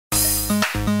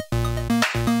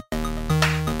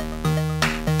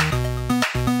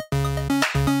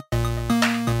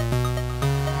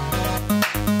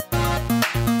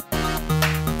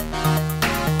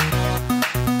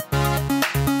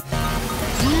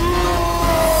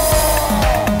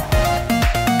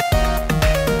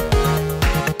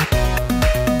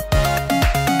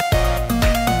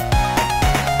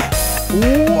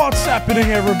What's happening,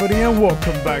 everybody, and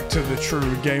welcome back to the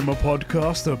True Gamer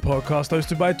Podcast, a podcast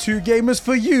hosted by two gamers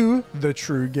for you, the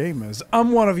True Gamers.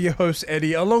 I'm one of your hosts,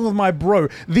 Eddie, along with my bro,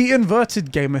 the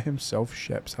inverted gamer himself,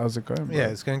 Sheps. How's it going, bro? Yeah,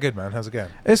 it's going good, man. How's it going?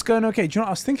 It's going okay. Do you know what?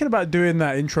 I was thinking about doing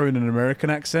that intro in an American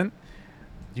accent.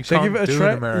 You Should I can't give it a do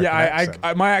try? an American accent.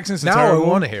 I my accent's Now terrible. I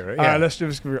want to hear it. Yeah. Alright, let's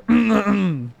just give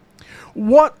it.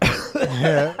 What?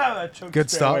 Yeah. Good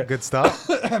start. Good start.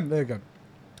 There you go.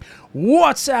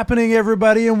 What's happening,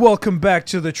 everybody, and welcome back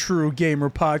to the True Gamer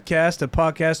Podcast, a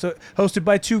podcast hosted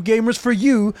by two gamers for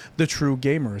you, the True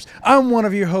Gamers. I'm one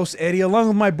of your hosts, Eddie, along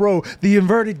with my bro, the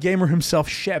inverted gamer himself,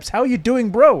 Sheps. How you doing,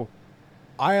 bro?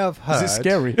 I have heard. Is it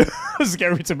scary? It's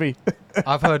scary to me.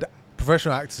 I've heard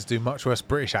professional actors do much worse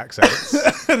British accents.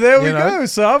 There we You know? go,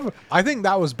 sub. I think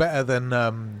that was better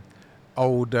than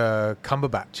old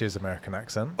Cumberbatch's American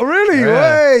accent. Oh, really?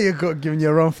 Yeah. Hey, you got giving you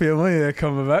a run for your money there,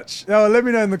 Cumberbatch. Oh, let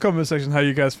me know in the comment section how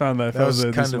you guys found that. If That was a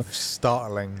kind decent of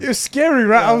startling. It was scary,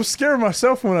 right? Yeah. I was scaring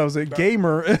myself when I was a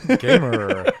gamer.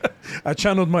 Gamer. I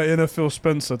channeled my inner Phil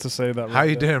Spencer to say that. How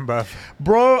you doing, bruv?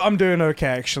 Bro, I'm doing okay,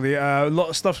 actually. A lot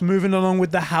of stuff's moving along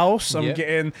with the house. I'm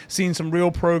Yep. seeing some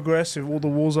real progress. If all the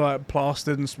walls are like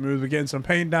plastered and smooth, we're getting some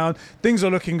paint down. Things are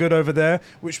looking good over there,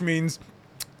 which means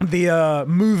the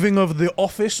moving of the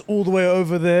office all the way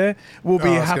over there will be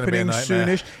Oh, it's gonna be a happening nightmare.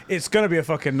 soonish. It's gonna be a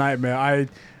fucking nightmare.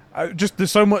 I just there's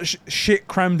so much shit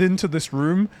crammed into this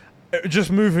room.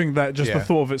 Just moving that, just the Yeah.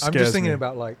 thought of it scares I'm just thinking me.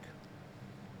 about like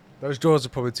those drawers are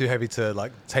probably too heavy to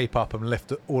like tape up and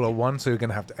lift all at once, so you're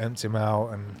gonna have to empty them out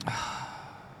and.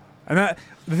 And that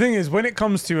the thing is, when it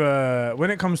comes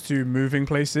to moving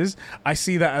places, I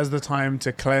see that as the time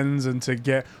to cleanse and to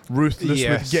get ruthless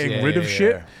with getting rid of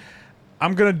shit.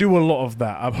 I'm gonna do a lot of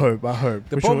that. I hope.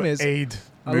 The which problem will is, aid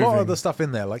a lot of moving. the stuff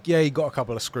in there, like you got a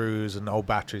couple of screws and old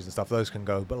batteries and stuff, those can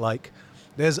go. But like,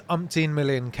 there's umpteen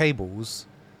million cables,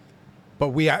 but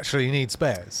we actually need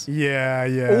spares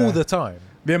Yeah. all the time.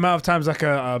 The amount of times like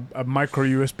a micro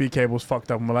USB cable's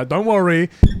fucked up, and we're like, don't worry,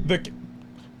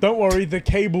 the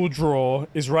cable drawer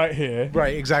is right here,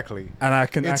 Right, exactly. and I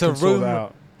can It's I a can sort room that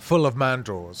out. full of man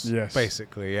drawers. Yes.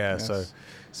 basically, yeah. Yes.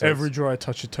 So Every it's- drawer I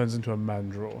touch, it turns into a man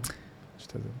drawer.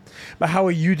 Just does it. But how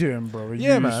are you doing, bro? Are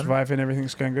Yeah, you man. surviving?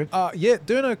 Everything's going good? yeah,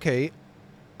 doing okay.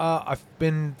 I've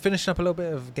been finishing up a little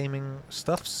bit of gaming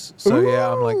stuffs. So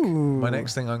yeah, I'm like, my Ooh.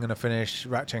 next thing I'm gonna finish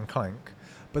Ratchet and Clank.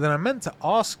 But then I meant to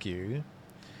ask you,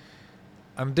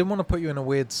 and didn't want to put you in a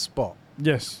weird spot.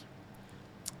 Yes.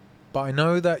 But I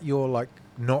know that you're like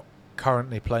not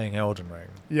currently playing Elden Ring,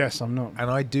 Yes, I'm not.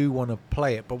 and I do want to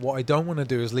play it. But what I don't want to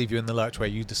do is leave you in the lurch where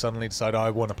you suddenly decide I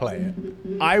want to play it.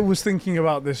 I was thinking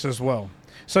about this as well.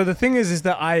 So the thing is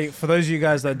that for those of you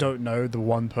guys that don't know, the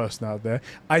one person out there,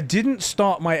 I didn't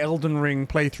start my Elden Ring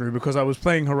playthrough because I was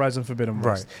playing Horizon Forbidden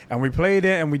West. Right. And we played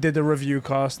it and we did a review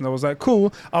cast and I was like,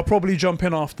 cool, I'll probably jump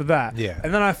in after that. Yeah.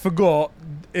 And then I forgot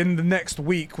in the next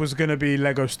week was going to be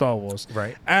Lego Star Wars.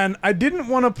 Right. And I didn't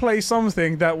want to play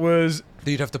something that was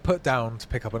That you'd have to put down to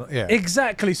pick up an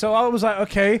exactly. So I was like,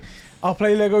 okay, I'll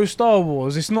play Lego Star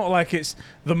Wars. It's not like it's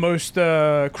the most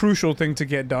crucial thing to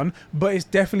get done, but it's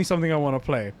definitely something I want to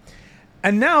play.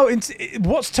 And now,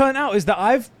 what's turned out is that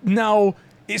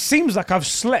it seems like I've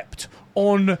slept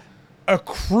on a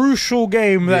crucial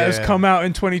game that has Yeah. come out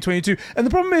in 2022. And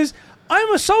the problem is,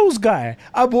 I'm a Souls guy.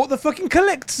 I bought the fucking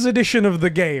collector's edition of the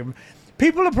game.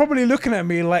 People are probably looking at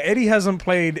me like, Eddie hasn't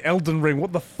played Elden Ring.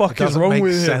 What the fuck is doesn't wrong make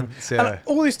with sense, him? yeah. And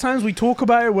all these times we talk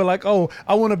about it, we're like, oh,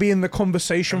 I want to be in the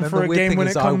conversation And then for the a weird game thing when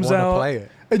is it comes I wanna out. play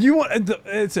it. And you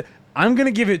want I'm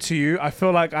gonna give it to you. I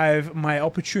feel like my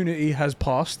opportunity has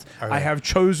passed. Okay. I have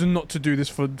chosen not to do this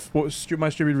for my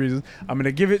stupid reasons. I'm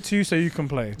gonna give it to you so you can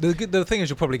play. The thing is,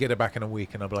 you'll probably get it back in a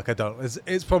week, and I'll be like, I don't.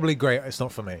 It's probably great. It's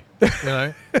not for me. You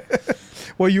know.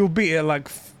 Well, you'll beat it like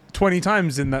 20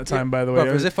 times in that time, by the way. But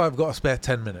as if I've got a spare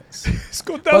 10 minutes. It's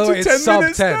gone By down the to way, 10 it's sub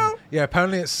minutes 10. now. Yeah,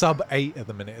 apparently it's sub 8 at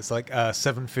the minute. It's like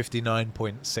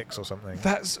 759.6 or something.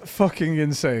 That's fucking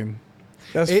insane.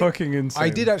 That's It- fucking insane. I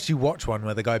did actually watch one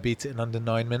where the guy beat it in under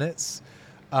 9 minutes.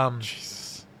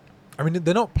 Jesus. I mean,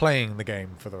 they're not playing the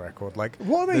game for the record. Like,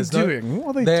 What are they there's no- doing? What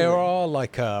are they there doing? are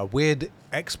like weird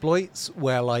exploits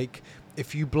where, like,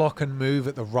 if you block and move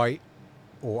at the right,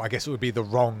 or I guess it would be the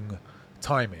wrong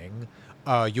timing,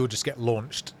 you'll just get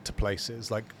launched to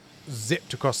places, like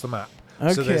zipped across the map.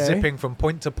 So they're Okay. zipping from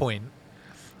point to point,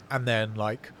 and then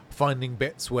like finding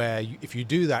bits where if you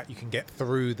do that, you can get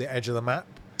through the edge of the map.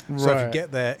 So if you Right.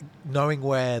 get there, knowing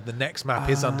where the next map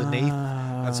is underneath,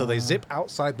 and so they Ah. zip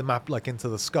outside the map like into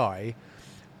the sky,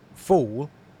 fall,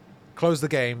 close the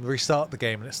game, restart the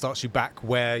game, and it starts you back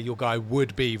where your guy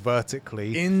would be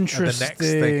vertically. Interesting. And the next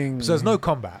thing. So there's no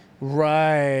combat.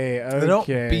 Right. Okay. They're not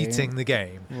beating the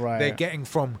game. Right. They're getting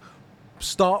from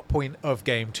start point of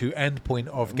game to end point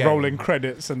of game. Rolling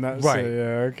credits and that's Right.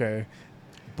 Yeah. Okay.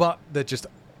 But they're just.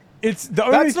 It's the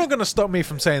only. That's not going to stop me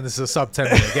from saying this is a sub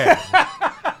 10-minute game.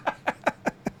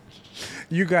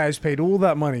 You guys paid all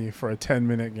that money for a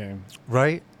 10-minute game.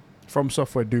 Right? From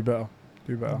Software. Do better.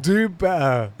 Do better. Do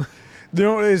better. You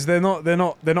know what it is? They're not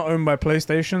owned by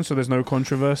PlayStation, so there's no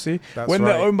controversy. That's when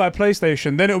right. they're owned by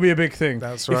PlayStation, then it'll be a big thing.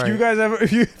 That's If right. you guys ever,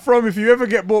 if you ever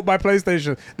get bought by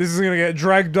PlayStation, this is gonna get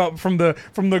dragged up from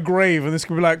the grave, and this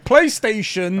could be like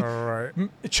PlayStation All right.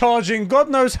 charging God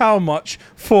knows how much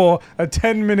for a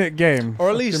 10-minute game, Or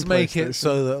at least Fucking make it PlayStation.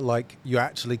 so that like you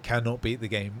actually cannot beat the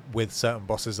game with certain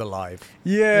bosses alive.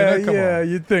 Yeah, You know, come on.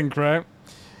 you'd think, right?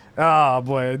 Ah,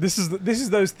 boy, this is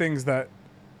those things that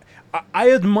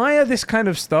I admire this kind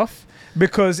of stuff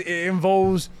because it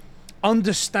involves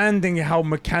understanding how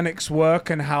mechanics work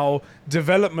and how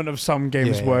development of some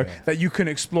games Yeah, work yeah. that you can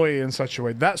exploit it in such a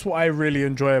way. That's what I really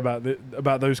enjoy about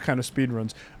those kind of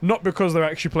speedruns. Not because they're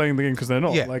actually playing the game, because they're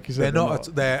not. Yeah, Like you said, they're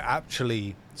not. They're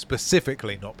actually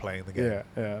specifically not playing the game.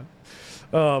 Yeah.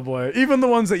 Oh boy! Even the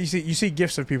ones that you see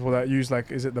gifs of people that use like,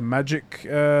 is it the magic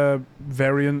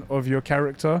variant of your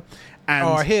character? And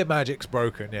I hear magic's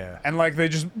broken. Yeah. and like they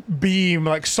just beam,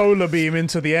 like solar beam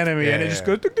into the enemy, Yeah, and it just yeah.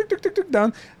 goes tick, tick, tick, tick, tick,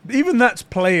 down. Even that's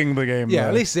playing the game. Yeah, though.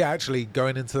 at least they're actually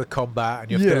going into the combat,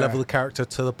 and you have to Yeah. level the character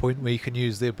to the point where you can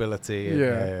use the ability. And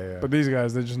Yeah. But these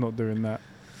guys, they're just not doing that.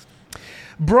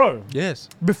 Bro, yes.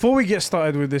 before we get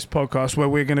started with this podcast, where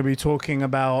we're going to be talking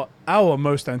about our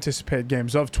most anticipated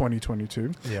games of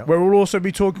 2022, Yeah. where we'll also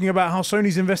be talking about how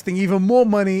Sony's investing even more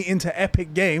money into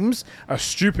Epic Games, a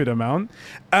stupid amount,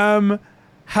 how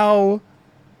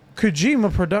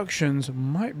Kojima Productions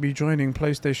might be joining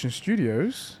PlayStation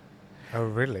Studios, Oh,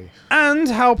 really? and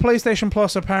how PlayStation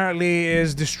Plus apparently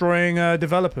is destroying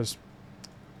developers.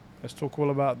 Let's talk all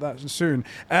about that soon.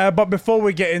 But before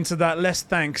we get into that, let's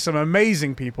thank some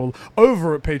amazing people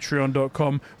over at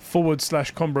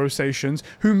patreon.com/Conversations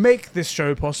who make this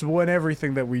show possible and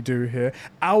everything that we do here.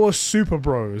 Our super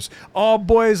bros. Our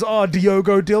boys are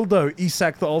Diogo Dildo,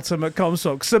 Isak the Ultimate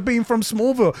Comsock, Sabine from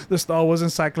Smallville, the Star Wars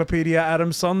Encyclopedia,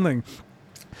 Adam Sunling.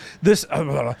 This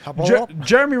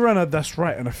Jeremy Renner, that's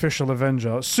right, an official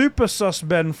Avenger. Super Sus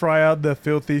Ben Fryer, the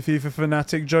filthy FIFA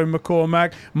fanatic Joe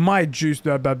McCormack, my juice,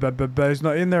 he's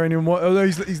not in there anymore. Oh, no,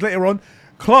 he's later on.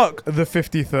 Clark the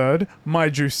 53rd, my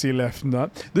juicy left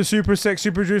nut. The super sexy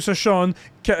producer Sean,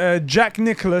 Jack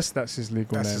Nicholas, that's his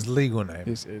legal That's name. his legal name.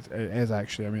 It is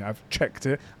actually. I mean, I've checked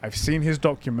it. I've seen his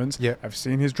documents. Yeah. I've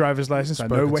seen his driver's license. I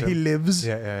know Spoken where to he him. lives.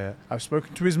 Yeah. I've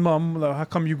spoken to his mum. Like, how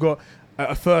come you got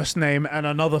a first name and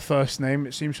another first name?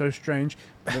 It seems so strange.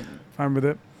 But fine with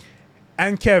it.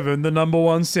 And Kevin, the number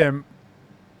one simp.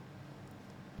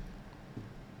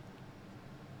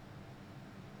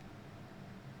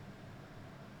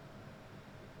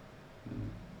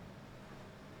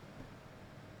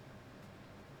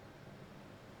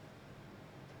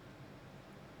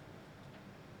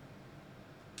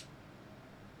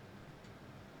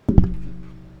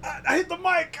 I hit the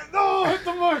mic. No, I hit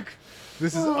the mic.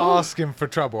 This is asking for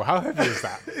trouble. How heavy is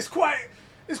that? It's quite.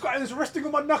 It's resting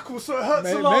on my knuckles, so it hurts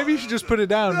a lot. Maybe you should just put it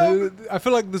down. No. I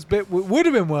feel like this bit would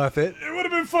have been worth it. It would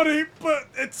have been funny, but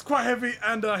it's quite heavy,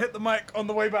 and I hit the mic on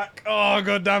the way back. Oh,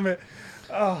 god damn it.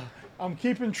 I'm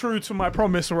keeping true to my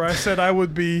promise where I said I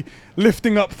would be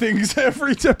lifting up things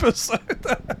every episode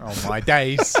Oh my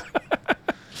days.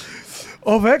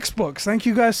 of Xbox. Thank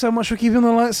you guys so much for keeping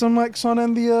the lights and mics on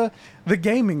and the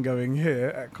gaming going here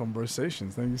at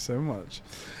Conversations. Thank you so much.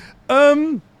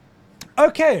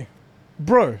 Okay,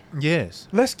 bro. Yes.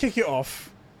 Let's kick it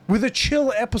off with a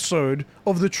chill episode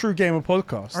of the True Gamer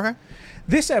podcast. Okay.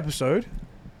 This episode,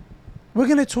 we're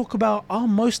going to talk about our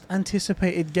most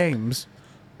anticipated games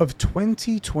of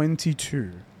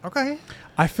 2022. Okay.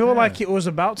 I feel like it was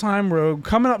about time. We're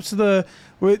coming up to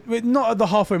we're not at the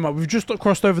halfway mark. We've just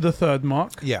crossed over the third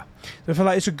mark. Yeah. I feel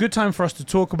like it's a good time for us to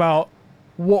talk about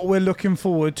what we're looking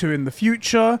forward to in the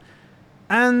future.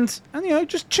 And you know,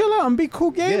 just chill out and be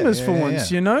cool gamers for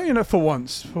once. Yeah. You know, for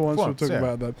once we'll talk yeah.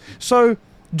 about that. So,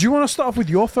 do you want to start off with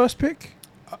your first pick?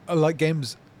 Like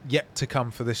games yet to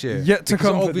come for this year. Yet to Because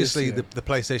come for this obviously year. the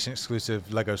PlayStation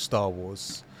exclusive Lego Star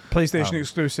Wars. PlayStation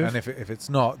exclusive. And if it's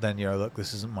not, then look,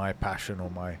 this isn't my passion or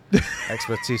my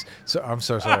expertise. So I'm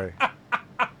so sorry.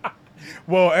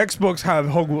 Well, Xbox have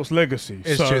Hogwarts Legacy.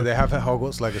 It's so true, they have a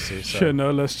Hogwarts Legacy. So. Sure,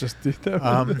 no, let's just do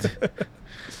that.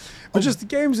 But just the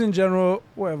games in general,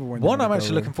 whatever. One I'm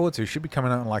actually looking forward to should be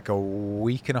coming out in like a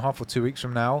week and a half or 2 weeks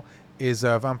from now is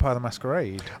Vampire the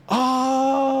Masquerade.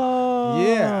 Oh,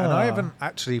 Yeah, and I haven't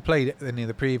actually played any of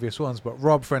the previous ones, but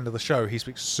Rob, friend of the show, he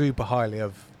speaks super highly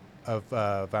of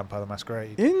Vampire the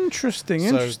Masquerade. Interesting, So-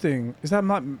 interesting. Is that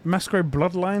like Masquerade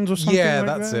Bloodlines or something? Yeah, like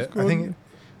that's that it. it's I called? think.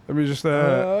 Let me just.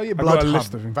 Yeah, I've got Blood a list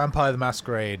of Hunt. them. Vampire the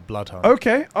Masquerade, Blood Hunt.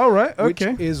 Okay, all right,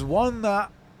 okay. Which is one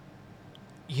that,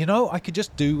 I could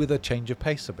just do with a change of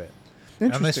pace a bit. And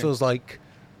this Interesting. feels like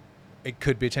it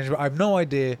could be a change, but I have no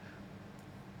idea.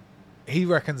 He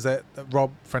reckons that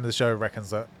Rob, friend of the show,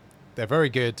 reckons that they're very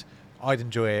good. I'd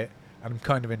enjoy it, and I'm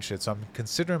kind of interested, so I'm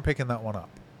considering picking that one up.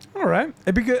 All right.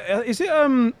 Is it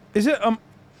Is it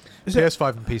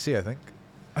PS5 and PC, I think.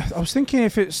 I was thinking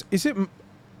if is it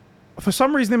for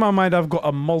some reason in my mind I've got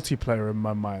a multiplayer in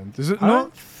my mind. Is it I not?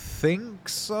 don't think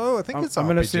so. I think it's I'm RPG.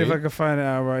 gonna see if I can find it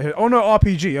out right here. Oh no,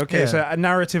 RPG. Okay, Yeah. so a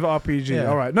narrative RPG. Yeah.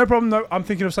 All right, no problem. No, I'm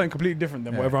thinking of something completely different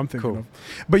than Yeah, whatever I'm thinking cool. of.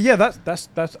 But yeah,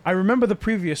 that's. I remember the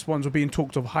previous ones were being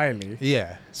talked of highly.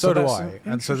 Yeah, So so do that's, I.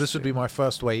 And so this would be interesting. my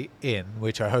first way in,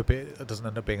 which I hope it doesn't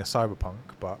end up being a cyberpunk,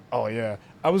 but Oh yeah,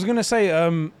 I was gonna say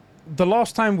the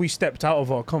last time we stepped out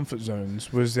of our comfort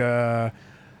zones was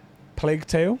Plague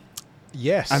Tale,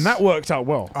 yes. and that worked out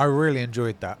well. I really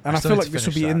enjoyed that. And I still feel need like to this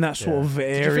will finish be in that sort yeah. of Did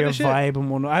you area finish it? vibe and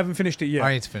whatnot. I haven't finished it yet.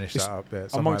 I need to finish It's that up. Yeah,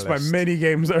 it's on amongst my my list. many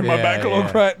games that are in my Yeah, backlog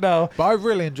yeah. right now. But I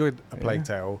really enjoyed A Plague Yeah.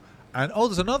 Tale. And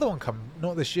there's another one coming,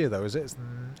 not this year though, is it? It's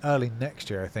early next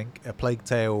year, I think. A Plague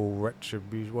Tale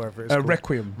Retribution, whatever it's called.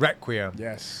 Requiem. Requiem.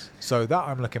 Yes, So that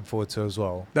I'm looking forward to as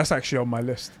well. that's actually on my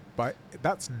list. But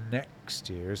that's next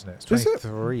year, isn't it? It's Is it?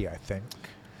 23, I think.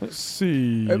 Let's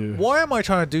see. Why am I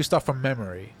trying to do stuff from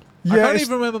memory? Yeah, I can't it's-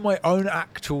 even remember my own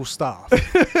actual stuff.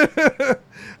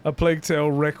 A Plague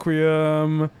Tale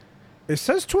Requiem. It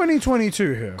says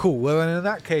 2022 here. Cool. Well, then in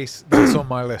that case, that's on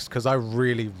my list because I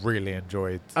really, really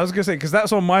enjoyed. I was gonna say because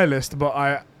that's on my list, but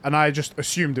I just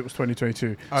assumed it was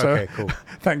 2022. Okay, So cool.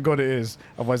 thank God it is.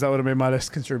 Otherwise, that would have made my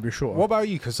list considerably shorter. What about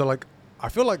you? Because I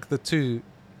feel like the two,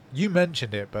 you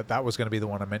mentioned it, but that was going to be the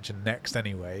one I mentioned next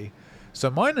anyway. So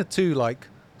mine are two like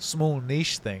small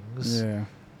niche things. Yeah.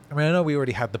 I mean, I know we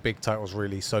already had the big titles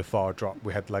really so far drop.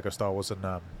 We had Lego Star Wars and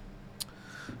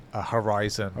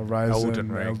Horizon,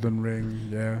 Horizon, Elden Ring.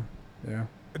 Yeah.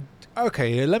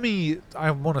 Okay,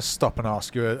 I want to stop and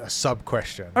ask you a sub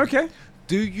question. Okay.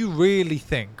 Do you really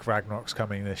think Ragnarok's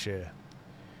coming this year?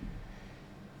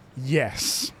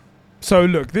 Yes. So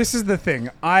look, this is the thing.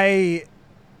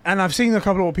 I've seen a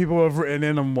couple of what people have written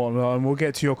in and whatnot, and we'll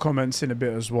get to your comments in a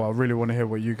bit as well. I really want to hear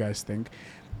what you guys think.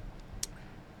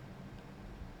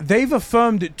 They've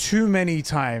affirmed it too many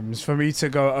times for me to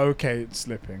go, okay, it's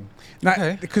slipping. Now,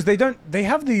 Okay. because they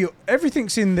have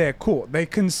everything's in their court. They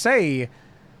can say,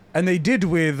 and they did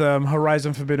with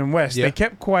Horizon Forbidden West. Yeah. They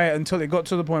kept quiet until it got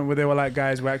to the point where they were like,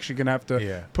 guys, we're actually going to have to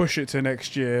Yeah. push it to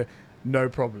next year, no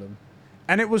problem.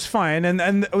 And it was fine, and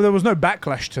there was no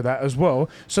backlash to that as well.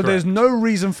 So there's Correct. no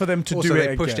reason for them to Also, do it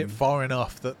they pushed again. it far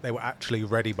enough that they were actually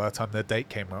ready by the time the date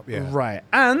came up. Yeah. Right.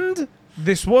 And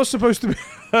this was supposed to be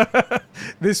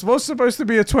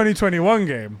a 2021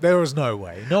 game. There was no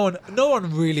way. No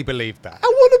one really believed that. I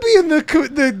want to be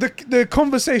in the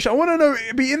conversation. I want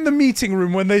to be in the meeting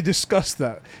room when they discuss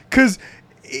that, because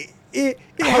it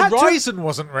had to, Horizon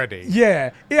wasn't ready. yeah,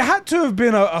 it had to have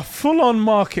been a full-on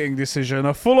marketing decision,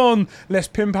 a full-on let's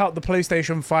pimp out the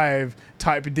PlayStation 5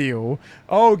 type deal.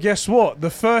 Oh, guess what? The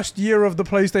first year of the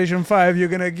PlayStation 5, you're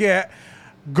gonna get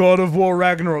God of War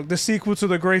Ragnarok, the sequel to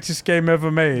the greatest game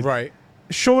ever made. Right.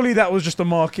 Surely that was just a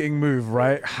marketing move,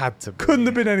 right? Had to be. Couldn't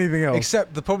have been anything else.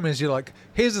 Except the problem is you're like,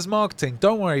 here's this marketing.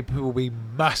 Don't worry, people will be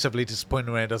massively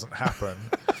disappointed when it doesn't happen.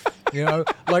 You know,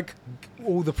 like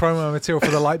all the promo material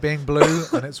for the light being blue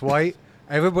and it's white.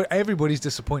 Everybody's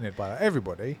disappointed by that.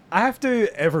 Everybody.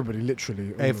 Everybody,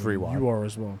 literally. Everyone. You are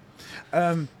as well.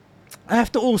 I have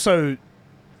to also,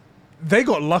 they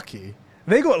got lucky.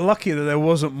 They got lucky that there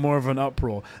wasn't more of an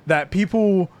uproar. That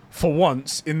people, for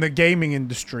once, in the gaming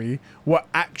industry were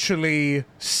actually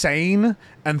sane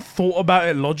and thought about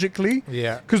it logically.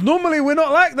 Yeah. Because normally we're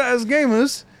not like that as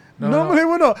gamers. No, normally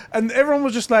we're not. And everyone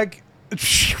was just like,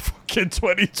 fucking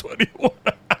 2021.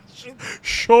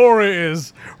 Sure it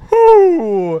is.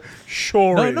 Whoo!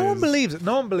 Sure it is. No one believes it.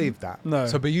 No one believed that. No.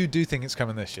 So, but you do think it's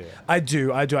coming this year? I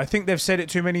do. I think they've said it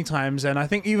too many times, and I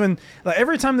think even like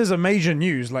every time there's a major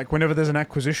news, like whenever there's an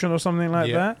acquisition or something like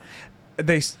Yeah. that,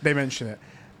 they mention it.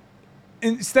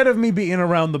 Instead of me beating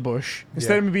around the bush,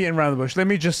 let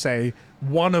me just say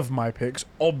one of my picks,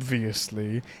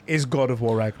 obviously, is God of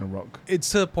War Ragnarok. It's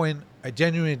to the point I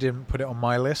genuinely didn't put it on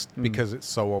my list because it's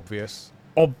so obvious.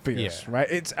 Obvious, Yeah. right?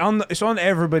 It's on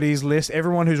everybody's list.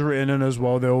 Everyone who's written in as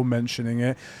well, they're all mentioning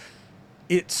it.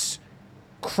 It's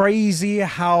crazy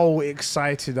how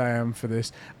excited I am for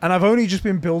this, and I've only just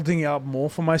been building it up more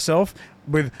for myself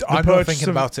with the I'm not purchase thinking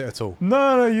of- about it at all.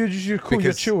 No, you're cool. You're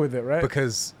Because- chill with it, right?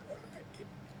 Because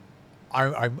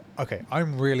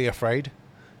I'm really afraid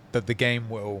that the game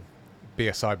will be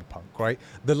a Cyberpunk, right?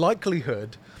 The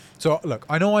likelihood. So look,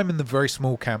 I know I'm in the very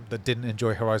small camp that didn't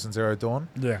enjoy Horizon Zero Dawn,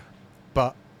 Yeah,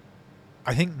 but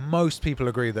I think most people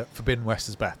agree that Forbidden West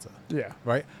is better, yeah.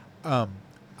 right? And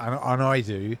I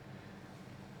do.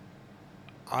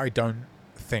 I don't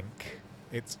think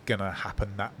it's gonna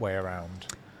happen that way around.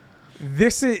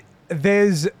 There's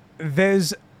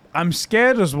I'm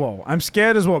scared as well. I'm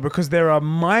scared as well because there are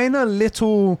minor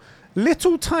little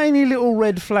tiny little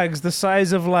red flags the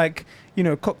size of like,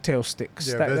 cocktail sticks.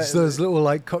 Yeah, there's those little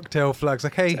like cocktail flags.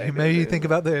 Like, hey, maybe think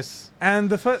about this. And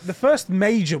the first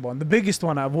major one, the biggest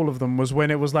one out of all of them, was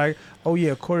when it was like, oh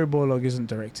yeah, Cory Barlog isn't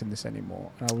directing this anymore.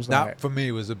 And I was That like, for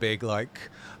me was a big like,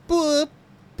 boop,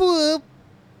 boop,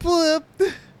 boop.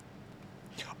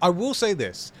 I will say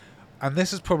this, and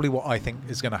this is probably what I think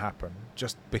is going to happen,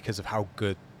 just because of how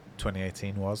good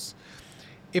 2018 was.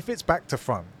 If it's back to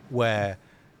front, where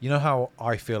you know how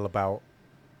I feel about,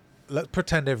 let's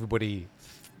pretend everybody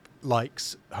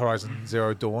likes Horizon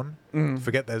Zero Dawn.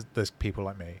 Forget there's people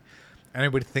like me.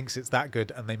 Anybody thinks it's that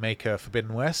good, and they make a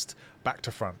Forbidden West back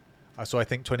to front. So I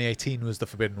think 2018 was the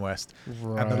Forbidden West,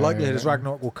 and the likelihood is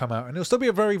Ragnarok will come out, and it'll still be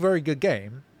a very, very good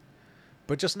game,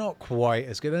 but just not quite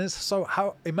as good. And it's so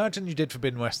imagine you did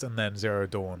Forbidden West and then Zero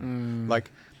Dawn.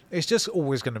 Like, it's just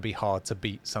always going to be hard to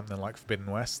beat something like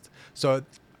Forbidden West. So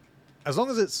as long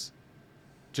as it's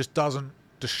just doesn't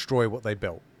destroy what they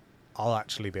built, I'll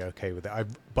actually be okay with it.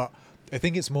 But I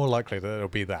think it's more likely that it'll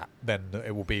be that than that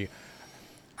it will be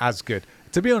as good.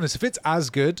 To be honest, if it's as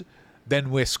good,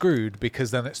 then we're screwed,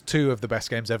 because then it's two of the best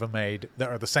games ever made that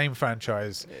are the same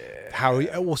franchise.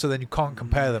 Also then you can't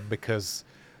compare them, because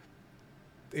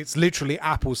it's literally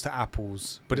apples to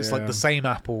apples, but it's like the same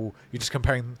apple. You're just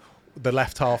comparing the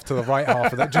left half to the right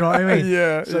half of that. Do you know what I mean?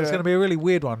 Yeah. So it's going to be a really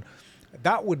weird one.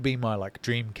 That would be my like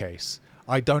dream case.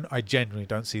 I genuinely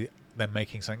don't see them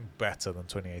making something better than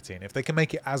 2018. If they can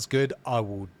make it as good, I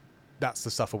will. That's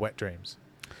the stuff of wet dreams.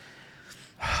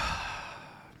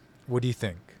 What do you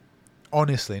think?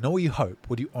 Honestly, not what you hope.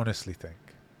 What do you honestly think?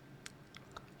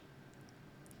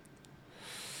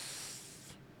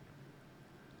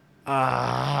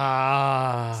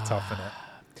 It's tough, isn't it?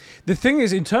 The thing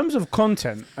is, in terms of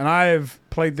content, and I've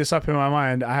played this up in my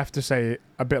mind, I have to say,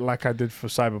 a bit like I did for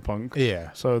Cyberpunk.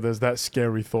 Yeah. So there's that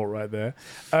scary thought right there.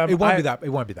 It won't be that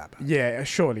bad. Yeah,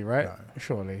 surely, right? No.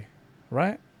 Surely,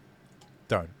 right?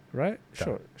 Don't. Right?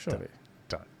 Don't. Surely,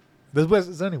 Don't.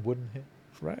 There's only wood in here.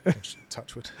 right? Just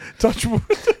touch wood. Touch wood.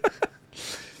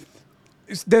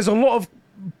 There's a lot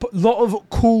of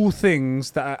cool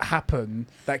things that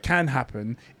can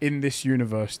happen in this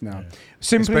universe now. Yeah.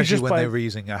 Simply Especially just when by they're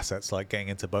reusing assets like getting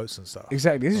into boats and stuff.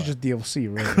 exactly. This is Right. just DLC,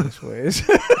 really. That's what it is.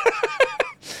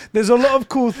 There's a lot of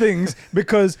cool things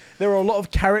because there are a lot of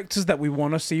characters that we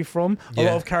want to see from, a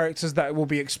lot of characters that will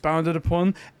be expounded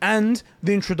upon, and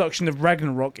the introduction of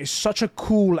Ragnarok is such a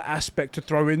cool aspect to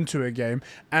throw into a game,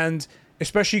 and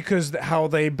especially because how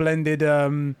they blended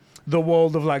the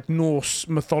world of like Norse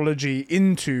mythology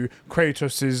into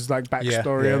Kratos's like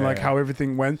backstory and like how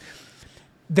everything went.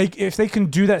 If they can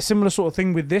do that similar sort of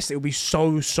thing with this, it'll be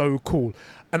so cool.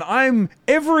 And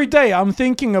every day I'm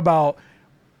thinking about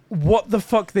what the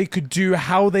fuck they could do,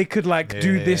 how they could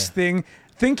do this thing.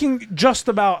 Thinking just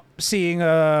about seeing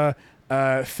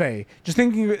Faye, just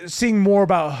seeing more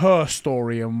about her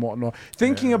story and whatnot.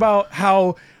 Thinking about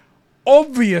how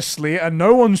obviously, and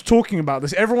no one's talking about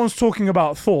this, everyone's talking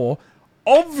about Thor.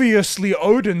 Obviously,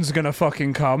 Odin's gonna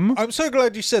fucking come. I'm so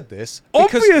glad you said this.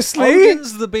 Because Obviously.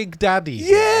 Odin's the big daddy.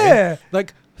 Yeah. Here.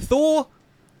 Like, Thor's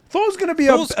gonna be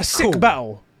a sick cool.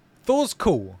 battle. Thor's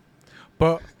cool.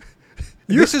 But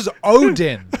this is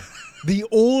Odin, the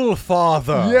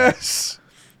All-Father. Yes.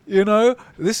 You know?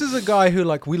 This is a guy who,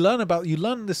 you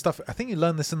learn this stuff, I think you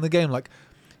learn this in the game,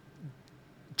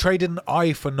 traded an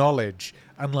eye for knowledge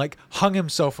and hung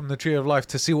himself from the tree of life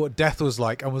to see what death was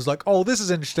like and was like, oh, this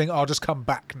is interesting, I'll just come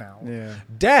back now. Yeah.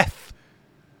 Death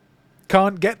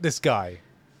can't get this guy.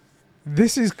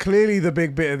 This is clearly the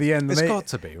big bit at the end. It's got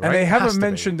to be, right? And they It has haven't to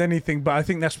mentioned anything, but I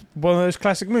think that's one of those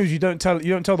classic moves. You don't tell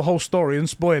the whole story and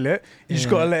spoil it. You just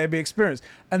got to let it be experienced.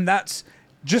 And that's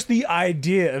just the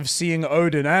idea of seeing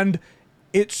Odin. And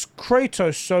it's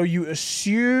Kratos, so you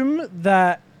assume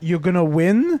that you're going to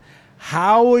win.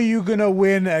 How are you going to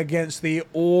win against the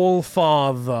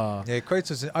All-Father? Yeah,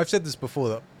 Kratos. I've said this before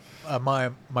that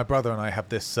my brother and I have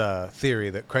this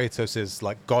theory that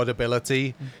Kratos' god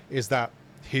ability is that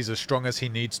he's as strong as he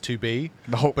needs to be.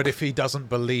 The Hulk. But if he doesn't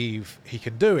believe he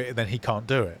can do it, then he can't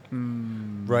do it.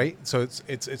 Right? So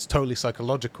it's totally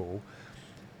psychological,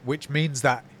 which means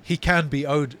that he can be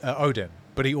Odin,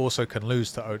 but he also can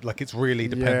lose to Odin. Like, it really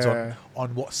depends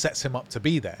on what sets him up to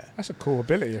be there. That's a cool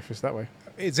ability if it's that way.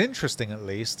 It's interesting, at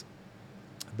least.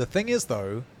 The thing is,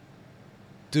 though,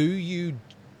 do you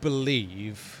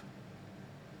believe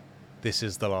this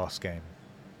is the last game?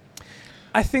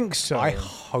 I think so. I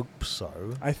hope so.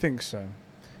 I think so.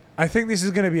 I think this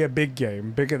is going to be a big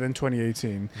game, bigger than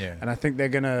 2018. Yeah. And I think they're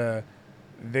gonna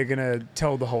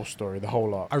tell the whole story, the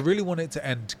whole arc. I really want it to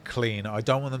end clean. I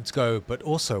don't want them to go, but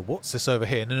also, what's this over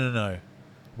here? No.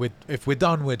 If we're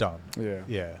done, we're done. Yeah.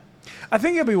 Yeah. I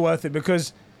think it'll be worth it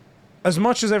because as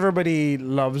much as everybody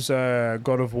loves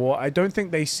God of War, I don't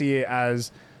think they see it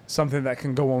as something that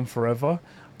can go on forever.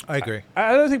 I agree.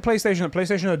 I don't think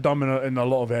PlayStation are dominant in a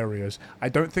lot of areas. I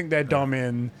don't think they're dumb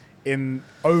in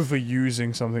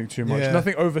overusing something too much. Yeah.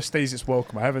 Nothing overstays its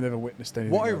welcome. I haven't ever witnessed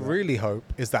anything What I like that. really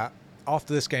hope is that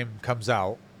after this game comes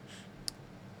out,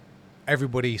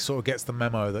 everybody sort of gets the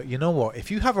memo that, you know what,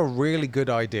 if you have a really good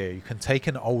idea, you can take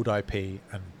an old IP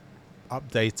and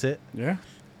update it. Yeah.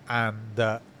 And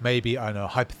maybe, I know,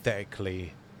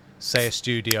 hypothetically, say a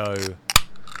studio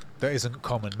that isn't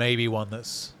common, maybe one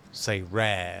that's, say,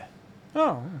 rare,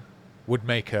 Oh. would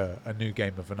make a new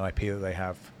game of an IP that they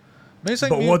have. Maybe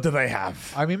But what do they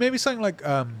have? I mean, maybe something like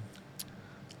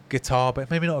guitar, but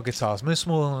maybe not a guitar. It's maybe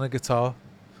smaller than a guitar.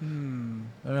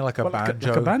 Maybe like a banjo.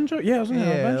 Like a banjo? Yeah, wasn't it? A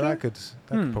Yeah, banjo? that could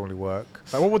probably work.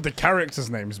 Like, what would the characters'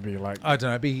 names be like? I don't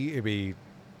know. It'd be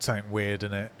something weird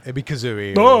in it. It'd be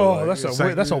Kazooie. Oh, or that's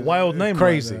something that's a wild name.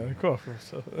 Crazy. Right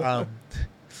there. And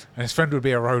his friend would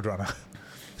be a roadrunner.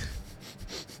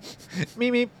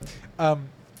 Me.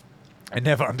 I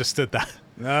never understood that.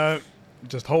 No,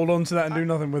 just hold on to that and do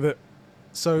nothing with it.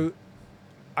 So,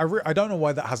 I don't know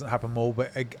why that hasn't happened more,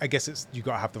 but I guess it's you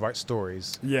got to have the right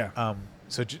stories. Yeah.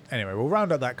 So anyway, we'll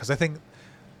round up that because I think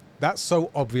that's so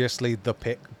obviously the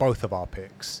pick, both of our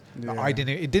picks. Yeah. It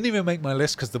didn't even make my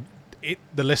list because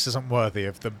the list isn't worthy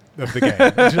of the game. Do you know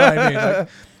what I mean?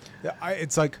 Like,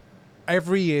 it's like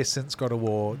every year since God of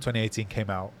War 2018 came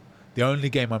out, the only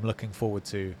game I'm looking forward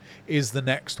to is the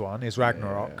next one, is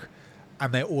Ragnarok,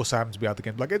 and they also happen to be other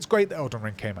games. Like, it's great that Elden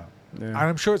Ring came out, and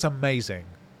I'm sure it's amazing.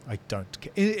 I don't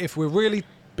care. If we're really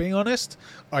being honest,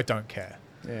 I don't care.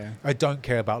 Yeah. I don't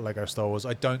care about Lego Star Wars.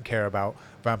 I don't care about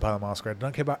Vampire the Masquerade. I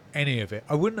don't care about any of it.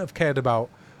 I wouldn't have cared about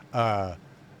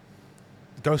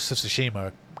Ghost of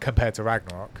Tsushima compared to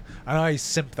Ragnarok, and I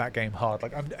simp that game hard.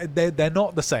 Like, they're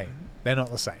not the same. They're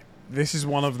not the same. This is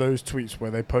one of those tweets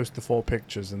where they post the 4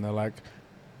 pictures and they're like,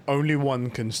 only one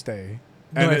can stay.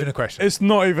 Not even a question. It's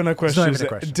not even a question. It's not even a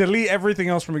question. Delete everything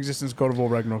else from existence. God of War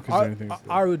Ragnarok is anything.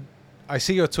 I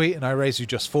see your tweet and I raise you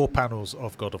just 4 panels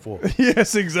of God of War.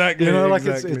 Yes, exactly. You know, like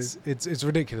exactly. it's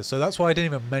ridiculous. So that's why I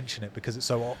didn't even mention it, because it's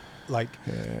so like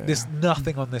there's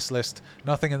nothing on this list,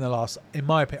 nothing in the last. In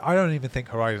my opinion, I don't even think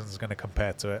Horizon is going to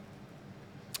compare to it,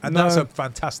 and that's a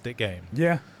fantastic game.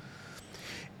 Yeah,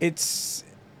 it's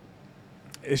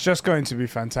just going to be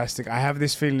fantastic. I have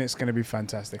this feeling it's going to be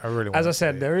fantastic. I really want As I to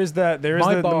said, see. there is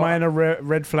the minor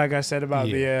red flag I said about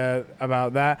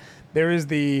about that. There is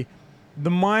the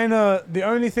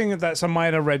only thing that's a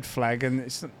minor red flag, and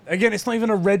it's not even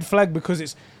a red flag because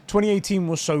it's 2018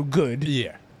 was so good.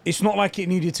 Yeah, It's not like it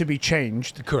needed to be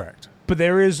changed. correct. But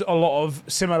there is a lot of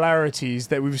similarities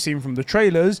that we've seen from the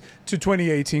trailers to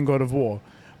 2018 God of War.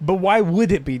 But why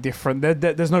would it be different?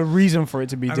 There's no reason for it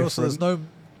to be And different. also, there's no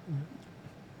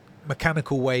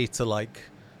mechanical way to like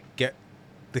get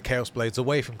the Chaos Blades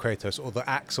away from Kratos or the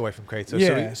axe away from Kratos.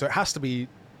 Yeah. So it has to be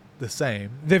the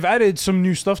same. They've added some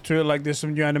new stuff to it, like there's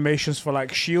some new animations for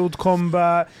like shield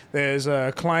combat. There's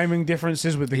climbing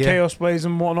differences with the Chaos Blades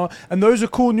and whatnot, and those are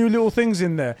cool new little things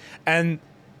in there. And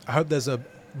I hope there's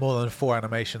more than 4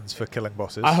 animations for killing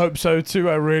bosses. I hope so too.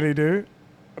 I really do.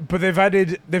 But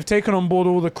they've taken on board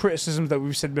all the criticisms that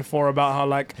we've said before about how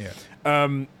like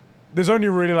there's only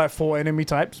really like 4 enemy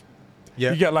types.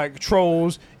 Yeah, You get like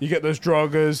trolls, you get those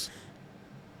Draugrs,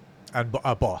 and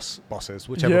bosses,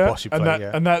 whichever boss you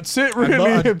play. and that's it And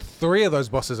really. and 3 of those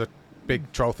bosses are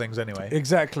big troll things anyway.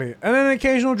 Exactly, and then an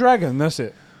occasional dragon. That's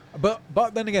it. But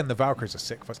then again, the Valkyries are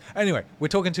sick for us. Anyway, we're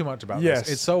talking too much about Yes.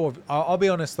 this. It's so. I'll be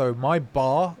honest though, my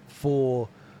bar for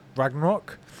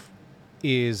Ragnarok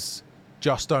is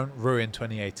just don't ruin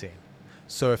 2018.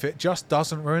 So if it just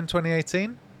doesn't ruin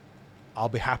 2018, I'll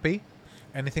be happy.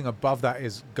 Anything above that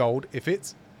is gold. If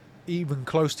it's even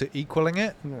close to equaling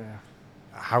it,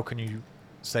 how can you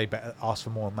say better? Ask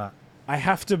for more than that. I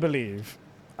have to believe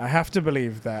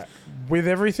that with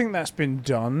everything that's been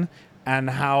done, and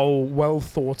how well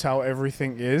thought out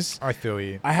everything is. I feel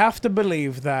you. I have to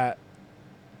believe that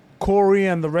Corey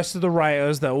and the rest of the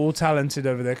writers, they're all talented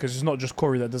over there, because it's not just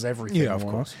Corey that does everything. Yeah, of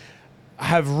course.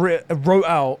 Have wrote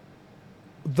out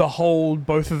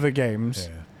both of the games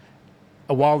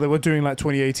while they were doing like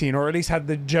 2018, or at least had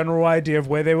the general idea of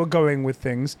where they were going with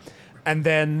things, and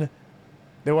then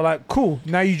they were like, cool,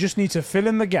 now you just need to fill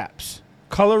in the gaps,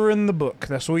 color in the book,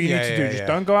 that's all you need to do. Just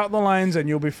don't go out the lines and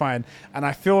you'll be fine. And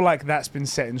I feel like that's been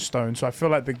set in stone, so I feel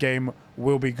like the game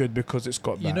will be good because it's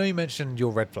got that. You know, you mentioned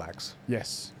your red flags.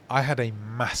 Yes. I had a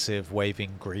massive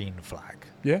waving green flag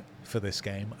for this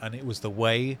game, and it was the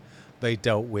way they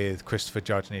dealt with Christopher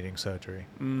Judge needing surgery.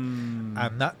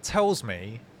 And that tells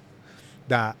me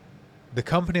that the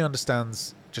company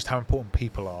understands just how important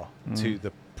people are to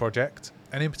the project,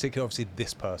 and in particular, obviously,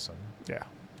 this person. Yeah.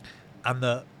 And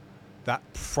that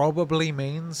probably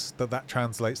means that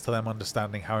translates to them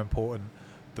understanding how important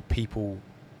the people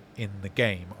in the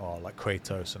game are, like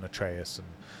Kratos and Atreus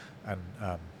and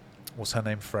what's her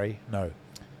name? Frey? No.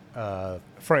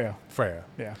 Freya.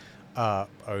 Yeah.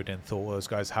 Odin, Thor, those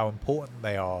guys, how important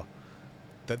they are.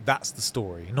 That's the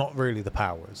story, not really the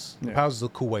powers. The powers is a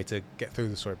cool way to get through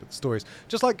the story, but the story is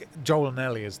just like Joel and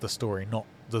Ellie is the story, not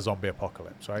the zombie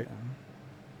apocalypse, right?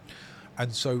 Yeah.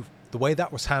 And so the way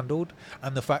that was handled,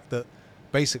 and the fact that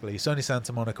basically Sony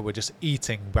Santa Monica were just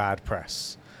eating bad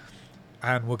press,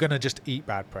 and we're going to just eat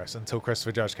bad press until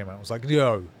Christopher Judge came out and was like,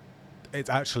 yo, it's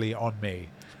actually on me.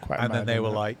 And then they were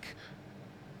like,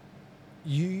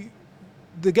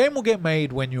 the game will get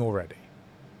made when you're ready.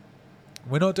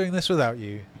 We're not doing this without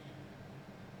you.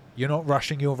 You're not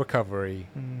rushing your recovery.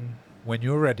 When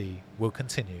you're ready, we'll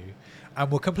continue.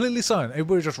 And we're completely silent.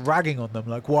 Everybody was just ragging on them,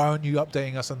 like, why aren't you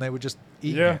updating us? And they were just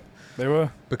eating it. They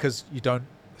were. Because you don't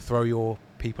throw your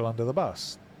people under the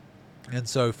bus. And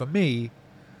so for me,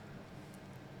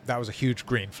 that was a huge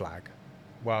green flag.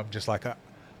 Well, I'm just like,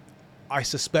 I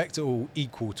suspect it will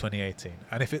equal 2018.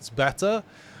 And if it's better,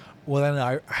 well, then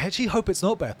I actually hope it's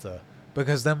not better,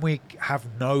 because then we have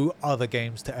no other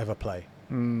games to ever play.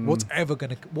 What's ever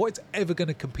gonna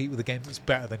compete with a game that's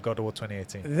better than God of War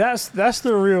 2018? That's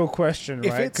the real question,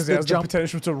 right? Because it has the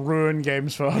potential to ruin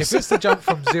games for us. If it's the jump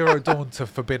from Zero Dawn to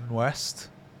Forbidden West,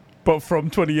 but from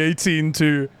 2018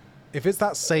 to, if it's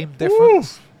that same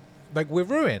difference, like we're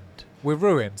ruined.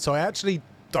 So I actually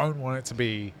don't want it to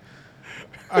be.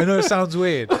 I know it sounds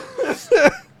weird.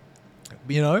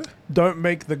 You know, don't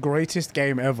make the greatest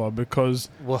game ever, because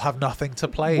we'll have nothing to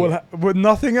play.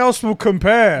 Nothing else will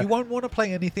compare. You won't want to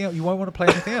play anything else. You won't want to play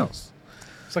anything else.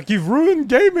 It's like, you've ruined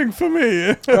gaming for me.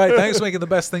 Right, thanks for making the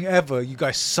best thing ever. You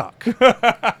guys suck.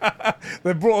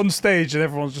 They're brought on stage and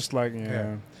everyone's just like,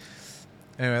 yeah.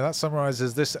 Anyway, that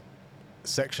summarizes this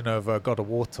section of God of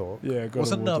War talk. Yeah,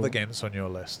 What's another game that's on your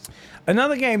list?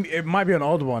 Another game, it might be an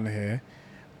odd one here.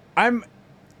 I'm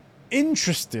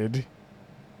interested,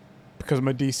 because I'm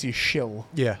a DC shill.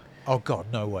 Yeah. Oh God,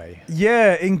 no way.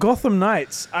 Yeah, in Gotham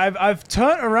Knights, I've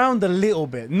turned around a little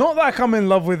bit. Not like I'm in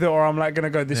love with it or I'm like gonna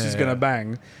go, this is gonna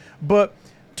bang, but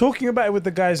talking about it with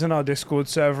the guys in our Discord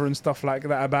server and stuff like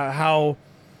that, about how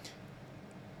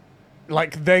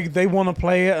like they want to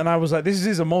play it, and I was like, this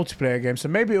is a multiplayer game, so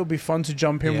maybe it'll be fun to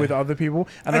jump in with other people.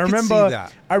 And I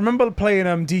remember playing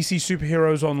DC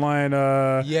Superheroes Online.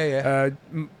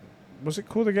 Was it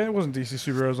called again? It wasn't DC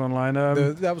Superheroes Online.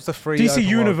 That was the free DC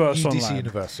Universe Online. DC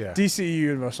Universe, yeah. DC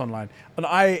Universe Online. And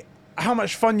how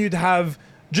much fun you'd have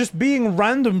just being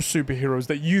random superheroes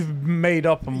that you've made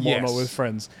up and whatnot with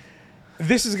friends.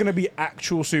 This is going to be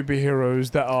actual superheroes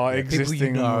that are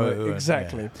existing.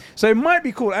 Exactly. So it might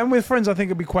be cool. And with friends, I think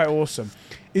it'd be quite awesome.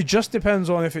 It just depends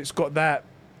on if it's got that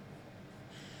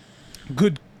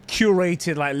good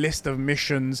curated like list of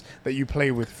missions that you play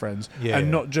with friends,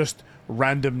 and not just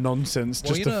random nonsense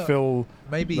just to fill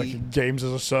maybe like games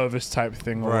as a service type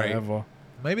thing or whatever.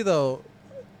 Maybe they'll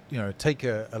take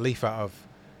a leaf out of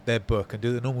their book and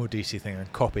do the normal DC thing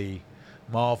and copy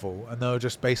Marvel, and they'll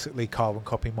just basically carbon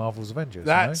copy Marvel's Avengers.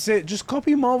 That's it. Just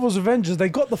copy Marvel's Avengers. They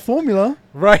got the formula.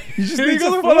 Right. You just need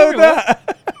to follow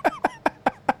that.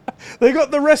 They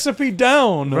got the recipe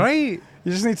down. Right.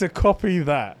 You just need to copy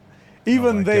that.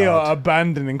 Even they are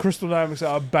abandoning, Crystal Dynamics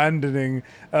are abandoning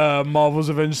Marvel's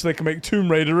Avengers so they can make Tomb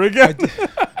Raider again.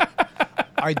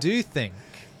 I do think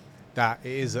that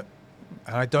it is, and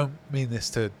I don't mean this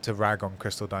to rag on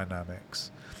Crystal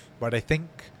Dynamics, but I think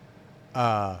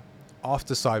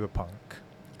after Cyberpunk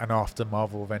and after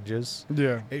Marvel Avengers,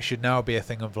 it should now be a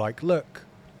thing of like, look,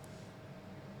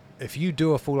 if you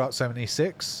do a Fallout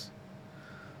 76,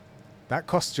 that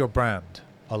costs your brand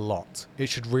a lot. It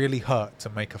should really hurt to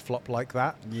make a flop like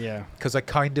that, Yeah. because I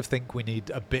kind of think we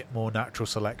need a bit more natural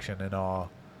selection in our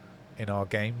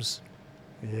games.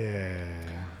 Yeah.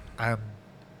 And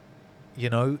you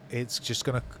know, it's just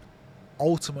going to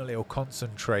ultimately it'll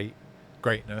concentrate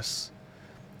greatness,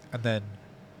 and then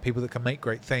people that can make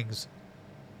great things,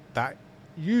 that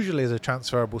usually is a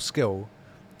transferable skill.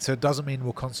 So it doesn't mean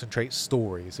we'll concentrate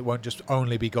stories. It won't just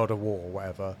only be God of War or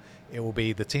whatever. It will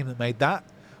be the team that made that,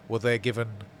 or they're given,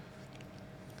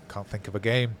 can't think of a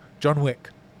game, John Wick.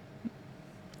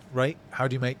 Right? How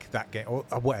do you make that game? Or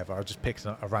whatever. I just picked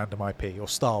a random IP, or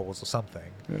Star Wars or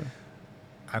something. Yeah.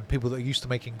 And people that are used to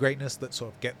making greatness, that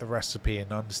sort of get the recipe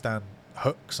and understand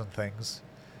hooks and things.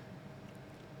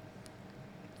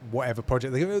 Whatever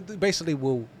project, basically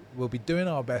we'll be doing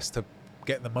our best to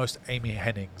get the most Amy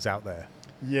Hennings out there.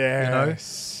 Yeah. You know,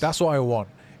 that's what I want,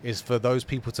 is for those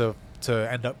people to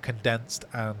end up condensed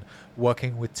and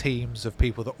working with teams of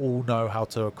people that all know how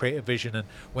to create a vision, and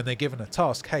when they're given a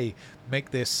task, hey,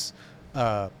 make this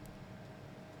that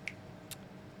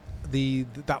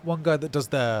one guy that does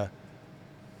the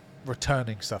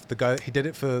returning stuff, the guy, he did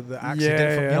it for the axe, he did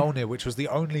it for Mjolnir, which was the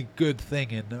only good thing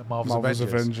in Marvel's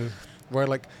Avengers, where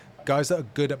like guys that are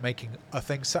good at making a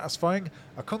thing satisfying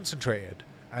are concentrated.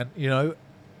 And you know,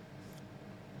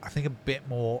 I think a bit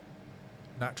more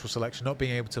natural selection, not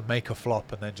being able to make a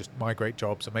flop and then just migrate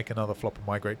jobs and make another flop and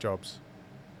migrate jobs.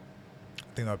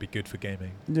 I think that would be good for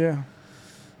gaming. Yeah.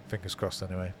 Fingers crossed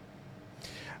anyway.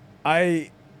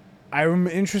 I'm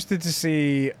interested to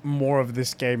see more of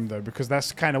this game though, because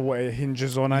that's kind of what it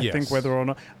hinges on. I think whether or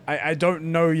not I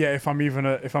don't know yet if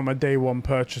I'm a day one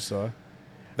purchaser.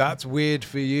 That's weird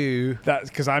for you. That's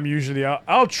because I'm usually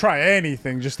I'll try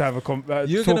anything just to have a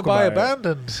you're gonna buy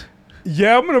Abandoned.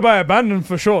 Yeah, I'm gonna buy Abandoned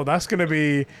for sure. That's gonna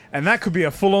be, and that could be a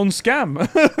full-on scam.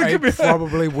 It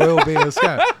probably will be a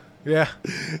scam. Yeah.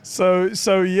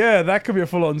 So yeah, that could be a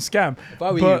full-on scam. If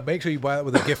I were you, make sure you buy that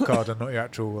with a gift card and not your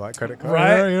actual like credit card.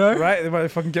 Right, you know? right.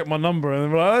 If I can get my number,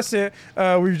 and they're like, that's it.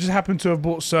 We just happened to have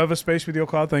bought server space with your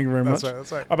card. Thank you very much.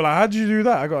 That's right. I'll be like, how did you do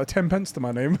that? I got a 10 pence to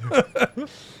my name.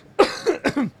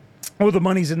 All the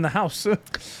money's in the house.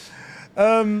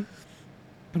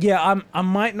 Yeah, I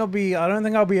might not be. I don't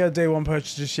think I'll be a day one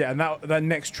purchase just yet, and that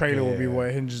next trailer will be what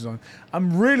it hinges on.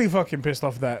 I'm really fucking pissed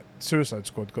off that Suicide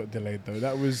Squad got delayed though.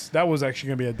 That was actually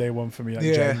gonna be a day one for me. Like,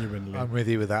 genuinely, I'm with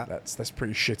you with that. That's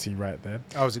pretty shitty right there.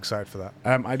 I was excited for that.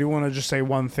 I do want to just say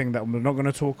one thing that I'm not going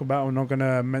to talk about. I'm not going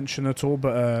to mention at all.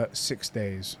 But 6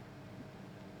 days.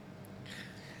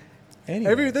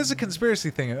 Anyway. There's a conspiracy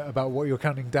thing about what you're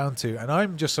counting down to, and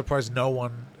I'm just surprised no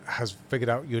one has figured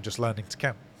out you're just learning to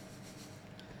count.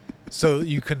 So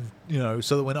you can,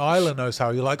 so that when Isla knows how,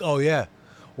 you're like, oh yeah,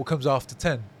 what comes after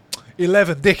 10?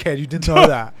 11, dickhead, you didn't know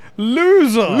that.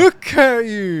 Loser! Look at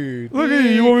you. Look at you.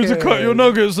 You want me to cut your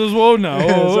nuggets as well now?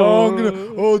 Yeah,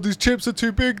 so these chips are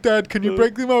too big, Dad. Can you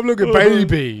break them up? Look at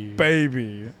baby.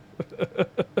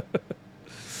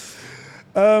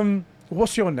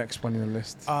 What's your next one in the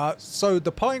list? So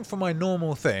departing from my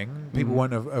normal thing, people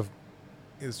won't have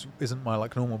isn't my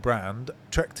like normal brand.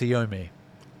 Trek to Yomi.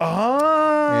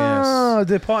 Yes.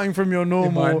 Departing from your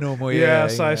normal. My normal,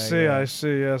 yes, I see.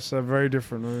 Yes, very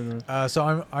different.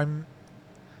 So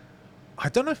I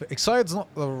don't know if excited's not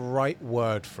the right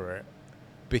word for it,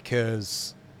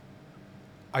 because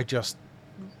I just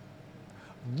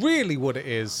really what it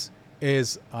is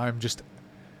I'm just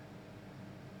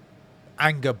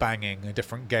anger banging a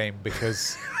different game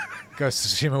because Ghost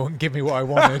of Tsushima wouldn't give me what I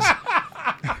wanted.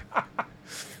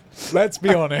 Let's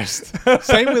be honest.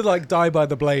 Same with like Die by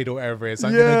the Blade or whatever it is.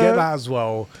 I'm gonna get that as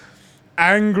well.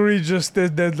 Angry, just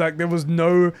there was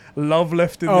no love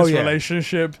left in this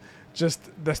relationship. Just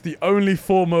that's the only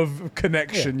form of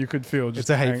connection you could feel. Just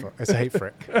it's a hate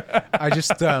frick. I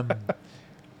just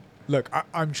look.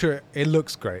 I'm sure it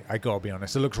looks great. I gotta be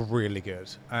honest. It looks really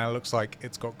good, and it looks like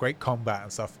it's got great combat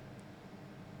and stuff.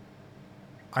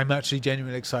 I'm actually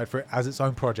genuinely excited for it as its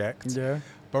own project. Yeah.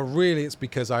 But really, it's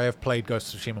because I have played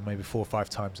Ghost of Tsushima maybe 4 or 5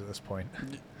 times at this point.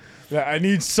 Yeah, I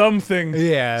need something.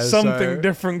 Yeah, something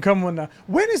different. Come on now.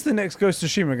 When is the next Ghost of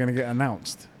Tsushima going to get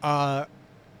announced? I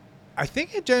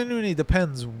think it genuinely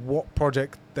depends what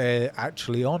project they're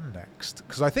actually on next.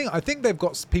 Because I think they've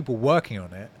got people working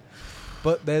on it.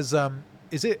 But there's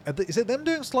is it them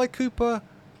doing Sly Cooper?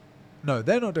 No,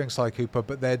 they're not doing Sly Cooper,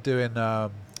 but they're doing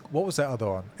what was that other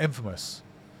one? Infamous.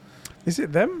 Is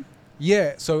it them?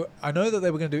 Yeah, so I know that they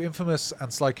were going to do Infamous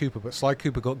and Sly Cooper, but Sly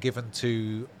Cooper got given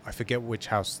to, I forget which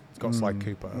house got Sly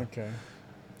Cooper. Okay.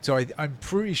 So I'm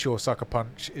pretty sure Sucker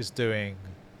Punch is doing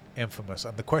Infamous,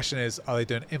 and the question is, are they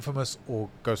doing Infamous or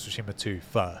Ghost of Tsushima 2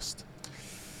 first?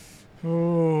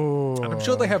 Oh. And I'm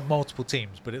sure they have multiple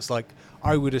teams, but it's like,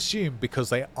 I would assume because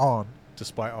they aren't,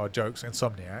 despite our jokes,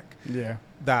 Insomniac, Yeah.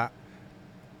 that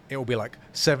it will be like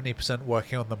 70%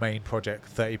 working on the main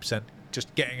project, 30%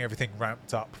 just getting everything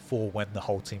ramped up for when the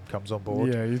whole team comes on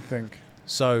board. Yeah, you'd think.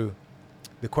 So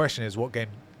the question is, what game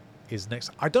is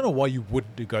next? I don't know why you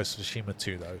wouldn't do Ghost of Tsushima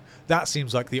 2, though. That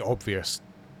seems like the obvious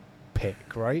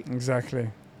pick, right? Exactly.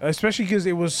 Especially because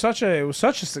it was such a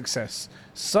success.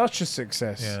 Such a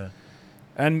success. Yeah.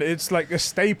 And it's like a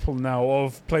staple now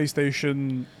of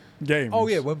PlayStation games. Oh,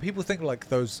 yeah. When people think like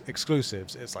those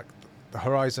exclusives, it's like the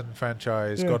Horizon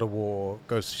franchise, Yeah. God of War,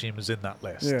 Ghost of Tsushima's in that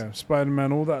list. Yeah,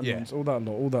 Spider-Man, all that Yeah. nonsense, all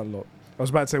that lot. I was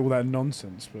about to say all that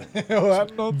nonsense, but All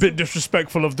that nonsense. bit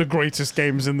disrespectful of the greatest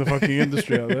games in the fucking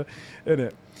industry out there, isn't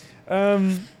it?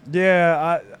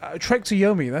 Trek to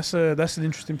Yomi. That's an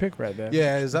interesting pick right there.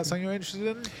 Yeah, is that something you're interested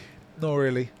in? Not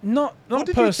really. Not What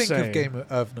did per you think se.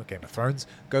 of not Game of Thrones,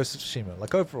 Ghost of Tsushima?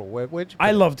 Like overall, where'd you I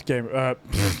put it? loved Game. You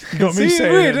got me See,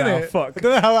 saying weird, it isn't now. it? Fuck. I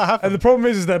don't know how that happened. And the problem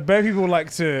is that bare people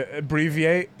like to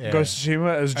abbreviate Yeah. Ghost of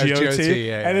Tsushima as As GOT, GOT,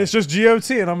 yeah, and yeah. it's just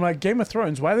GOT, and I'm like, Game of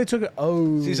Thrones. Why they took it?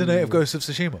 Oh, Season 8 of Ghost of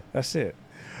Tsushima. That's it.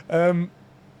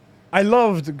 I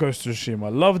loved Ghost of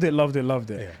Tsushima. Loved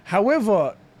it. Yeah.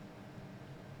 However,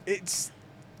 this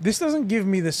doesn't give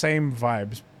me the same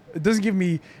vibes. It doesn't give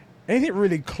me anything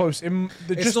really close.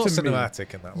 It's Just not to me.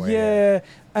 cinematic in that way. Yeah,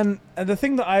 and the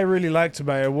thing that I really liked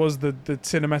about it was the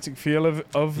cinematic feel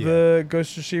of Yeah. the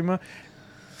Ghost of Tsushima.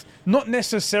 Not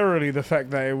necessarily the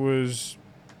fact that it was.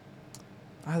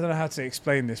 I don't know how to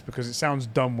explain this because it sounds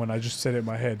dumb when I just said it in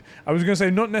my head. I was going to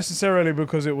say not necessarily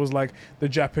because it was like the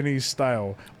Japanese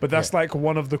style, but that's Yeah. like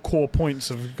one of the core points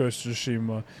of Ghost of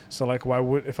Tsushima. So like, why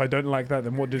would if I don't like that,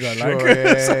 then what did I Sure, like?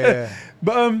 yeah.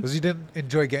 But Because you didn't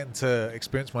enjoy getting to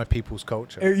experience my people's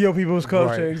culture. your people's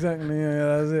culture, Right. exactly.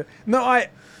 Yeah, that's it. No,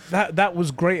 that was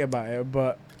great about it,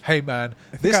 but Hey man,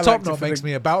 think this I top liked it knot for makes the-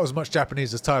 me about as much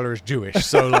Japanese as Tyler is Jewish.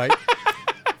 So like,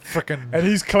 freaking and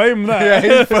he's claimed that.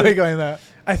 yeah, he's probably going that.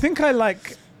 I think I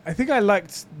liked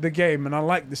the game and I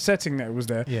liked the setting that was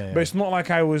there. Yeah, yeah. But it's not like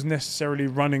I was necessarily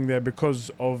running there because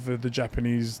of the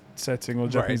Japanese setting or Right,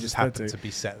 it Japanese just aesthetic. happened to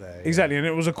be set there. yeah. Exactly, and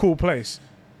it was a cool place.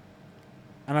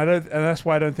 And that's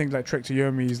why I don't think like Trek to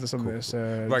Yomi is something Cool, that's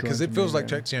Right, because drawn it to feels me like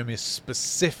again. Trek to Yomi is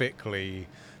specifically,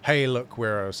 hey, look,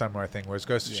 we're a samurai thing, whereas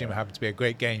Ghost of Tsushima Yeah. happened to be a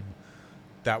great game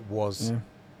that was Yeah.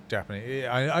 Japanese.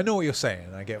 I know what you're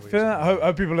saying. I get what Feel you're that? I saying.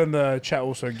 hope people in the chat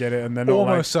also get it, and they're not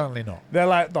Almost like certainly not. they're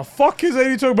like the fuck is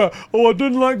he talking about? Oh, I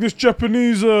didn't like this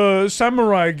Japanese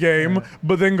samurai game, Yeah.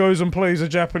 but then goes and plays a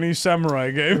Japanese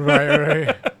samurai game.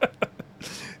 Right.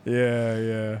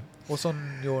 Yeah. What's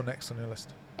on your next on your list?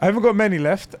 I haven't got many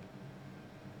left.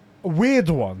 A weird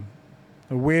one.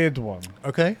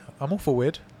 Okay, I'm all for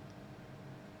weird.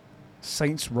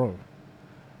 Saints Row.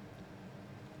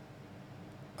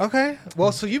 Okay,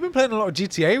 well, so you've been playing a lot of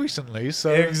GTA recently,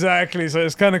 so Exactly. So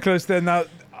it's kind of close there. Now,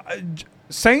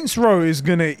 Saints Row is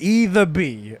going to either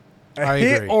be a I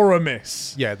hit agree. or a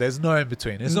miss. yeah, there's no in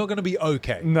between. It's not going to be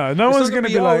okay. No It's one's not going to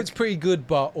be oh, like, it's pretty good,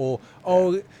 but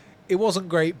it wasn't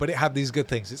great, but it had these good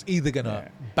things. It's either gonna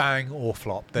bang or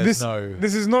flop. There's this, no.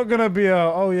 This is not going to be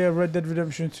Red Dead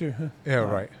Redemption 2. Huh. yeah, no.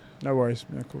 right, No worries.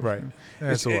 Yeah, cool. right.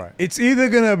 That's all right. It's either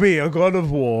going to be a God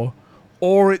of War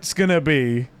or it's going to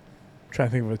be. I'm trying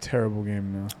to think of a terrible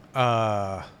game now.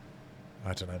 I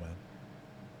don't know, man.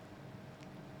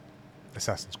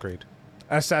 Assassin's Creed.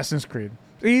 Assassin's Creed.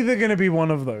 Either going to be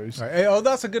one of those. Right. Oh,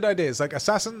 that's a good idea. It's like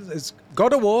it's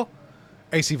God of War,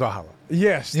 AC Valhalla.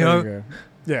 Yes, You there know? you go.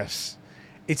 Yes.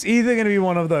 It's either going to be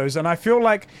one of those. And I feel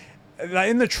like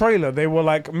in the trailer, they were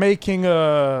like making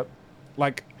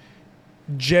like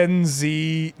Gen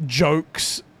Z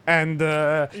jokes and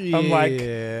like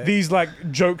Yeah. these like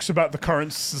jokes about the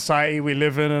current society we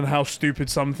live in and how stupid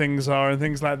some things are and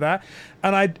things like that.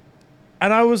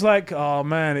 And I was like, oh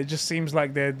man, it just seems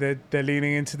like they're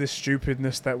leaning into this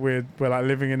stupidness that we're like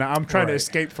living in. I'm trying to Right.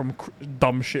 escape from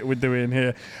dumb shit we're doing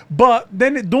here. But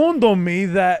then it dawned on me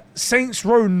that Saints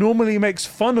Row normally makes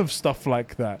fun of stuff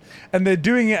like that, and they're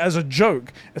doing it as a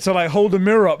joke. To like hold a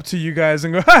mirror up to you guys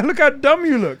and go, ah, look how dumb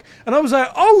you look. And I was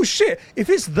like, oh shit, if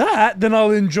it's that, then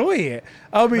I'll enjoy it.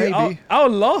 Maybe. I'll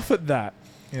laugh at that.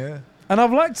 Yeah. And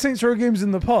I've liked Saints Row games in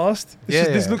the past. It's Yeah,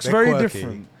 just, this yeah, looks they're very quirky.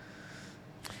 different.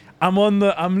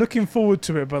 I'm looking forward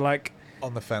to it, but like,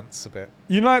 On the fence a bit.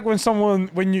 you know, like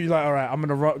when you like, all right, I'm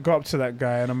gonna go up to that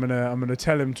guy and I'm gonna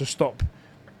tell him to stop.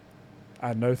 I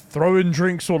don't know, throwing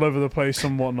drinks all over the place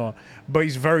and whatnot. But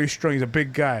he's very strong. He's a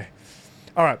big guy.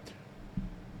 All right,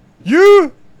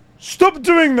 you stop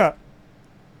doing that.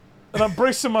 And I'm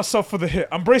bracing myself for the hit.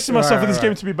 I'm bracing myself for this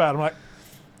game to be bad. I'm like,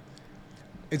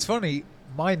 It's funny.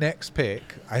 my next pick,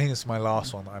 I think it's my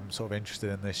last one that I'm sort of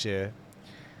interested in this year.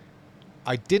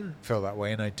 I didn't feel that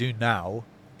way, and I do now,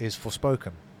 is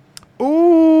Forspoken.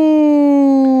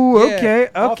 Ooh, okay.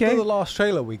 After the last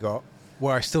trailer we got,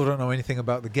 where I still don't know anything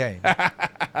about the game,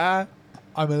 I'm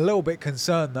a little bit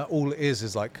concerned that all it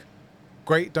is like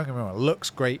great, don't get me wrong, it looks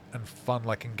great and fun,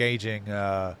 like engaging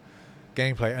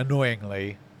gameplay.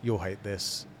 Annoyingly, you'll hate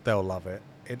this, they'll love it.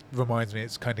 It reminds me,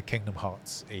 it's kind of Kingdom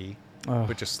Hearts-y,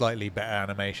 but just slightly better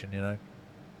animation, you know?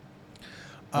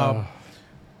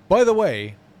 By the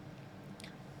way,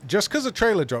 just because a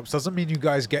trailer drops doesn't mean you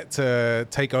guys get to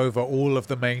take over all of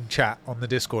the main chat on the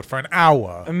Discord for an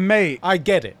hour. Mate, I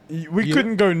get it. We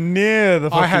couldn't go near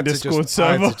the fucking Discord server.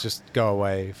 I had to just go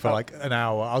away for like an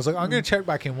hour. I was like, I'm going to check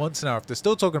back in once an hour. If they're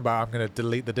still talking about it, I'm going to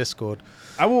delete the Discord.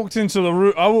 I walked into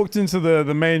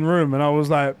the main room and I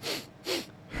was like,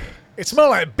 it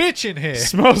smells like a bitch in here. It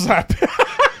smells like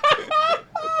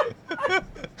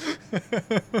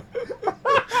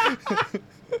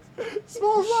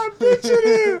smells like bitch in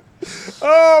here.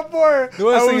 Oh boy. The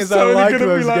worst thing is I like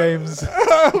those games.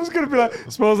 I was gonna be like,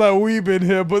 smells like weeb in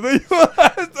here, but then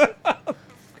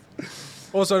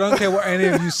also, I don't care what any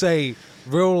of you say.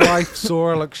 Real life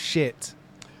Sora looks shit.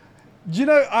 You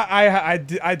know, I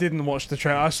didn't watch the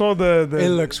trailer. I saw the it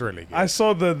looks really good. I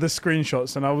saw the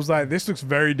screenshots and I was like, this looks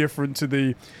very different to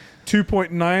the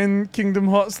 2.9 Kingdom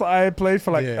Hearts that I played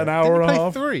for like an hour and a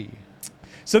half. 3?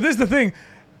 So this is the thing.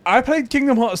 I played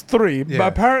Kingdom Hearts 3, but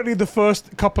apparently the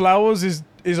first couple hours is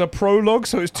a prologue,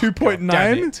 so it's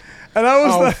 2.9. And I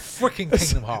was like, freaking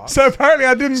Kingdom Hearts. So apparently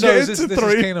I didn't get into 3. This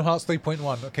is Kingdom Hearts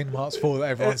 3.1, not Kingdom Hearts 4 that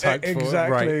everyone's hyped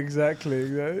for. Right.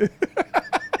 Exactly.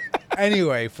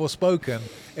 Anyway, Forspoken,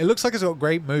 it looks like it's got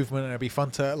great movement and it'd be fun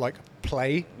to like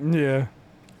play. Yeah.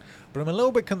 But I'm a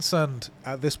little bit concerned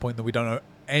at this point that we don't know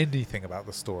anything about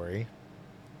the story.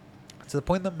 To the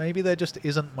point that maybe there just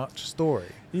isn't much story.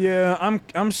 Yeah, I'm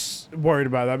worried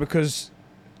about that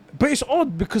but it's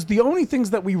odd because the only things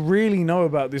that we really know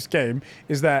about this game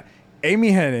is that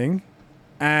Amy Hennig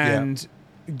and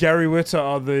Gary Whitta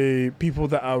are the people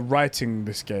that are writing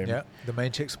this game. Yeah, the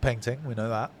main chick's painting, we know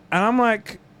that. And I'm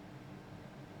like,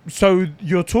 so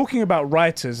you're talking about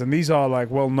writers, and these are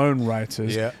like well-known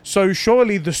writers. Yeah. So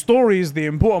surely the story is the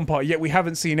important part, yet we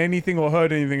haven't seen anything or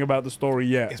heard anything about the story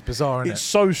yet. It's bizarre, isn't it? It's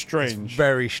so strange. It's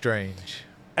very strange.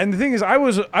 And the thing is, I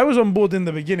was on board in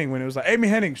the beginning when it was like Amy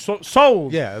Hennig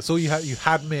sold. Yeah, that's all you had. You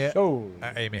had me at Sold.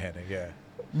 Amy Hennig. Yeah.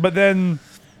 But then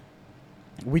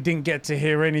we didn't get to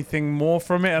hear anything more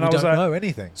from it, and I was like, don't know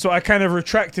anything. So I kind of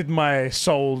retracted my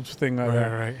sold thing like that.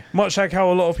 Right. Much like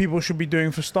how a lot of people should be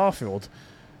doing for Starfield.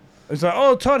 It's like,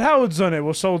 oh, Todd Howard's on it.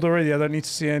 We're sold already. I don't need to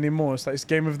see any more. It's like it's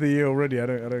Game of the Year already. I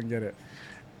don't get it.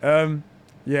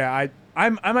 Yeah,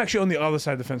 I'm actually on the other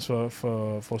side of the fence for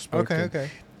Forspoken. Okay.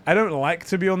 I don't like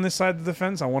to be on this side of the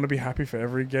fence. I want to be happy for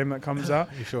every game that comes out.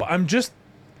 You sure? But I'm just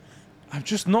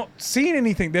not seeing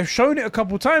anything. They've shown it a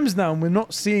couple times now, and we're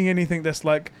not seeing anything that's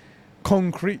like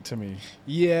concrete to me.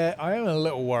 Yeah, I am a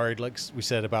little worried, like we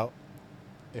said, about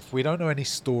if we don't know any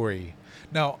story.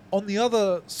 Now, on the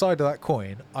other side of that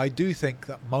coin, I do think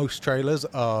that most trailers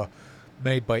are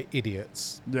made by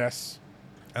idiots. Yes.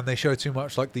 And they show too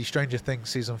much, like the Stranger Things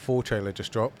Season 4 trailer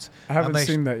just dropped. I haven't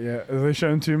seen that yet. Are they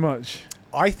showing too much?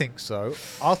 I think so.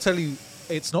 I'll tell you,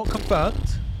 it's not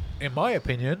confirmed. In my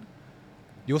opinion,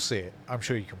 you'll see it. I'm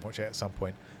sure you can watch it at some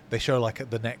point. They show like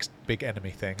the next big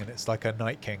enemy thing, and it's like a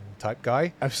Night King type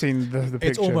guy. I've seen the picture.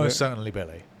 It's almost certainly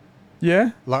Billy.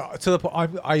 Yeah? Like to the point,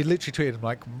 I literally tweeted him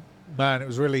like, man, it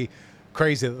was really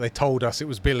crazy that they told us it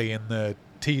was Billy in the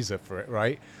teaser for it,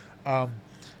 right?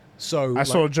 So I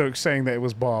saw a joke saying that it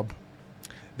was Bob.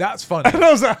 That's funny. And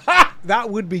I was like, ha! That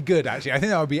would be good, actually. I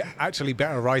think that would be actually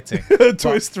better writing.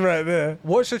 Twist right there.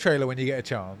 Watch the trailer when you get a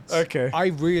chance. Okay. I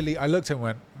looked at it and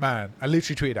went, man, I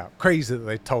literally tweeted out, crazy that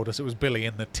they told us it was Billy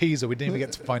in the teaser. We didn't even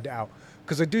get to find it out.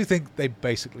 Because I do think they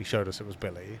basically showed us it was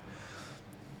Billy.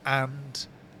 And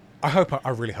I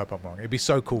really hope I'm wrong. It'd be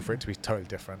so cool for it to be totally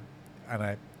different. And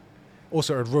it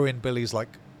would ruin Billy's like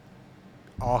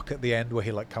arc at the end where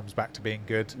he like comes back to being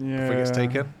good before he gets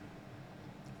taken.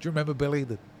 Do you remember Billy?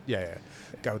 Yeah.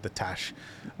 Go with the tash.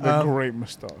 The great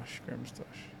moustache.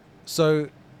 So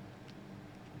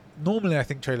normally I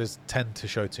think trailers tend to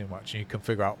show too much and you can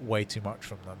figure out way too much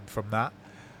from them from that.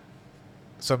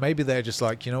 So maybe they're just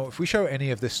like, if we show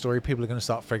any of this story, people are going to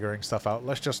start figuring stuff out.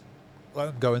 Let's just let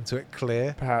them go into it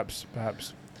clear. Perhaps.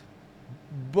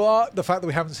 But the fact that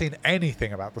we haven't seen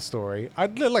anything about the story,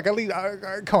 I'd like at least,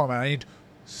 come on, man, I need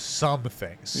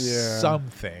something. Yeah.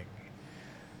 Something.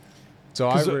 So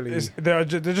I really... They're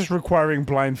just requiring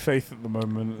blind faith at the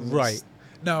moment. Right.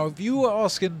 Now, if you were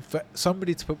asking for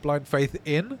somebody to put blind faith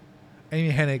in,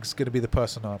 Amy Hennig's going to be the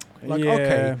person up. Like, Yeah.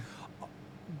 okay,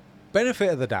 benefit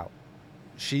of the doubt.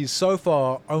 She's so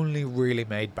far only really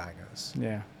made bangers.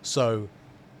 Yeah. So,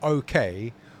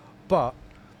 okay, but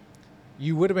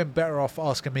you would have been better off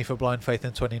asking me for blind faith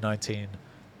in 2019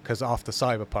 because after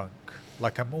Cyberpunk,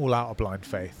 like, I'm all out of blind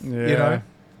faith. Yeah. You know?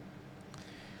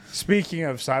 Speaking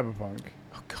of Cyberpunk,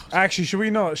 Oh, God. actually, should we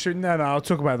not? No, I'll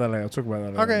talk about that later. I'll talk about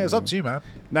that later. Okay, it's up to you, man.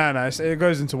 No, it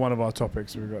goes into one of our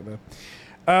topics we've got there.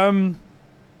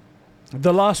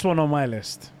 The last one on my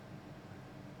list,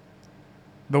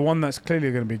 the one that's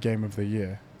clearly going to be Game of the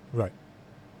Year, Right.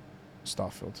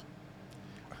 Starfield.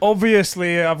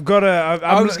 Obviously, I've got to.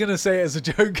 I was going to say it as a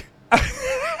joke.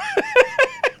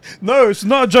 No, it's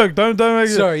not a joke. Don't make it.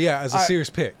 Sorry, yeah, as a serious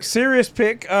pick. Serious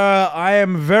pick. I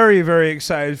am very, very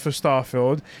excited for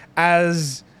Starfield,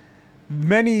 as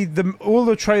all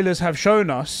the trailers have shown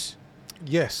us.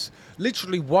 Yes.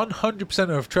 Literally 100%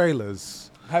 of trailers.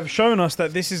 Have shown us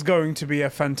that this is going to be a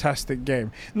fantastic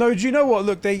game. No, do you know what?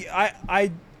 Look, I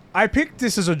picked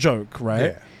this as a joke, right?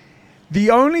 Yeah. The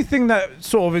only thing that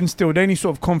sort of instilled any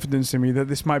sort of confidence in me that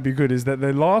this might be good is that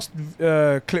the last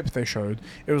clip they showed,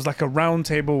 it was like a round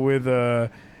table with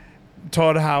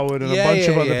Todd Howard and a bunch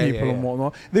of other people and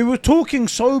whatnot. They were talking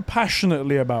so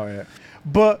passionately about it,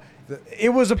 but it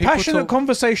was a passionate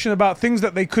conversation about things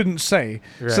that they couldn't say.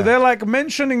 Yeah. So they're like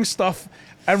mentioning stuff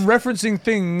and referencing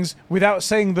things without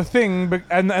saying the thing,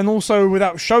 and also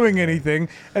without showing anything.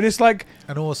 And it's like,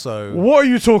 And also, what are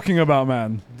you talking about,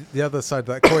 man? the other side of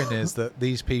that coin is that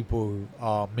these people who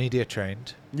are media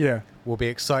trained Yeah. will be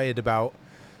excited about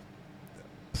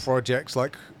projects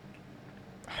like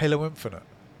Halo Infinite.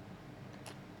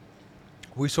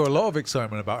 We saw a lot of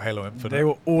excitement about Halo Infinite. They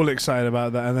were all excited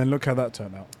about that, and then look how that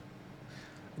turned out.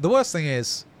 The worst thing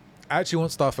is, I actually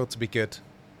want Starfield to be good.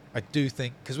 I do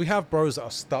think, because we have bros that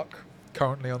are stuck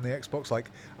currently on the Xbox, like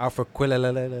Alpha Sorry to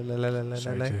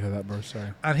Quillalalalalalalalala, hear that, bro. Sorry.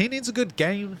 and he needs a good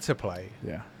game to play.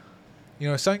 Yeah. You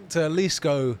know, something to at least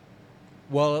go,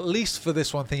 well, at least for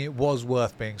this one thing, it was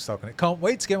worth being stuck on it. Can't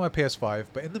wait to get my PS5,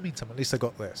 but in the meantime, at least I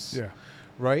got this. Yeah.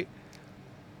 Right?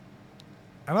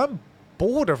 And I'm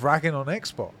bored of ragging on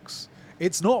Xbox.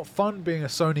 It's not fun being a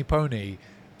Sony pony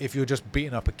if you're just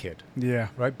beating up a kid. Yeah.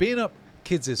 Right? Beating up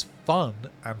kids is fun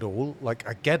and all. Like,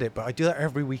 I get it, but I do that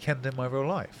every weekend in my real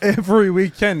life. Every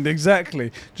weekend,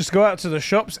 exactly. Just go out to the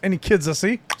shops. Any kids I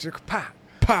see, Just pat.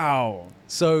 pow.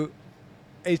 So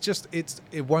it's just it's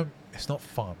not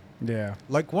fun. Yeah.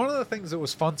 Like, one of the things that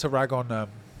was fun to rag on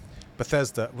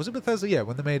Bethesda, was it Bethesda? Yeah,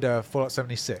 when they made Fallout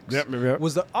 76. Yep.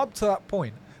 Was that up to that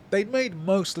point they'd made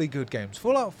mostly good games.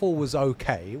 Fallout 4 was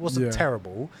okay. It wasn't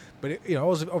terrible, but it,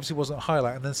 obviously wasn't a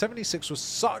highlight. And then 76 was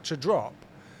such a drop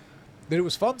that it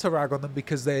was fun to rag on them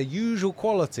because their usual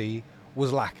quality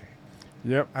was lacking.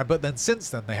 Yep. But then since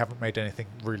then, they haven't made anything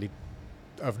really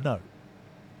of note.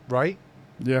 Right?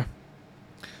 Yeah.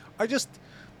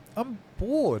 I'm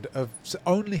bored of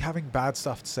only having bad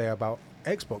stuff to say about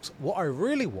Xbox. What I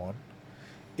really want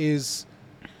is,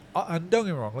 and don't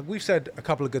get me wrong, like we've said a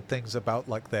couple of good things about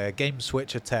like their game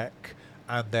switcher tech,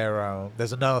 and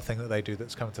there's another thing that they do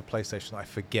that's coming to PlayStation that I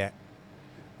forget.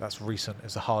 That's recent.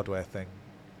 It's a hardware thing.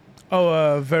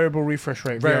 Oh, variable refresh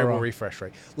rate. Variable VRR. refresh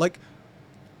rate. Like,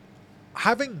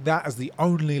 having that as the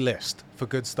only list for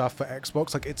good stuff for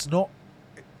Xbox, like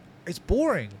it's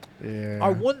boring. Yeah. I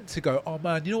want to go, oh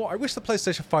man, you know what? I wish the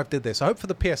PlayStation 5 did this. I hope for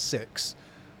the PS6,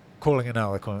 calling it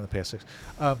now, they're calling it the PS6.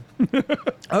 I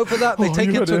hope for that they take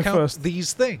into account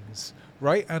these things,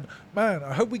 right? And man,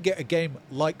 I hope we get a game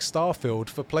like Starfield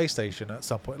for PlayStation at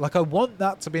some point. Like, I want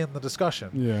that to be in the discussion.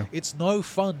 Yeah. It's no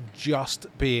fun just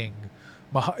being...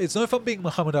 It's no fun being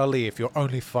Muhammad Ali if you're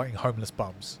only fighting homeless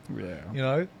bums. Yeah. You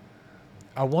know?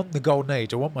 I want the golden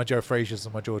age. I want my Joe Frazier's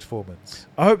and my George Foremans.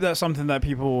 I hope that's something that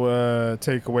people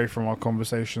take away from our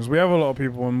conversations. We have a lot of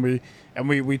people and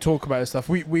we talk about this stuff.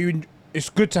 We it's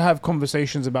good to have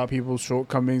conversations about people's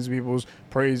shortcomings, people's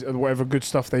praise, and whatever good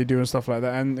stuff they do and stuff like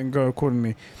that, and go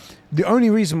accordingly. The only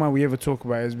reason why we ever talk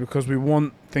about it is because we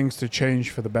want things to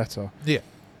change for the better. Yeah.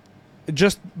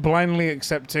 Just blindly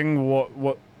accepting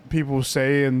what people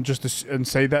say and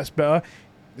say that's better.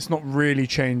 It's not really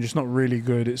change. It's not really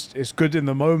good. It's good in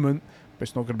the moment, but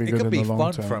it's not going to be good in the long term.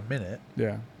 It can be fun for a minute.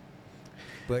 Yeah.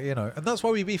 But, and that's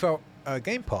why we beef out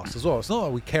Game Pass as well. It's not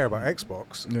that we care about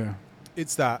Xbox. Yeah.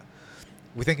 It's that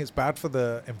we think it's bad for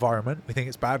the environment. We think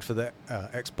it's bad for the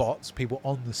Xbots, people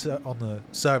on the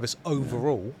service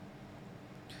overall.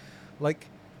 Like,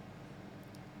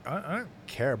 I don't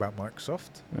care about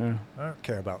Microsoft. Yeah. I don't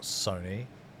care about Sony.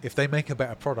 If they make a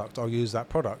better product, I'll use that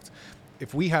product.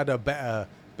 If we had a better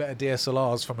better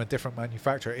DSLRs from a different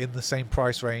manufacturer in the same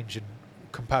price range and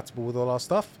compatible with all our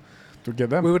stuff, To get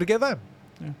them. we would get them.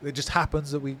 Yeah. It just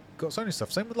happens that we got Sony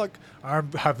stuff. Same with like, I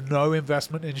have no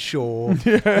investment in Shaw.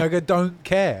 Yeah. Like, I don't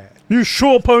care. You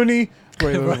sure pony?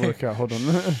 Wait, let Right. me work out. Hold on.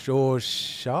 Shaw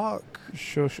Shark.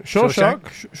 Shawshank.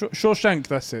 Shawshank.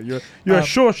 That's it. You're a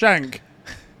Shawshank.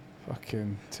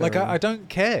 Fucking. Like, terrible. I don't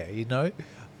care, you know.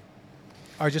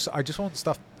 I just want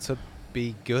stuff to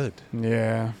be good.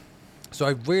 Yeah. So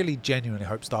I really genuinely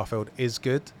hope Starfield is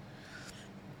good.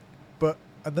 But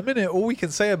at the minute, all we can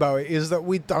say about it is that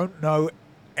we don't know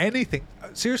anything.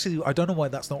 Seriously, I don't know why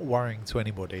that's not worrying to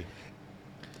anybody.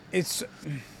 It's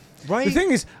Right? the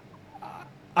thing is,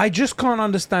 I just can't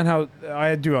understand how.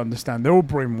 I do understand they're all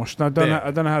brainwashed. And Yeah.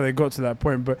 I don't know how they got to that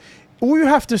point, but all you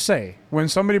have to say when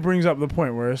somebody brings up the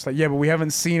point where it's like, yeah, but we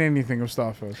haven't seen anything of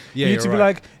Starfield. Yeah, you need you're to be right.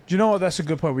 like, do you know what? That's a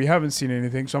good point. We haven't seen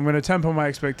anything, so I'm going to temper my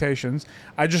expectations.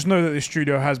 I just know that the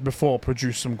studio has before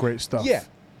produced some great stuff. Yeah.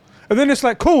 And then it's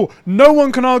like, cool. No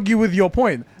one can argue with your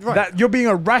point. Right. That you're being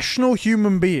a rational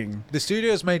human being. The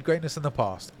studio's made greatness in the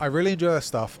past. I really enjoy their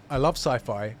stuff. I love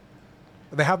sci-fi.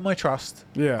 They have my trust.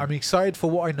 Yeah. I'm excited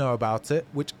for what I know about it,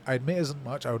 which I admit isn't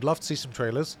much. I would love to see some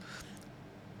trailers.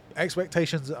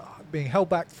 Expectations are being held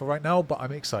back for right now, but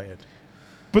I'm excited.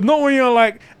 But not when you're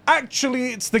like,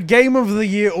 actually, it's the game of the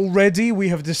year already. We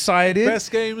have decided.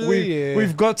 Best game of the year.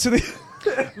 We've got to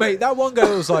the. Mate, that one guy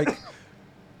that was like,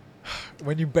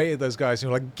 when you baited those guys,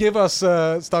 you're like, give us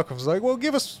StarCraft. It's like, well,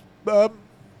 give us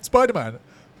Spider-Man.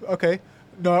 Okay.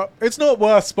 No, it's not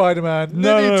worth Spider-Man.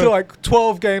 No, They need no. to like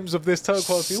 12 games of this total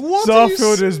quality. What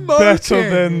Starfield are you is better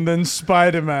smoking? than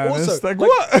Spider-Man. Also, It's like, like,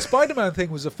 what? the Spider-Man thing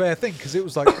was a fair thing because it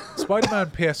was like Spider-Man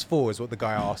PS4 is what the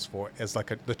guy asked for as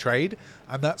like the trade,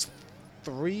 and that's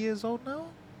 3 years old now.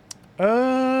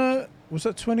 Was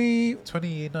that 20,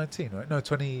 2019, right? No,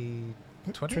 2020.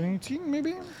 2018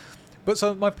 maybe? But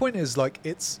so my point is like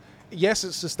it's a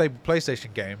stable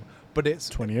PlayStation game, but it's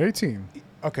 2018.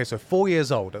 okay. So 4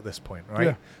 years old at this point, right?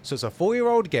 Yeah. So it's a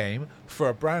 4-year-old game for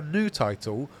a brand new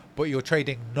title, but you're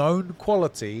trading known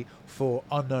quality for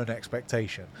unknown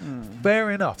expectation.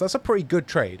 Fair enough. That's a pretty good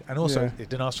trade. And also, Yeah. it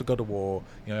didn't ask for God of War.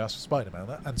 You know, it asked for Spider-Man.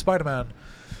 And Spider-Man,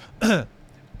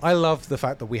 I love the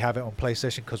fact that we have it on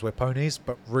PlayStation because we're ponies,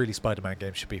 but really Spider-Man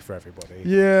games should be for everybody.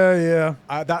 Yeah.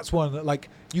 That's one that, like,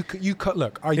 you cut.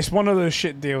 Look, It's one of those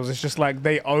shit deals. It's just like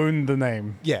they own the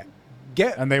name. yeah,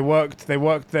 get And they worked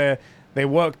the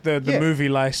Yeah. movie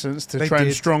license to They try and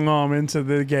did. strong arm into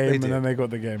the game, They and then did. they got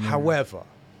the game. However,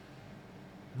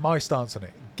 my stance on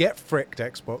it: get fricked,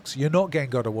 Xbox. You're not getting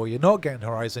God of War. You're not getting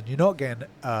Horizon. You're not getting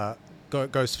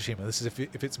Ghost of Tsushima. This is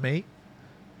if it's me.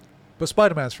 But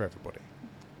Spider-Man's for everybody.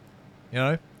 You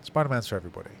know, Spider-Man's for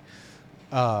everybody.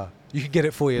 You can get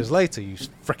it 4 years later, you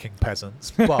freaking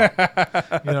peasants. But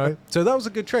you know, so that was a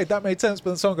good trade. That made sense.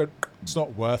 But then someone go, it's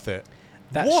not worth it.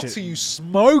 That What shit- are you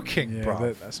smoking, yeah,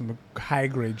 bro? that's some high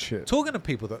grade shit. Talking to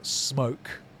people that smoke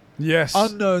Yes.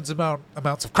 unknown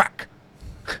amounts of crack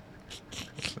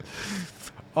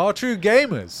are true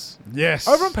gamers. Yes.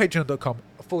 Over on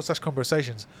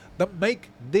patreon.com/conversations that make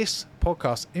this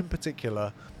podcast in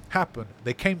particular happen.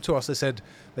 They came to us, they said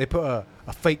they put a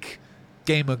fake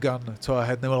gamer gun to our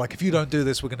head and they were like, if you don't do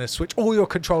this, we're going to switch all your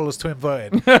controllers to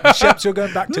inverted. And Sheps, you're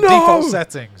going back to No! default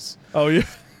settings. Oh yeah.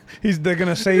 They're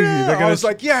gonna save you. Yeah, They're I gonna was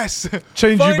like, yes,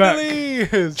 change you back.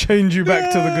 finally! change you back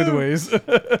to the No! good ways.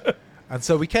 And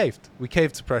so we caved. We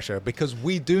caved to pressure because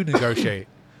we do negotiate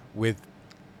with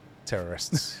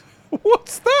terrorists.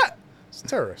 What's that? It's a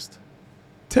terrorist.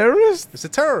 Terrorist? It's a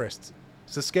terrorist.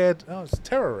 It's a scared. Oh, it's a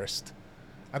terrorist.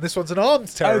 And this one's an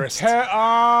armed terrorist. A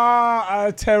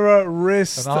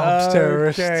terrorist. An armed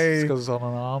terrorist. Okay. Because it's on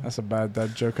an arm. That's a bad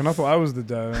dad joke, and I thought I was the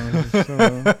dad.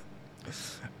 So-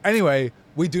 Anyway,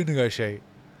 we do negotiate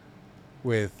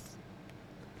with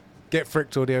Get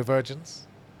Fricked Audio Virgins.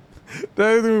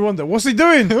 Then we wonder, what's he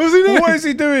doing? What's he doing? What is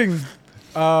he doing?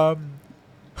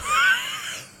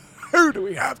 Who do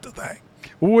we have to thank?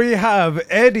 We have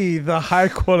Eddie, the high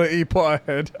quality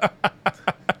Potterhead.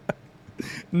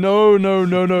 No.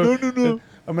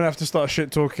 I'm gonna have to start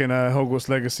shit talking Hogwarts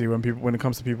Legacy when it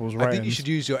comes to people's I writings. think you should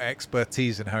use your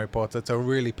expertise in Harry Potter to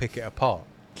really pick it apart.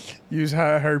 use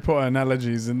Harry Potter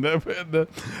analogies in the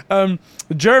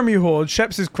Jeremy Horde,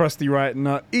 Sheps is Krusty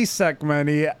Reitner, Isak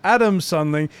Manny, Adam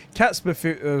Sunling,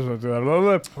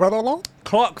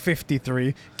 Clark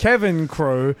 53, Kevin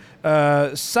Crow,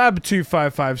 Sab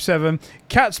 2557,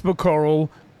 Catsper Coral.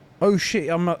 Oh shit!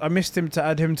 I missed him to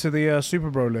add him to the Super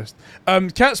Bro list.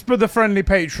 Catsper the friendly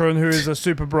patron, who is a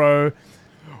Super Bro.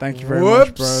 Thank you very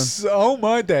much, bro. Whoops! Oh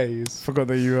my days! Forgot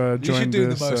that you joined You should do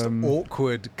this. the most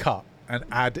awkward cut and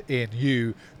add in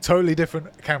you, totally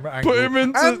different camera angle. Put him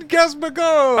into... And Gatsby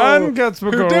And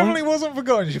Gatsby who definitely wasn't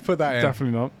forgotten. You should put that in.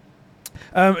 Definitely not.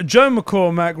 Joe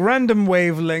McCormack, Random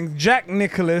Wavelength, Jack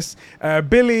Nicholas,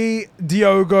 Billy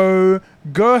Diogo,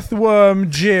 Girthworm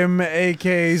Jim,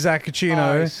 aka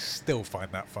Zacchino. I still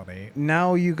find that funny.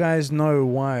 Now you guys know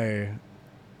why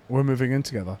we're moving in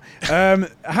together.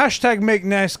 Hashtag Make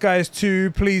Nice Guys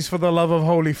 2, please, for the love of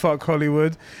holy fuck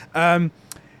Hollywood.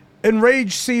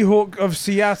 Enraged Seahawk of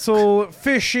Seattle,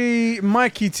 Fishy,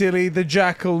 Mikey Tilly, The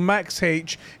Jackal, Max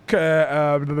H,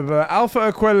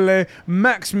 Alpha Aquele,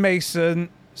 Max Mason,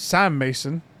 Sam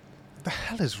Mason. What the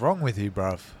hell is wrong with you,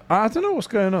 bruv? I don't know what's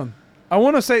going on. I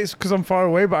want to say it's because I'm far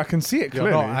away, but I can see it You're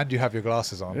clearly. not, and you have your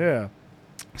glasses on. Yeah.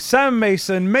 Sam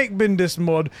Mason, Make Bindis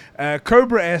Mod,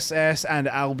 Cobra SS, and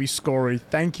Albie Scory.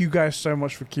 Thank you guys so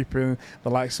much for keeping the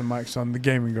likes and mics on the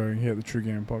gaming going here at the True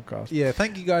Gaming Podcast. Yeah,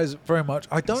 thank you guys very much.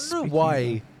 I don't know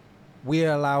why we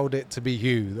allowed it to be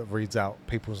you that reads out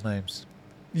people's names.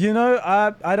 You know,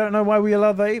 I don't know why we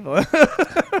allowed that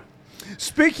either.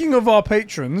 Speaking of our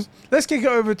patrons, let's kick it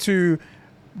over to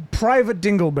Private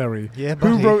Dingleberry, Yeah,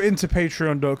 who buddy. wrote into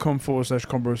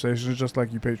patreon.com/conversations, just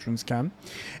like you patrons can.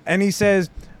 And he says,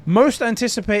 most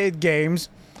anticipated games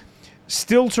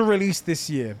still to release this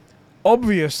year.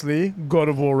 Obviously, God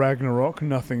of War Ragnarok,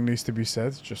 nothing needs to be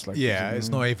said, just like... Yeah, it's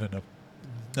not even a...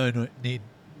 No need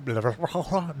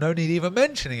even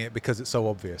mentioning it because it's so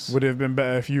obvious. Would it have been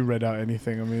better if you read out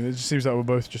anything? I mean, it just seems like we're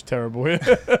both just terrible here.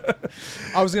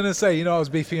 I was going to say, I was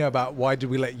beefing about why did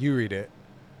we let you read it?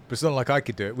 But it's not like I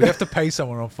could do it. We'd have to pay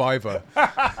someone on Fiverr.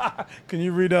 Can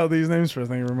you read out these names for us?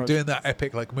 Thank you very much. Doing that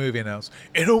epic movie announce.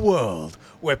 In a world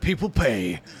where people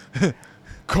pay.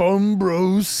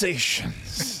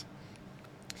 Conversations.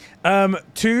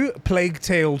 2, Plague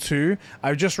Tale 2.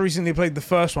 I've just recently played the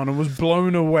first one and was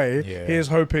blown away. Yeah. Here's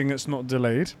hoping it's not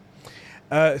delayed.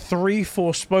 3,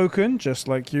 Forspoken, just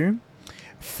like you.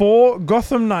 4,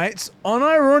 Gotham Knights.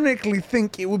 Unironically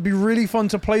think it would be really fun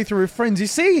to play through with friends. You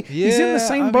see, he's in the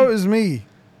same boat as me.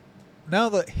 Now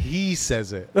that he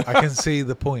says it, I can see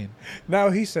the point. Now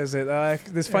he says it.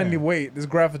 There's finally weight. There's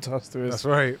gravitas to it. That's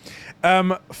right.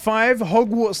 5,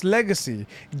 Hogwarts Legacy.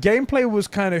 Gameplay was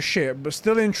kind of shit, but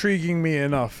still intriguing me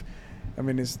enough. I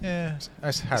mean, it's That's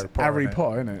Harry Potter. Harry innit?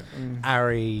 Potter, isn't it?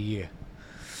 Harry.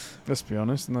 Let's be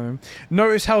honest. No.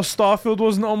 Notice how Starfield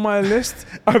wasn't on my list.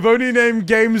 I've only named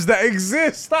games that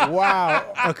exist. Wow.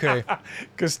 Okay.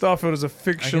 Because Starfield is a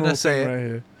fictional gonna say thing it. right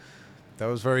here. That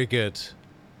was very good.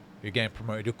 You're getting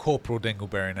promoted. You're Corporal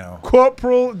Dingleberry now.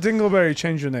 Corporal Dingleberry,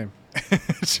 change your name.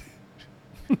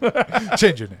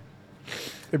 Change your name.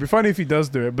 It'd be funny if he does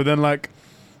do it, but then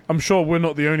I'm sure we're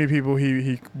not the only people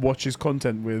he watches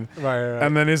content with. Right.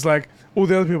 And then it's like all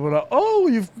the other people are like, oh,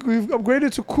 you've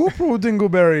upgraded to Corporal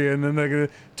Dingleberry, and then they're gonna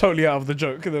totally out of the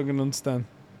joke. They're gonna understand.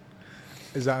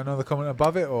 Is that another comment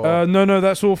above it, or No,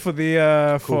 that's all for the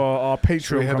Cool. for our should we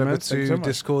Patreon head over comments. Thank you to so much.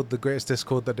 Discord, the greatest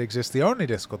Discord that exists, the only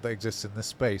Discord that exists in this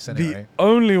space? Anyway, The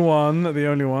only one. Let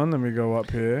me go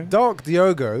up here. Dark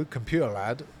Diogo, computer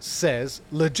lad, says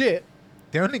legit.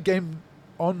 The only games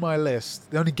on my list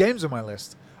are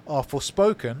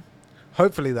Forspoken.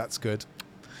 Hopefully that's good.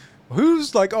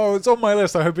 Who's like, oh, it's on my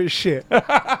list. I hope it's shit.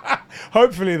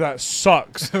 Hopefully that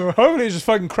sucks. Hopefully it just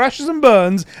fucking crashes and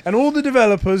burns, and all the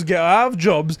developers get out of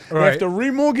jobs. They have Right. to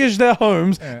remortgage their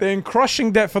homes. Yeah. They're in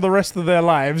crushing debt for the rest of their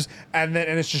lives, and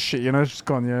it's just shit. It's just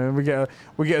gone. We get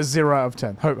a 0 out of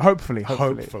 10. Hopefully.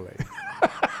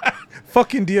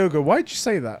 Fucking Diogo, why'd you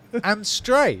say that? And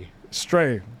Stray.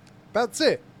 Stray. That's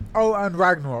it. Oh, and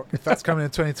Ragnarok. If that's coming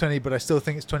in 2020, but I still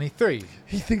think it's 23.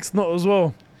 He thinks not as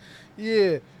well.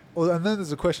 Yeah. Well, and then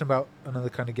there's a question about another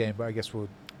kind of game, but I guess we'll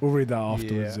We'll read that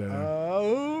afterwards. Yeah.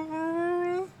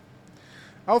 Yeah.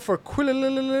 Alpha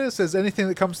Quillalala says anything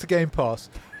that comes to Game Pass.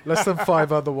 Less than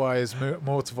 5 otherwise,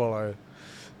 more to follow.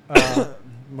 Well,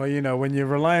 when you're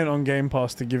reliant on Game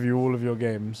Pass to give you all of your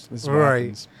games, this is what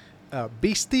Right. happens.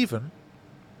 B. Steven,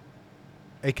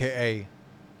 a.k.a.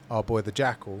 our boy the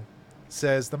Jackal,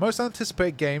 says the most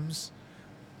anticipated games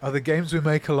are the games we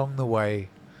make along the way.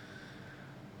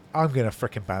 I'm going to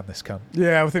frickin' ban this cunt.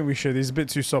 Yeah, I think we should. He's a bit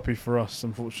too soppy for us,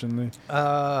 unfortunately.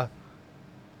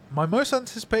 My most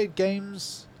anticipated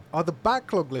games are the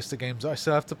backlog list of games that I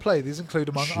still have to play. These include,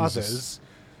 among others,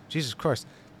 Jesus Christ,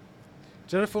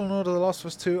 Jedi Fallen Order, The Last of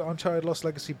Us 2, Uncharted Lost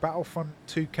Legacy, Battlefront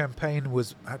 2 campaign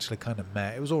was actually kind of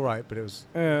meh. It was alright, but it was...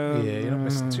 you're not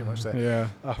missing too much there. Yeah.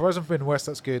 Horizon Forbidden West,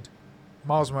 that's good.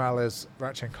 Miles Morales,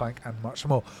 Ratchet & Clank, and much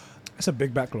more. It's a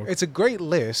big backlog. It's a great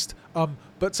list,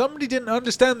 but somebody didn't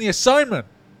understand the assignment.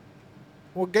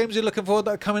 What games are you looking for that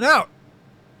are coming out?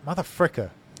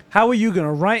 Motherfricker. How are you going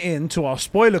to write into our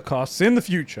spoiler casts in the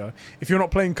future if you're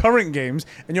not playing current games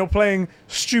and you're playing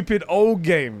stupid old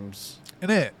games?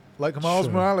 Innit? Like Miles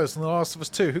Sure. Morales and The Last of Us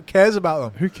 2. Who cares about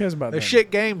them? Who cares about They're that?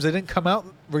 shit games. They didn't come out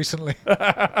recently.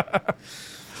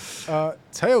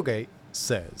 Tailgate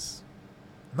says,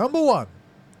 number 1,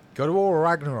 God of War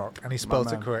Ragnarok. And he spelled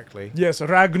it man. correctly. Yes,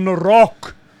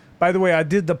 Ragnarok. By the way, I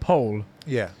did the poll.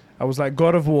 Yeah. I was like,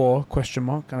 God of War, question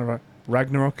mark. And I wrote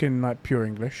Ragnarok in like pure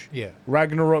English. Yeah.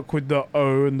 Ragnarok with the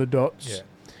O and the dots. Yeah.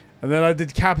 And then I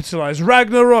did capitalize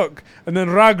Ragnarok and then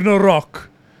Ragnarok.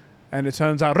 And it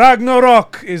turns out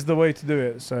Ragnarok is the way to do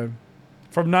it. So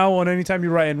from now on, anytime you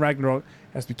write in Ragnarok,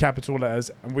 it has to be capital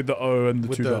letters and with the O and the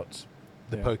With 2 the- dots.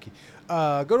 The Yeah. pokey.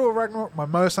 God of War Ragnarok, my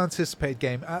most anticipated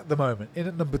game at the moment. In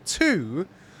at number 2,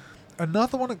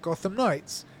 another one at Gotham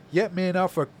Knights. Yet me and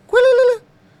Alpha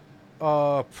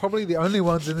are probably the only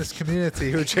ones in this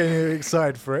community who are genuinely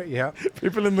excited for it. Yeah.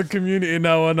 People in the community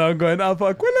now are now going,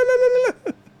 Alpha.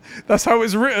 That's how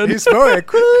it's written. He's spelling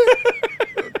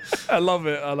it. I love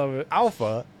it. I love it.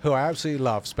 Alpha, who I absolutely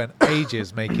love, spent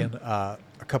ages making a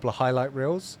couple of highlight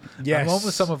reels. Yes. And one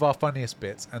was some of our funniest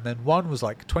bits, and then one was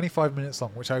like 25 minutes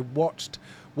long, which I watched,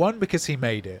 one because he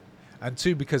made it, and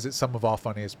 2 because it's some of our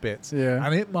funniest bits. Yeah.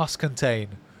 And it must contain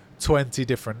 20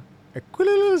 different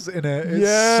equivalents in it. It's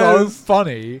Yes. so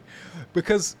funny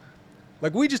because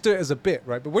like we just do it as a bit,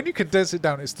 right? But when you condense it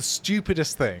down, it's the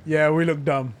stupidest thing. Yeah, we look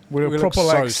dumb. We're We look proper so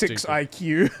like 6 stupid.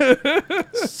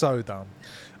 IQ. So dumb.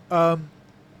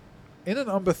 In at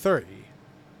number 3,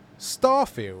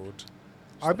 Starfield.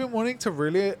 I've been wanting to a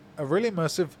really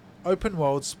immersive open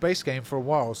world space game for a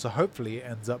while, so hopefully it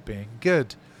ends up being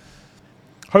good.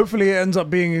 Hopefully it ends up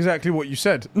being exactly what you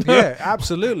said. Yeah,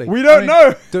 absolutely. We don't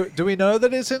know. Do we know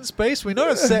that it's in space? We know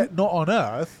it's set not on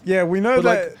Earth. Yeah, we know But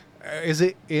that. like, is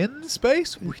it in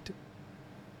space?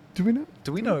 Do we know?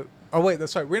 Do we know? Oh wait,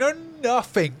 that's right. We know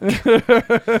nothing.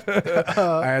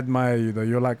 I admire you though.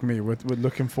 You're like me. We're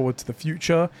looking forward to the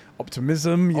future,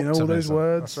 optimism. You know all those Optimism.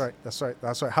 words. That's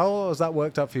right. How has that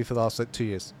worked out for you for the last like 2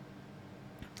 years?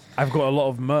 I've got a lot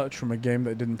of merch from a game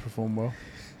that didn't perform well.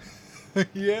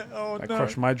 Yeah. Oh I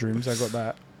crushed my dreams. I got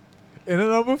that. In at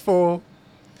number 4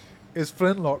 is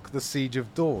Flintlock: The Siege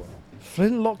of Dawn.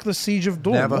 Flintlock: The Siege of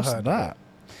Dawn. Never What's heard of that?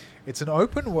 It's an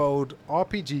open world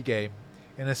RPG game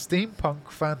in a steampunk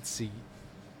fantasy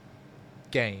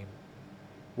game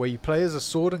where you play as a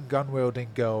sword and gun wielding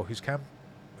girl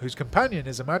whose companion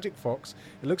is a magic fox.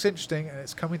 It looks interesting and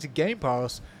it's coming to Game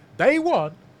Pass day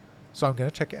 1, so I'm going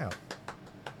to check it out.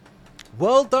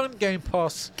 Well done, Game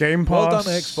Pass. Game Well Pass.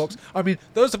 done, Xbox. I mean,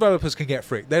 those developers can get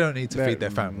free. They don't need to feed their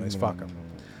families. Fuck them.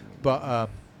 But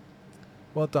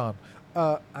well done.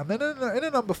 And then in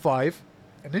at number 5,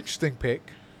 an interesting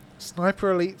pick,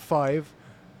 Sniper Elite 5,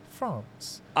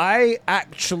 France. I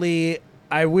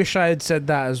wish I had said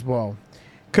that as well.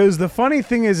 Because the funny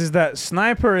thing is that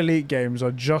Sniper Elite games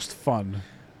are just fun.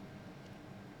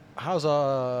 How's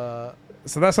So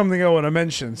that's something I want to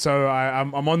mention. So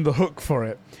I'm on the hook for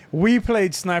it. We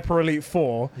played Sniper Elite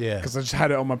 4 Yeah. because I just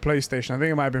had it on my PlayStation. I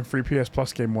think it might have been free PS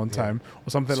Plus game one Yeah. time or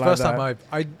something It's the like first that.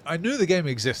 time I knew the game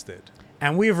existed.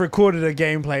 And we've recorded a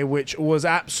gameplay which was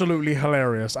absolutely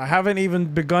hilarious. I haven't even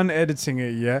begun editing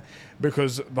it yet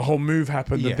because the whole move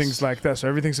happened and Yes. things like that. So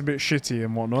everything's a bit shitty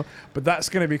and whatnot. But that's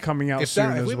going to be coming out If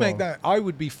soon as we well. make that, I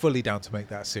would be fully down to make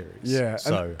that series. Yeah,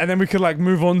 So and then we could like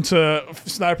move on to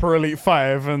Sniper Elite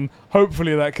 5 and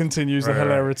hopefully that continues the Right, right.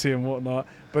 hilarity and whatnot.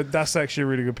 But that's actually a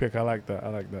really good pick. I like that.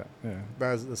 Yeah.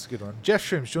 that's a good one. Jeff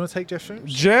Shrooms. Do you want to take Jeff Shrooms?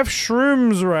 Jeff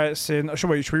Shrooms writes in. Should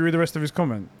we read the rest of his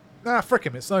comment? Nah, frick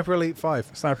him. It's Sniper Elite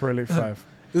 5. Sniper Elite 5.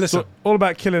 Listen, So, all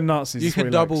about killing Nazis. you is what can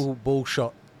he double ball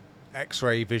shot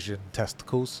X-ray vision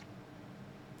testicles.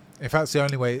 In fact, it's the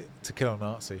only way to kill a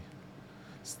Nazi.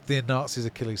 It's the Nazi's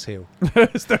Achilles heel. likes.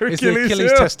 It's their It's the Achilles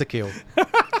heel. testicle.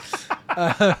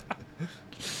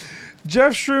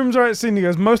 Jeff Shrooms writes in. He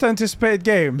goes, most anticipated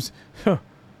games.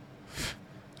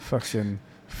 Fucking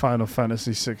Final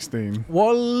Fantasy 16.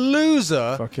 What a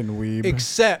loser! Fucking weeb.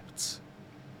 Except,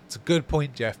 it's a good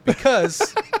point, Jeff,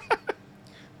 because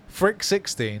Frick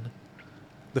 16,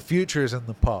 the future is in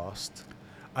the past,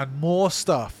 and more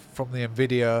stuff from the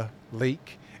Nvidia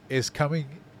leak is coming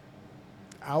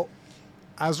out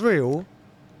as real.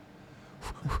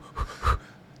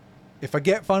 If I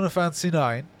get Final Fantasy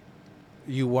 9,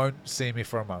 you won't see me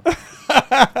for a month.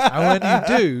 And when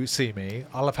you do see me,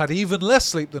 I'll have had even less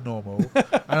sleep than normal,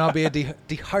 and I'll be a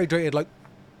dehydrated like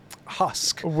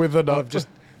husk. Withered I've up. just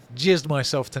jizzed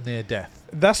myself to near death.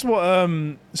 That's what.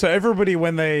 So everybody,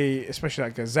 when they, especially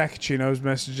like Zakachino was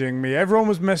messaging me, everyone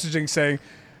was messaging saying,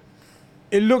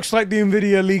 "It looks like the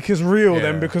Nvidia leak is real." Yeah.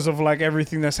 Then because of like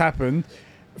everything that's happened,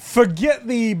 forget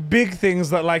the big things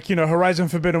that, like, you know, Horizon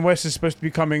Forbidden West is supposed to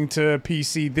be coming to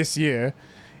PC this year.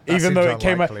 That Even though it seems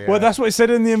came out, unlikely, well, yeah. that's what it said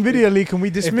in the Nvidia leak, and we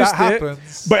If dismissed that it.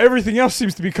 happens, But everything else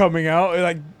seems to be coming out.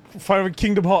 Like Final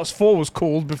Kingdom Hearts 4 was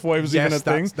called before it was even a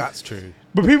thing. That's true.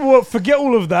 But people will forget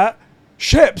all of that.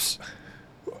 Ships.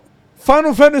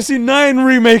 Final Fantasy 9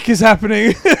 remake is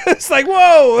happening. It's like,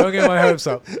 whoa! Don't get my hopes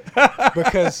up,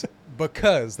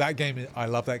 because that game, I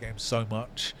love that game so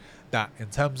much that in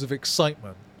terms of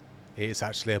excitement, it's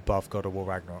actually above God of War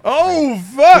Ragnarok. Oh,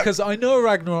 fuck! Because I know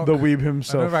Ragnarok. The weeb I know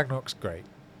himself. Ragnarok's great.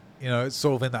 You know, it's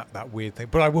sort of in that weird thing.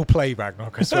 But I will play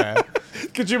Ragnarok, I swear.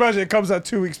 Could you imagine it comes out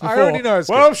 2 weeks before? I already know it's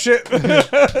well, shit.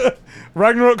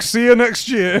 Ragnarok, see you next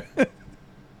year.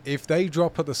 If they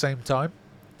drop at the same time,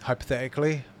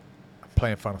 hypothetically, I'm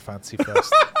playing Final Fantasy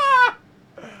first.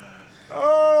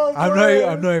 Oh,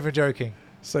 I'm not even joking.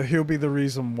 So he'll be the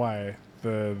reason why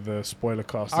the spoiler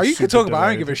cast. Oh, is you can super talk about it. I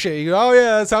don't delayed. give a shit. You go, oh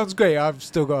yeah, that sounds great. I've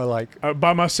still got to like.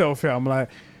 By myself, yeah. I'm like,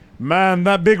 man,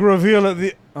 that big reveal at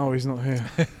the. Oh, he's not here.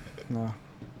 No.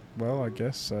 Well, I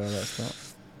guess that's that.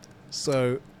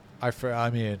 So,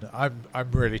 I'm in.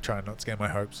 I'm really trying not to get my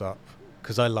hopes up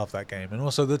because I love that game, and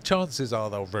also the chances are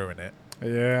they'll ruin it.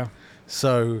 Yeah.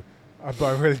 So, but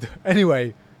I really do.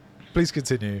 Anyway, please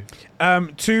continue.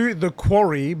 To the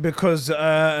Quarry, because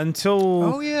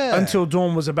until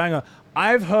Dawn was a banger.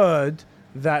 I've heard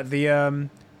that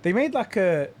they made like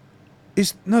a.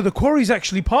 The Quarry's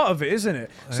actually part of it, isn't it?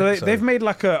 So they've made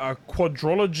like a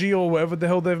quadrology or whatever the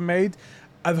hell they've made.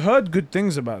 I've heard good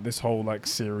things about this whole like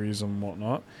series and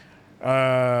whatnot.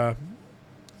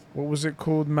 What was it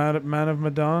called? Man of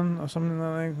Medan or something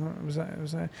like that?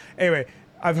 Was that? Anyway,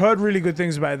 I've heard really good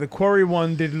things about it. The Quarry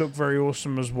one did look very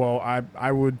awesome as well. I'm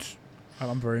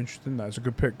very interested in that. It's a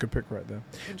good pick right there.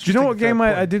 Do you know what game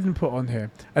I didn't put on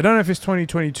here? I don't know if it's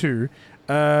 2022.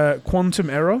 Quantum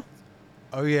Error.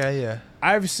 Oh yeah.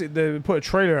 They put a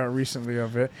trailer out recently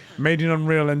of it, made in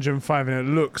Unreal Engine 5, and it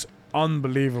looks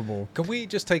unbelievable. Can we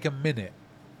just take a minute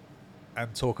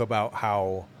and talk about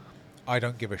how I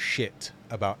don't give a shit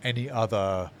about any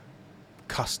other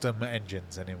custom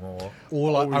engines anymore?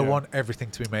 I want everything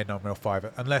to be made in Unreal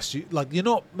 5. Unless you're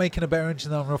not making a better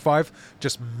engine than Unreal 5,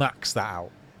 just max that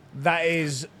out.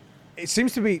 It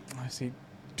seems to be. I see.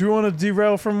 Do you want to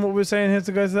derail from what we're saying here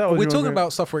to go to that? We're talking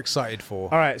about stuff we're excited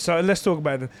for. All right, so let's talk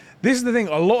about it. This is the thing.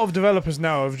 A lot of developers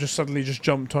now have just suddenly just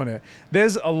jumped on it.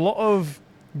 There's a lot of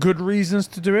good reasons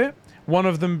to do it. One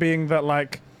of them being that,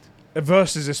 like,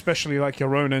 versus especially like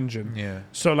your own engine. Yeah.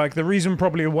 So like the reason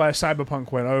probably why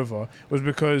Cyberpunk went over was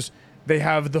because they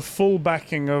have the full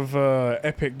backing of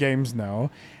Epic Games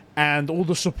now. And all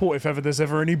the support if ever there's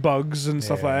ever any bugs and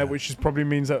stuff like that, which probably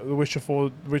means that The Witcher 4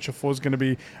 is going to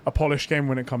be a polished game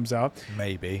when it comes out.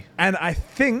 Maybe. And I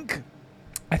think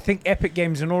Epic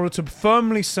Games, in order to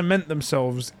firmly cement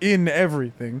themselves in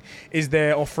everything, is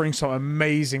they're offering some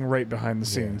amazing rate behind the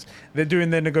scenes. They're doing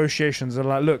their negotiations. They're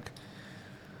like, look,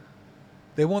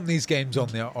 they want these games on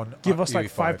give us UE5.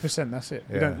 like 5%. That's it.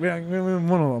 Yeah. We don't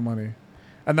want a lot of money,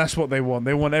 and that's what they want.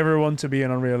 They want everyone to be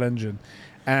in Unreal Engine.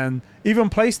 And even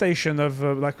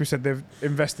PlayStation like we said, they've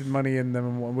invested money in them,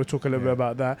 and we'll talk a little bit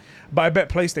about that. But I bet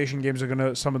PlayStation games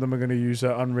some of them are gonna use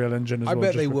Unreal Engine as well. I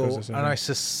bet they will, and I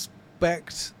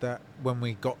suspect that when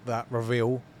we got that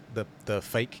reveal, the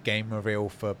fake game reveal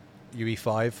for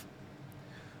UE5,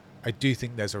 I do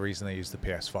think there's a reason they use the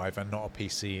PS5 and not a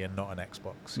PC and not an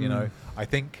Xbox. You know, I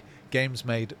think games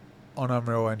made on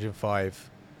Unreal Engine 5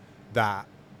 that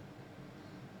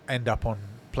end up on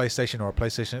PlayStation or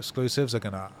PlayStation exclusives are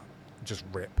gonna just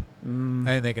rip, and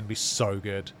they're gonna be so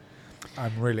good.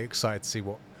 I'm really excited to see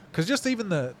because just even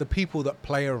the people that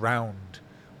play around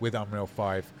with Unreal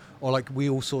 5, or like we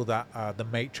all saw that the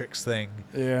Matrix thing.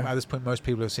 Yeah. At this point, most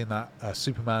people have seen that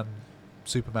Superman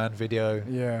video.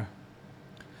 Yeah.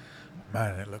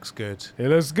 Man, it looks good. It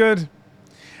looks good.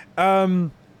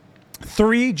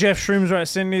 3, Jeff Shrooms right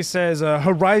Cindy says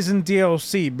Horizon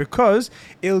DLC, because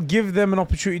it'll give them an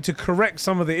opportunity to correct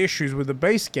some of the issues with the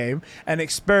base game and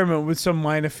experiment with some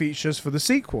minor features for the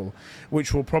sequel,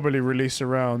 which will probably release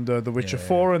around The Witcher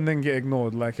 4 and then get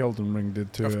ignored like Elden Ring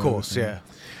did too. Of course, yeah.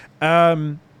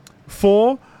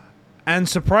 4, and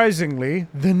surprisingly,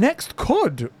 the next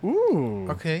COD. Ooh.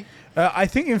 Okay. I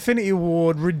think Infinity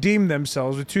Ward redeemed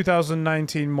themselves with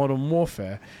 2019 Modern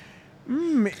Warfare.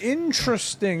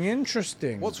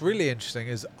 Interesting. What's really interesting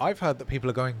is I've heard that people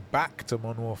are going back to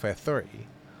Modern Warfare 3.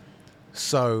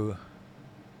 So,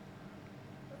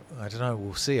 I don't know.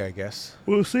 We'll see, I guess.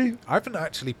 We'll see. I haven't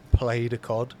actually played a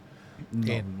COD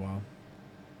In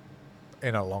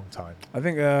in a long time. I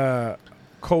think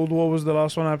Cold War was the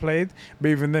last one I played, but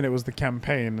even then it was the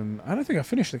campaign, and I don't think I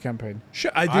finished the campaign.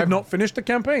 Shit, I did not finish the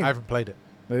campaign. I haven't played it.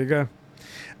 There you go.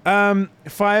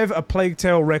 5, A Plague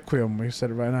Tale Requiem. We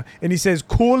said it right now. And he says,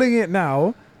 calling it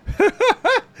now.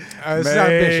 This is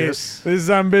ambitious. This is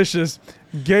ambitious.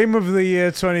 Game of the Year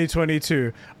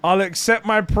 2022. I'll accept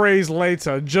my praise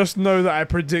later. Just know that I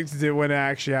predicted it when it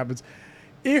actually happens.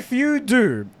 If you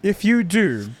do,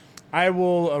 I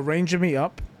will arrange a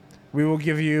meetup. We will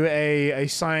give you a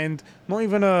signed, not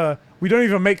even a, we don't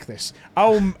even make this. I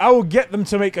will get them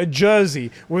to make a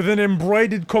jersey with an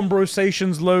embroidered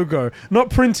Conversations logo. Not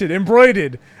printed,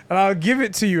 embroidered. And I'll give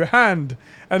it to you, hand,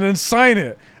 and then sign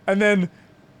it. And then,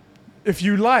 if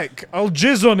you like, I'll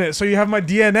jizz on it so you have my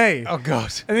DNA. Oh,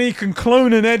 God. And then you can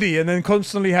clone an Eddie and then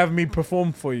constantly have me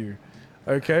perform for you.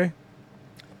 Okay?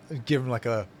 Give him like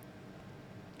what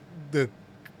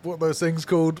are those things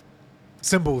called?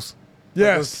 Symbols. Like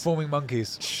Yes. those forming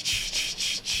monkeys.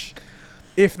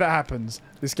 If that happens,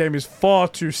 this game is far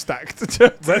too stacked.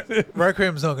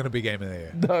 Requiem's not going to be Game of the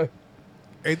Year. No.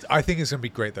 I think it's going to be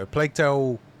great, though. Plague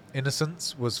Tale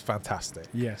Innocence was fantastic.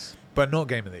 Yes. But not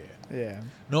Game of the Year.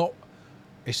 Yeah.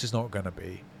 It's just not going to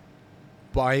be.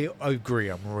 But I agree.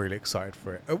 I'm really excited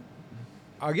for it.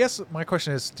 I guess my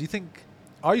question is,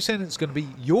 are you saying it's going to be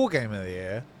your Game of the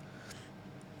Year?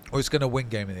 Or it's going to win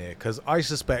Game of the Year? Because I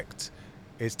suspect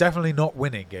it's definitely not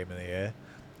winning Game of the Year.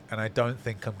 And I don't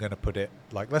think I'm going to put it,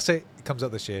 like, let's say it comes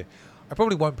out this year. I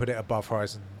probably won't put it above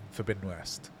Horizon Forbidden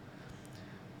West.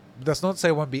 But that's not to say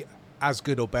it won't be as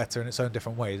good or better in its own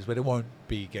different ways, but it won't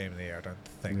be Game of the Year, I don't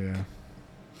think. Yeah.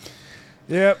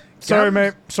 Yep. Sorry,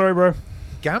 mate. Sorry, bro.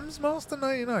 Gams Master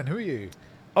 99, who are you?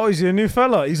 Oh, he's a new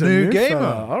fella. He's a new gamer.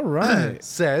 fella. All right.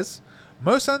 Says,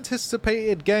 most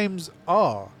anticipated games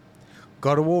are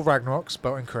God of War Ragnarok,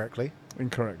 spelled incorrectly.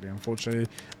 Incorrectly, unfortunately.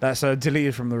 That's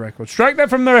deleted from the record. Strike that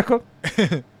from the record.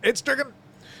 It's stricken.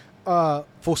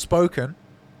 Forspoken,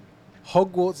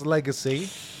 Hogwarts Legacy.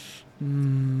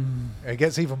 It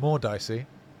gets even more dicey.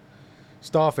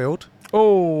 Starfield.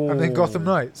 Oh. And then Gotham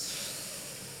Knights.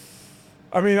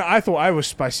 I mean, I thought I was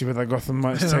spicy with that Gotham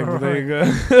Knights take, but there you go.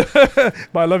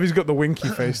 But I love he's got the winky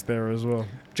face there as well.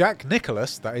 Jack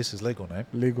Nicholas, that is his legal name.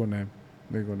 Legal name.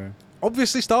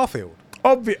 Obviously Starfield.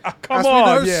 Come as on, we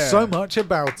know yeah. so much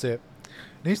about it.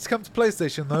 Needs to come to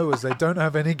PlayStation though, as they don't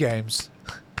have any games.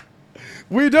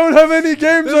 We don't have any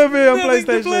games There's over here on nothing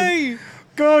to PlayStation. play.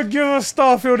 God, give us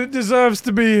Starfield. It deserves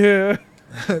to be here.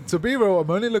 To be real, I'm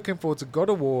only looking forward to God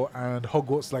of War and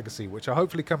Hogwarts Legacy, which are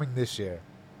hopefully coming this year.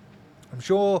 I'm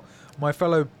sure my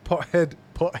fellow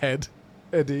pothead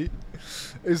Eddie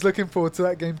is looking forward to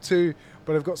that game too.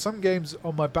 But I've got some games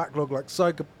on my backlog like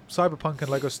Cyberpunk and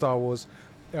Lego Star Wars.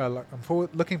 I'm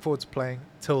looking forward to playing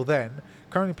till then.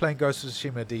 Currently playing Ghost of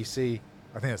Tsushima DC.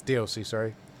 I think that's DLC,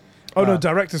 sorry. Oh, no,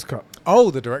 Director's Cut.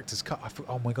 Oh, the Director's Cut.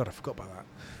 Oh my God, I forgot about that.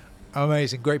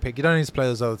 Amazing. Great pick. You don't need to play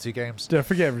those other two games. Yeah,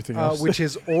 forget everything else. Which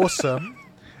is awesome.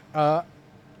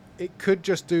 It could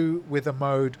just do with a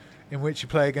mode in which you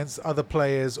play against other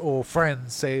players or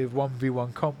friends, say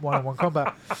 1v1 one-on-one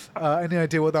combat. Any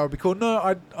idea what that would be called? No,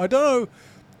 I don't know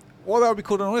what that would be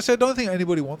called. And honestly, I don't think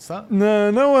anybody wants that.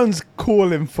 No one's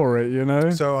calling for it, you know?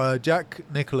 So, Jack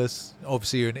Nicholas,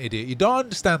 obviously you're an idiot. You don't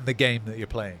understand the game that you're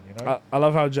playing, you know? I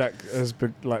love how Jack has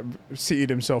seated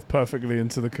himself perfectly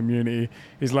into the community.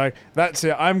 He's like, that's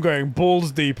it. I'm going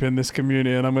balls deep in this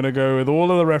community, and I'm going to go with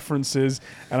all of the references,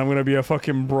 and I'm going to be a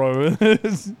fucking bro.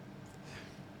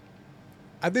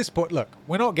 At this point, look,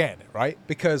 we're not getting it, right?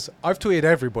 Because I've tweeted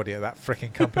everybody at that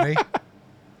freaking company.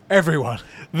 Everyone.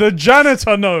 The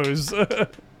janitor knows. The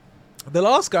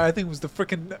last guy, I think, was the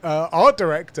freaking art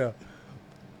director.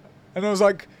 And I was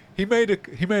like, he made a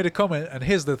comment, and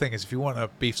here's the thing is, if you want to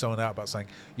beef someone out about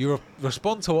something, you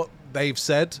respond to what they've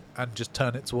said and just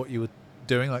turn it to what you were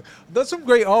doing. Like, that's some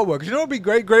great artwork. You know what would be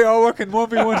great artwork in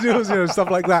 1v1 duels, stuff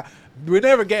like that. We're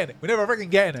never getting it. We're never freaking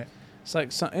getting it. It's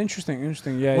like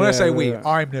interesting. Yeah. When I say yeah.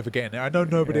 I'm never getting it. I know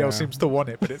nobody else seems to want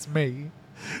it, but it's me.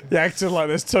 You acted like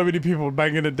there's so many people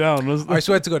banging it down. I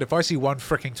swear to God, if I see one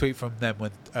freaking tweet from them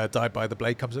when Died by the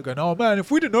Blade comes up going, oh man,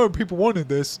 if we didn't know people wanted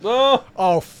this,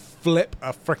 I'll flip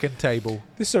a freaking table.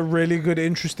 This is a really good,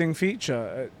 interesting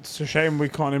feature. It's a shame we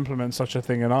can't implement such a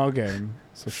thing in our game.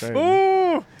 It's a shame.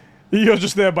 Oh! You're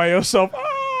just there by yourself.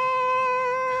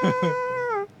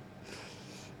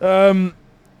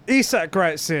 Isak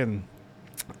writes in.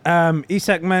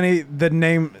 Isak Manny, the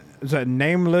name is that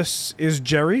nameless is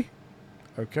Jerry.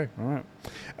 Okay, all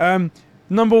right.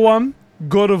 Number 1,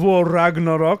 God of War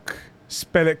Ragnarok.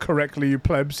 Spell it correctly, you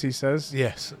plebs, he says.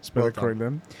 Yes. Spell it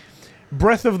correctly.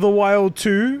 Breath of the Wild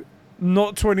 2,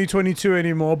 not 2022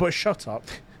 anymore, but shut up.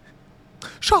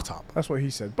 Shut up. That's what he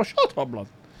said. But shut up, blood.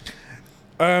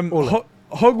 All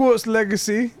Hogwarts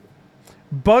Legacy,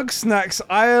 Bug Snacks,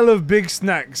 Isle of Big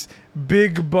Snacks,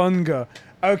 Big Bunga.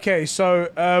 Okay, so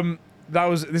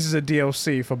this is a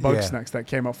DLC for Bug Yeah. Snacks that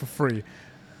came out for free.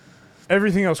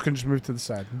 Everything else can just move to the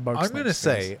side. I'm going to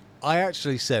say, I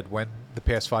actually said when the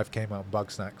PS5 came out and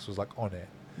Bug Snacks was like on it,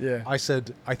 yeah. I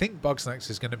said, I think Bug Snacks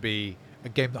is going to be a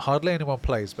game that hardly anyone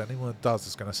plays, but anyone that does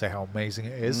is going to say how amazing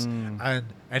it is. And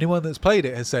anyone that's played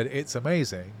it has said it's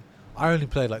amazing. I only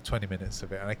played like 20 minutes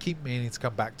of it, and I keep meaning to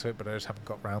come back to it, but I just haven't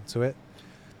got round to it.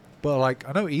 But like,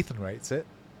 I know Ethan rates it.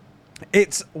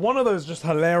 It's one of those just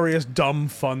hilarious, dumb,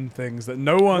 fun things that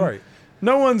no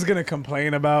one's gonna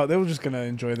complain about. They're just gonna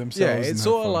enjoy themselves. Yeah, and it's have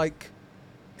sort of fun. like,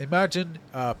 imagine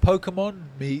Pokemon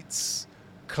meets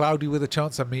Cloudy with a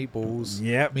Chance of Meatballs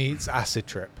Yep. meets Acid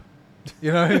Trip.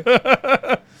 You know?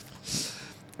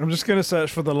 I'm just gonna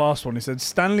search for the last one. He said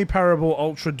Stanley Parable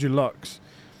Ultra Deluxe.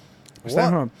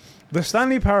 What? The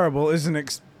Stanley Parable is an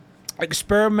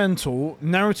experimental,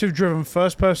 narrative-driven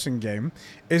first-person game.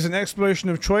 Is an exploration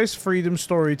of choice, freedom,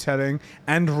 storytelling,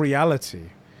 and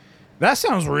reality. That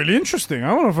sounds really interesting.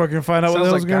 I want to fucking find out what the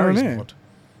Sounds hell's like going on Gary's here. mod.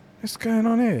 What's going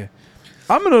on here?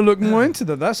 I'm gonna look more into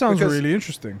that. That sounds Because- really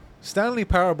interesting. Stanley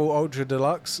Parable Ultra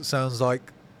Deluxe sounds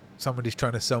like somebody's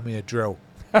trying to sell me a drill.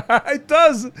 It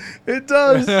does. It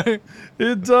does.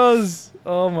 It does.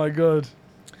 Oh my god.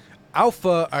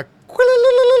 Alpha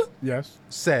Yes.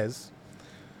 says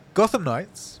Gotham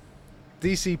Knights,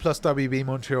 DC plus WB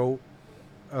Montreal,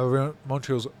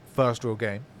 Montreal's first real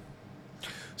game.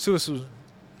 Suicide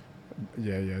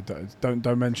Yeah.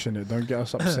 Don't mention it. Don't get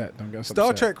us upset. Don't get us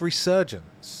Star upset. Trek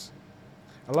Resurgence.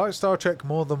 I like Star Trek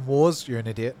more than Wars. You're an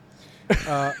idiot.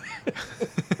 I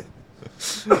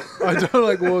don't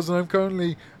like Wars, and I'm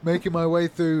currently making my way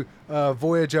through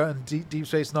Voyager and Deep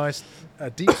Space Nine.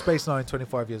 Deep Space Nine.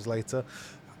 25 years later,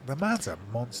 the man's a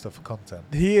monster for content.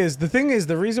 He is. The thing is,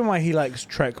 the reason why he likes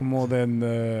Trek more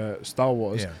than Star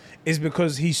Wars Yeah. is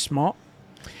because he's smart.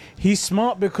 He's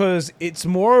smart because it's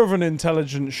more of an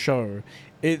intelligent show.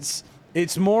 It's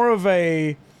more of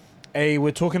a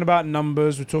we're talking about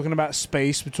numbers, we're talking about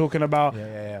space, we're talking about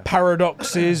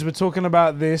paradoxes, we're talking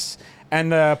about this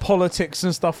and politics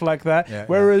and stuff like that.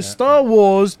 Whereas Star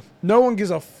Wars, no one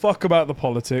gives a fuck about the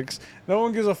politics. No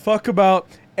one gives a fuck about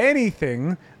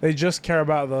anything. They just care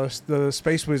about the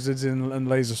space wizards and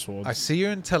laser swords. I see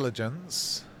your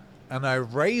intelligence, and I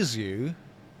raise you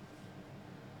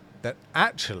that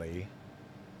actually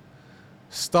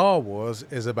Star Wars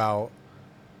is about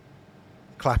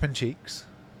clapping cheeks,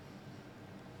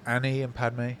 Annie and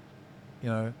Padme,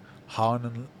 Han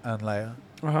and Leia,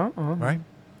 right?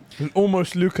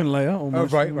 Almost Luke and Leia.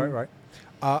 Almost. Right.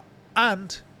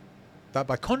 And that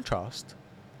by contrast,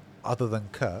 other than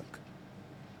Kirk,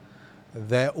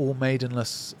 they're all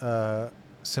maidenless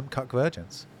Simcuck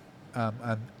virgins,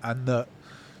 and that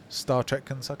Star Trek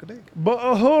can suck a dick. But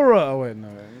Ahura. Oh wait, no.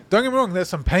 Don't get me wrong. There's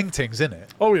some paintings in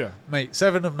it, Oh yeah. mate.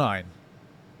 7 of 9.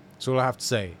 That's all I have to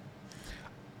say.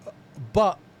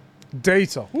 But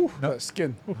Data. Ooh, No. that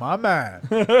skin. Ooh. my man,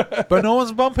 but no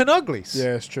one's bumping uglies.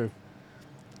 Yeah, it's true.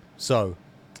 So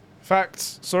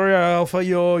Facts. Sorry, Alpha.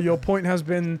 Your point has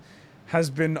been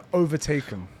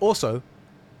overtaken. also,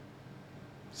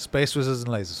 space wizards and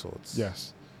laser swords.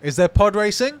 Yes. Is there pod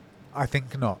racing? I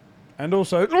think not. And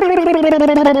also, Eat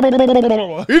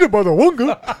it by the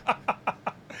wonga.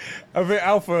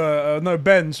 I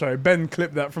think Ben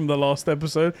clipped that from the last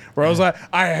episode where I was like,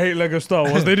 I hate Lego Star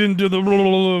Wars. They didn't do the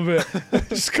bit.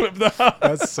 Just clip that out.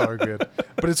 That's so good.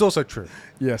 But it's also true.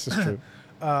 Yes, it's true.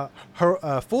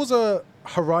 Forza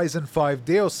Horizon 5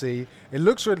 DLC. It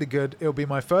looks really good. It'll be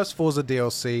my first Forza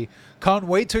DLC. Can't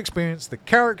wait to experience the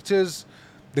characters,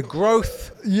 the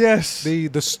growth, Yes. the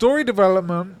story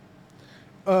development.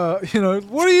 What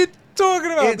are you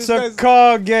talking about? It's a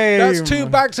car game. That's 2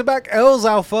 back-to-back L's,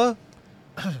 Alpha.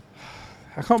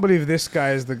 I can't believe this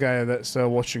guy is the guy that's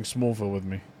watching Smallville with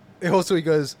me. He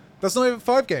goes, that's not even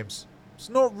 5 games. It's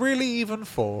not really even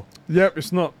 4. Yep,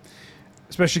 it's not.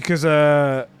 Especially because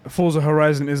Forza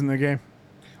Horizon isn't a game.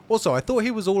 Also, I thought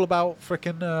he was all about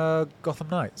frickin' Gotham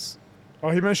Knights. Oh,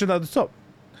 he mentioned that at the top.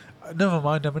 Never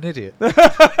mind, I'm an idiot.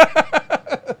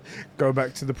 Go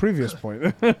back to the previous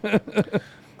point.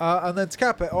 And then to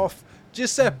cap it off,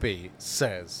 Giuseppe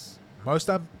says, most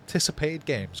anticipated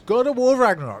games. God of War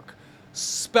Ragnarok.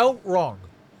 Spelt wrong.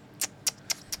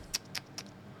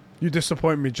 You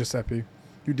disappoint me, Giuseppe.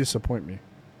 You disappoint me.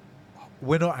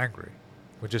 We're not angry.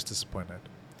 We're just disappointed.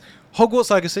 Hogwarts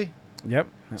Legacy. Yep.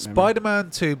 Spider-Man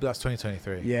 2, but that's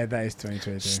 2023. Yeah, that is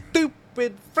 2023.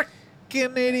 Stupid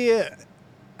freaking idiot.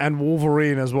 And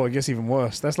Wolverine as well. It gets even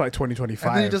worse. That's like 2025.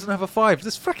 And then he doesn't have a 5.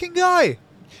 This freaking guy.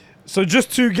 So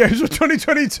just 2 games of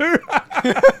 2022.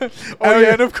 Yeah,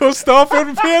 and of course Starfield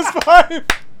and PS5.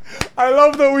 I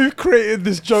love that we've created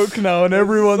this joke now and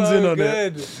everyone's so in on good.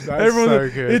 it. That's so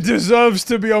good. It deserves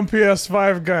to be on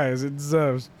PS5, guys. It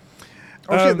deserves.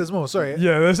 Oh shit, there's more. Sorry.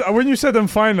 Yeah, when you said them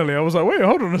finally, I was like, wait,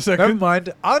 hold on a Never second.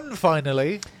 mind.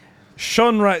 Unfinally.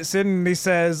 Sean writes in and he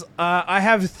says, I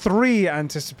have 3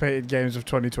 anticipated games of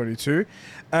 2022.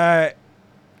 And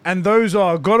those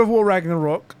are God of War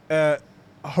Ragnarok,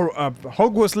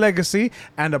 Hogwarts Legacy,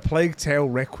 and A Plague Tale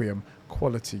Requiem.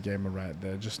 Quality gamer right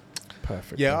there. Just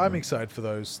perfect. Yeah, I'm excited for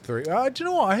those 3. Do you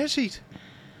know what? I'm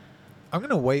going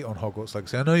to wait on Hogwarts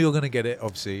Legacy. I know you're going to get it,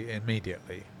 obviously,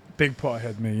 immediately. Big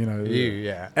pothead me, you know.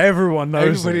 Yeah. Everyone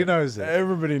knows Everybody it. knows it.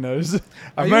 Everybody knows. I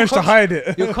Are you managed to hide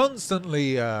it. You're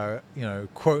constantly,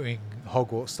 quoting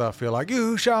Hogwarts stuff. You're like,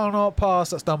 you shall not pass.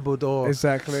 That's Dumbledore.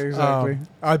 Exactly.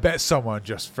 I bet someone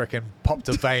just freaking popped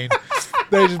a vein.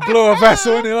 They just blew a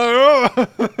vessel and you're like, oh.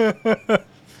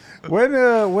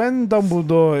 When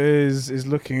Dumbledore is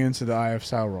looking into the Eye of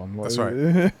Sauron. That's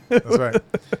right. That's right.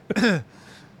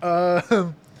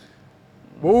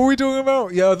 What were we talking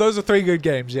about? Yeah, those are 3 good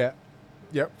games. Yeah.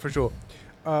 Yep, for sure.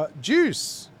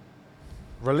 Juice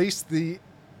released the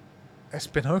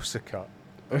Espinosa cut.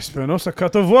 Espinosa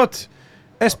cut of what?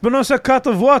 Espinosa cut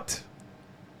of what?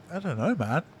 I don't know,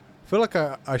 man. I feel like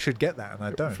I should get that, and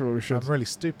I don't. Probably should. I'm really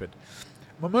stupid.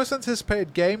 My most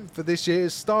anticipated game for this year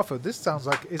is Starfield. This sounds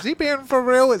like... Is he being for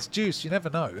real? It's Juice. You never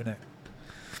know, innit?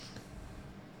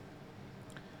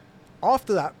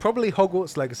 After that, probably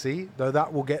Hogwarts Legacy, though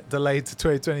that will get delayed to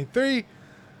 2023,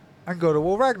 and God of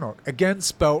War Ragnarok. Again,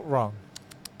 spelt wrong.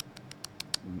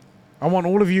 I want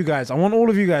all of you guys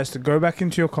to go back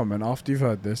into your comment after you've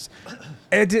heard this,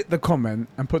 edit the comment,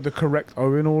 and put the correct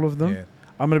O in all of them. Yeah.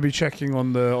 I'm going to be checking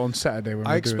on Saturday when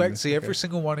I expect to see every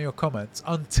single one of your comments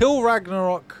until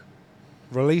Ragnarok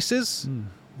releases,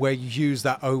 where you use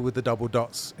that O with the double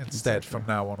dots instead from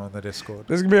now on the Discord.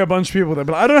 There's going to be a bunch of people that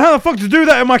be like, I don't know how the fuck to do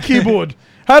that in my keyboard.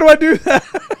 How do I do that?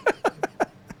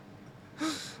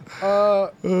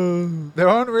 There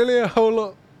aren't really a whole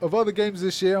lot of other games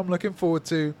this year I'm looking forward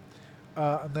to.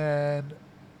 And then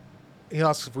he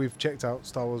asks if we've checked out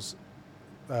Star Wars,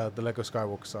 the Lego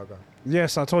Skywalker Saga.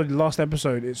 Yes, I told you last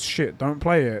episode, it's shit. Don't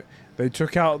play it. They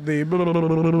took out the...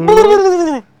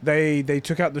 They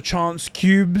took out the chance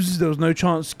cubes. There was no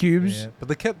chance cubes. Yeah, but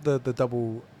they kept the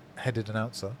double-headed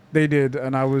announcer. They did,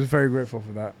 and I was very grateful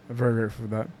for that. Very grateful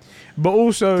for that. But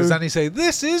also... Does Annie say,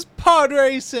 this is pod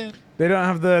racing? They don't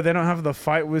have the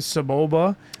fight with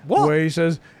Sebulba. What? Where he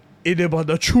says, Ideba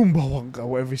da Chumbawanga,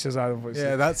 whatever he says out of it.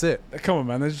 Yeah, that's it. Come on,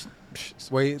 man.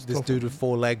 Wait, this dude with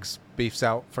 4 legs beefs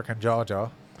out frickin' Jar Jar.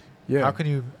 Yeah. How can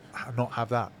you not have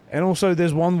that? And also,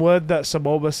 there's one word that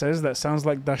Sebulba says that sounds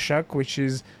like dashak, which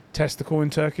is testicle in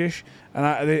Turkish. And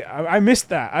I missed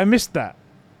that. I missed that.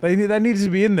 That needed to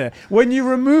be in there. When you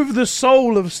remove the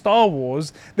soul of Star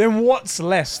Wars, then what's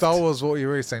left? Star Wars, what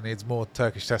you're really saying, needs more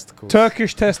Turkish testicles.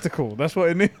 Turkish testicle. That's what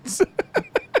it needs.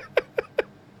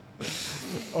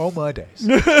 Oh my days.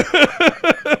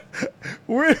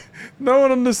 No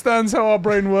one understands how our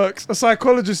brain works. A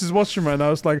psychologist is watching right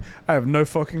now. It's like, I have no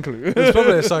fucking clue. There's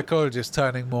probably a psychologist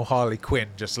turning more Harley Quinn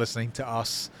just listening to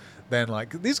us than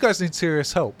like, these guys need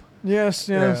serious help. Yes.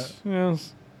 I think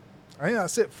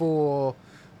that's it for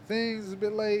things. It's a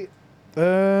bit late.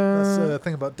 That's the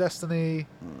thing about Destiny.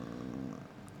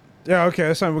 Yeah, okay,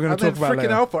 that's something we're going to talk about freaking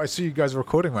later. Alpha. I see you guys are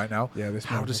recording right now. Yeah,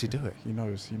 How does he do it? He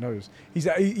knows.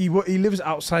 He lives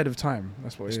outside of time.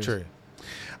 That's what it is. It's true.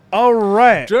 All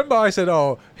right. Do you remember I said,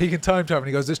 oh, he can time travel? And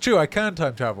he goes, it's true, I can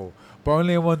time travel, but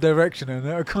only in one direction and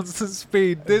at a constant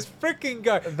speed. This freaking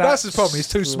guy. That's his problem. He's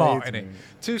too smart, isn't he?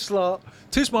 Too smart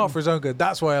for his own good.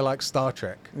 That's why I like Star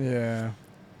Trek. Yeah.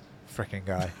 Freaking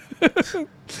guy.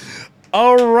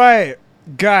 All right,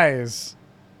 guys.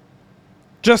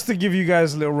 Just to give you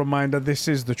guys a little reminder, this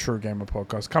is the True Gamer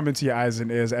Podcast, coming to your eyes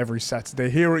and ears every Saturday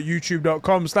here at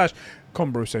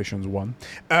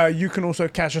youtube.com/Conversations1. You can also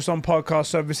catch us on podcast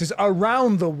services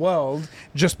around the world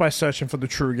just by searching for the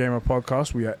True Gamer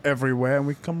Podcast. We are everywhere, and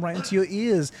we come right into your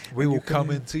ears. We will come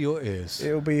into your ears.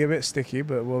 It'll be a bit sticky,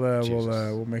 but we'll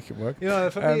make it work. You know,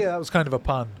 for me, that was kind of a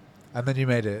pun, and then you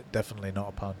made it definitely not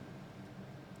a pun.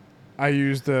 I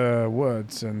used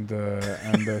words and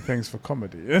things for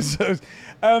comedy. So,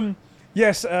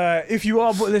 yes, if you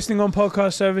are listening on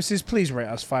podcast services, please rate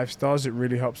us 5 stars. It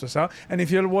really helps us out. And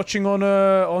if you're watching on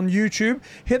YouTube,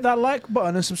 hit that like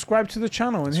button and subscribe to the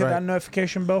channel and hit that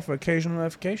notification bell for occasional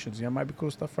notifications. Yeah, might be cool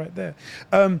stuff right there.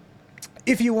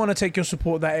 If you want to take your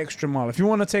support that extra mile, if you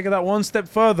want to take it that one step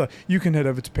further, you can head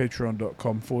over to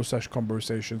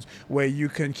patreon.com/conversations, where you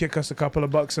can kick us a couple of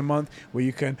bucks a month, where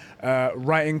you can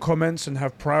write in comments and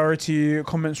have priority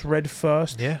comments read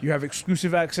first. Yeah. You have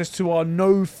exclusive access to our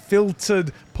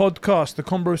no-filtered podcast, the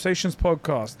Conversations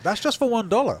podcast, That's just for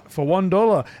 $1. for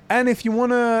 $1. And if you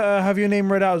want to have your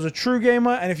name read out as a true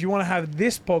gamer, and if you want to have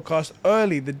this podcast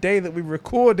early, the day that we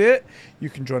record it, you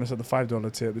can join us at the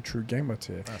 $5 tier, the True Gamer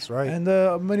tier. That's right. And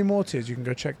many more tiers. You can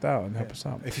go check that out and help us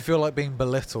out. If you feel like being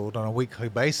belittled on a weekly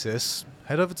basis,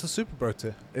 head over to Super Bro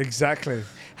tier. Exactly.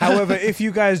 However, if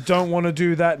you guys don't want to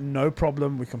do that, no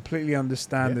problem. We completely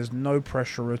understand. Yeah. There's no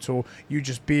pressure at all. You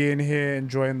just be in here,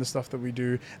 enjoying the stuff that we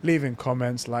do, leaving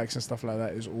comments, likes, and stuff like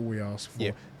that is all we ask for.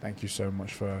 Yeah. Thank you so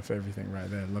much for everything right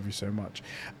there. Love you so much.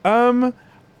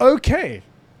 Okay.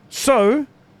 So,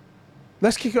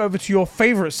 let's kick it over to your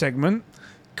favorite segment.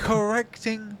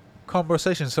 Correcting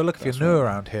conversations. So look, if That's you're new right.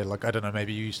 around here, like, I don't know,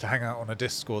 maybe you used to hang out on a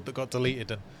Discord that got deleted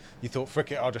and you thought,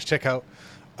 frick it, I'll just check out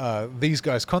these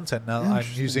guys' content now that I'm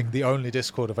Interesting. using the only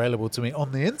Discord available to me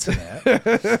on the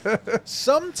internet.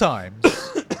 Sometimes,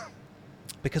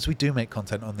 because we do make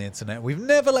content on the internet, we've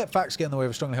never let facts get in the way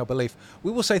of a strongly held belief.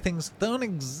 We will say things that aren't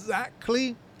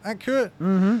exactly accurate.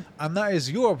 Mm-hmm. And that is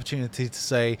your opportunity to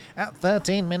say, at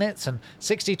 13 minutes and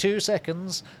 62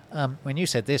 seconds, when you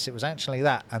said this, it was actually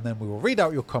that. And then we will read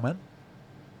out your comment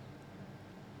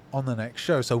on the next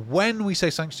show. So when we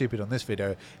say something stupid on this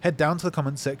video, head down to the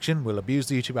comment section. We'll abuse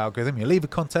the YouTube algorithm. You leave a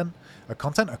comment,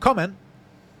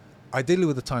 ideally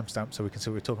with a timestamp so we can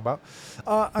see what we're talking about.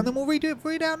 And then we'll read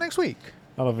it out next week.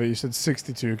 I love it. You said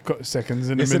 62 seconds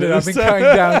in a Yes, I minute. did. I've been counting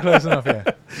down close enough, yeah.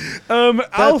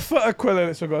 Alpha Aquila.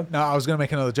 Let's go on. No, I was going to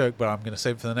make another joke, but I'm going to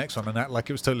save it for the next one and act like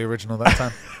it was totally original that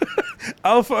time.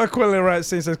 Alpha Aquila writes,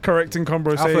 says correcting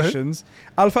conversations.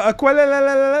 Alpha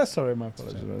Aquila. Sorry, my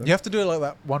apologies. You have to do it like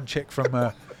that one chick from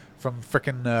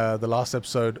frickin' the last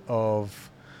episode of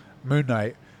Moon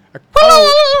Knight.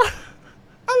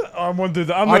 I want to do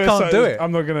that. I can't do it.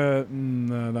 I'm not gonna.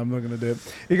 No, I'm not gonna do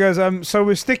it. He goes. So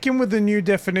we're sticking with the new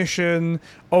definition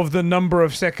of the number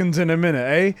of seconds in a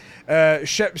minute, eh?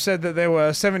 Shep said that there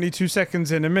were 72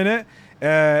 seconds in a minute.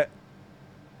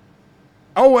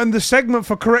 Oh, and the segment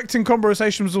for correcting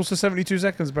conversation was also 72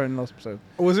 seconds, apparently, in the last episode.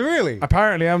 Was it really?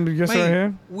 Apparently, I'm guessing right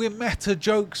here. We're meta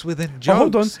jokes within Oh, jokes.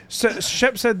 hold on.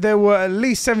 Shep said there were at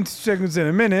least 72 seconds in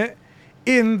a minute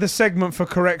in the segment for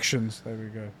corrections. There we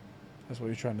go. That's what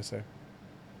you're trying to say.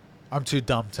 I'm too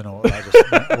dumb to know what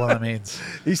that means.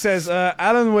 He says,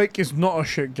 Alan Wake is not a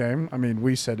shit game. I mean,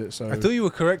 we said it, so... I thought you were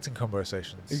correcting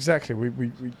conversations. Exactly.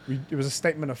 We it was a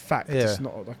statement of fact. Yeah. It's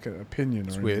not like an opinion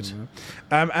It's or weird. anything.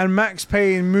 And Max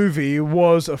Payne movie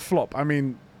was a flop. I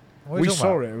mean, What are you we talking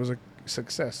saw about? it. It was a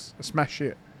success. A smash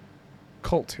hit.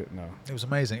 Cult hit now. It was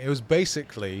amazing. It was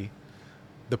basically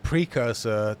the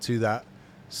precursor to that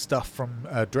stuff from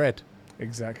Dread.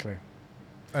 Exactly.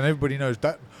 And everybody knows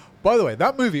that. By the way,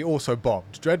 that movie also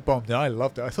bombed. Dread bombed, and I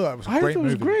loved it. I thought that was a great movie. It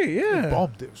was great, yeah. It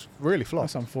bombed. It was really flop.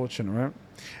 That's unfortunate,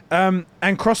 right?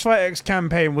 And Crossfire X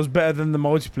campaign was better than the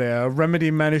multiplayer. Remedy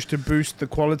managed to boost the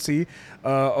quality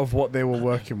of what they were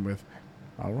working with.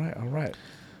 All right.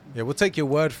 Yeah, we'll take your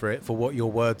word for it for what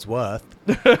your word's worth.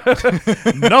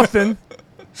 Nothing.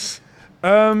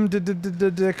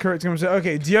 Correcting.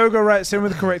 Okay, Diogo writes in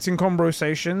with correcting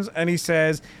conversations, and he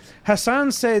says,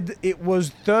 Hassan said it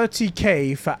was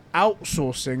 30k for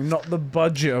outsourcing, not the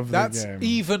budget of the That's game.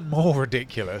 even more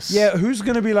ridiculous. Yeah, who's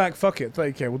gonna be like, fuck it,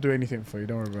 30k, we'll do anything for you,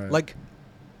 don't worry about it. Like,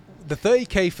 the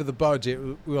 30k for the budget,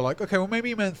 we were like, okay, well, maybe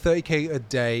you meant 30k a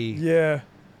day yeah.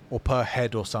 or per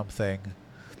head or something.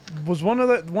 Was one of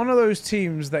those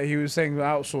teams that he was saying were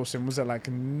outsourcing, was it like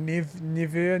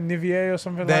Nivea or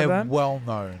something They're like that? well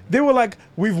known. They were like,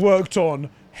 we've worked on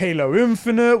Halo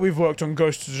Infinite, we've worked on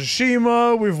Ghost of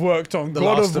Tsushima, we've worked on The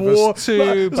God Last of of War. Us 2,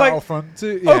 It's like, Battlefront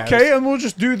 2. Yeah, okay, and we'll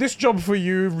just do this job for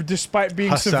you despite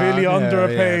being Hassan, severely yeah,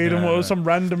 underpaid yeah, and no, no. some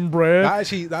random bread.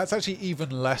 that's actually even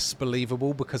less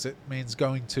believable because it means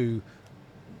going to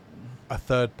a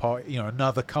third party,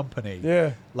 another company.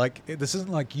 Yeah, Like, this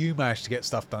isn't like you managed to get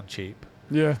stuff done cheap.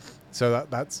 yeah. So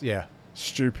that's, yeah.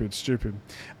 Stupid.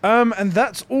 And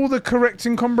that's all the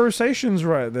correcting conversations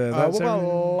right there. That's What about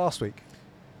everything. last week?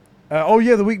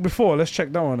 The week before. Let's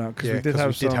check that one out because Yeah, we did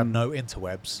have no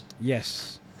interwebs.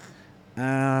 Yes.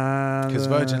 Because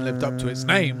Virgin lived up to its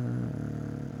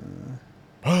name.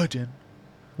 Virgin.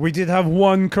 We did have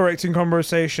one correcting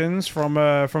conversations from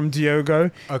Diogo,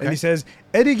 Okay. and he says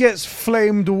Eddie gets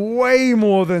flamed way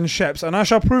more than Sheps, and I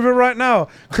shall prove it right now.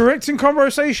 Correcting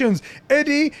conversations,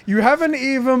 Eddie, you haven't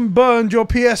even burned your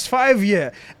PS5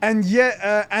 yet,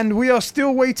 and we are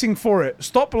still waiting for it.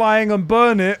 Stop lying and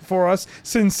burn it for us.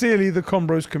 Sincerely, the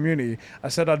Combros community. I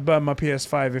said I'd burn my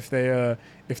PS5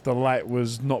 if the light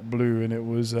was not blue and it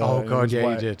was. Oh it god, was yeah,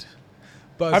 white. you did.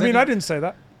 But I mean, I didn't say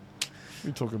that. What are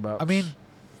you talking about? I mean,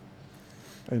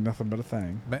 ain't nothing but a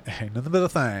thing. ain't nothing but a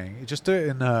thing. You just do it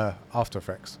in After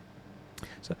Effects.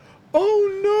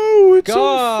 Oh no, it's Gasp!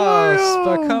 on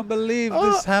fire! I can't believe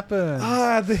this happened.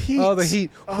 The heat. Oh, the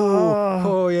heat.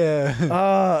 Oh,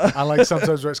 yeah. I like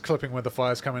sometimes where it's clipping where the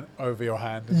fire's coming over your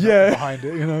hand and Yeah. not behind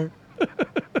it, you know?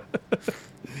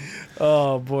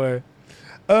 Oh boy.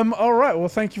 All right. Well,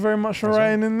 thank you very much for That's all right.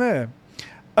 writing in there.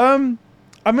 I'm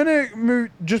gonna move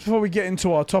just before we get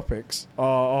into our topics,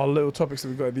 our little topics that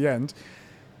we got at the end.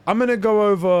 I'm gonna go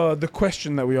over the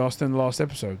question that we asked in the last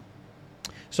episode.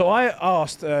 So I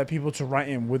asked people to write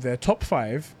in with their top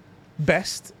 5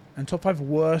 best and top 5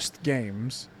 worst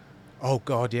games Oh,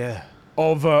 God, yeah.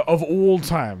 of all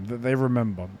time that they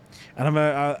remember. And and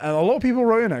a lot of people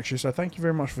wrote in, actually, so thank you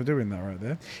very much for doing that right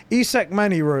there. Isak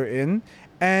Mani wrote in,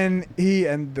 and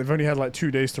they've only had like 2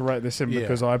 days to write this in Yeah.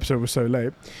 because our episode was so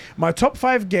late. My top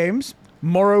 5 games: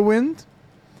 Morrowind,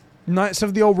 Knights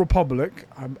of the Old Republic.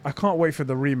 I can't wait for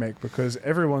the remake because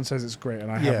everyone says it's great,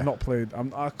 and I Yeah. have not played.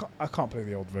 I can't play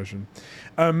the old version.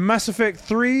 Mass Effect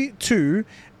 3, 2,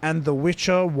 and The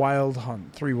Witcher Wild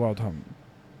Hunt. 3 Wild Hunt.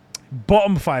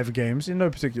 Bottom 5 games, in no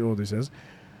particular order, he says.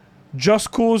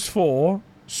 Just Cause 4,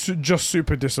 just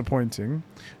super disappointing.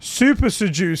 Super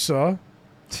Seducer.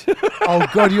 Oh,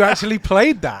 God, you actually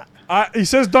played that? He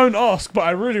says don't ask, but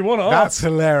I really want to ask. That's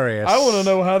hilarious. I want to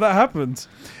know how that happened.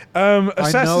 I know a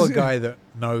Assassin's- guy that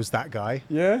knows that guy.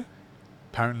 Yeah?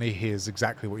 Apparently, he is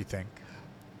exactly what you think.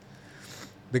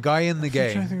 The guy in the I'm trying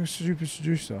to game, think of Super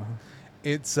Seducer.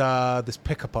 it's this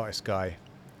pickup artist guy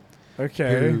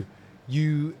Okay.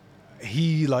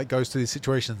 he like goes to these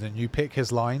situations and you pick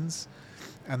his lines,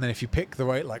 and then if you pick the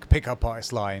right like pickup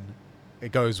artist line,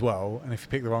 it goes well, and if you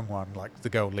pick the wrong one, like the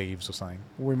girl leaves or something.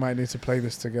 We might need to play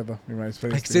this together. We might need to play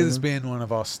I this can see this together. being one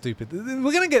of our stupid.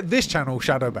 We're gonna get this channel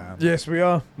shadow banned. Yes, we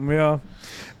are. We are.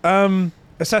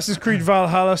 Assassin's Creed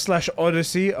Valhalla /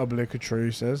 Odyssey,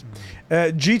 obligatory says.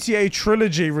 GTA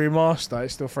Trilogy Remaster.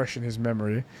 It's still fresh in his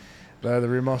memory. The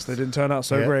remaster didn't turn out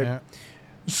so Yeah, great. yeah.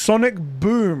 Sonic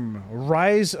Boom,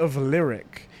 Rise of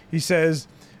Lyric. He says,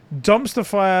 dumpster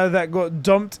fire that got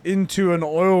dumped into an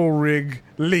oil rig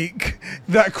leak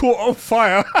that caught on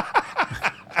fire.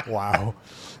 Wow.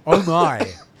 Oh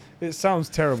my. It sounds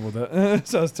terrible. It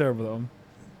sounds terrible.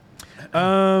 That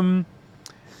one.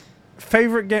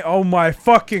 Favorite game? Oh my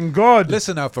fucking god!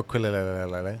 Listen out for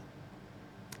Quililele.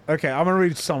 Okay, I'm gonna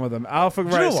read some of them. Alpha Do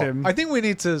you know writes what? him. I think we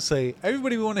need to say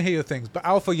everybody we want to hear your things, but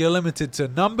Alpha, you're limited to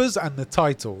numbers and the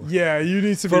title. Yeah, you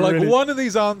need to For be like really. one of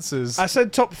these answers. I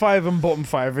said top 5 and bottom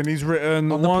 5, and he's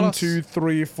written On the 1, plus. 2,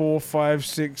 3, 4, 5,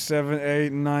 6, 7,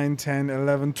 8, 9, 10,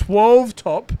 11, 12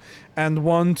 top, and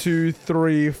 1, 2,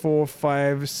 3, 4,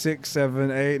 5, 6,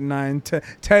 7, 8, 9, 10,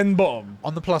 10 bottom.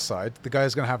 On the plus side, the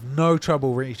guy's going to have no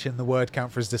trouble reaching the word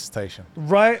count for his dissertation.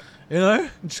 Right? You know?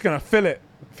 I'm just gonna fill it.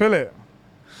 Fill it.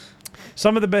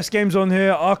 Some of the best games on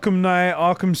here: Arkham Knight,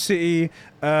 Arkham City.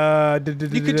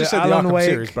 You could just say the Alan Arkham Wake,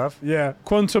 series, bruv. Yeah,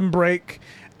 Quantum Break.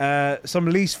 Some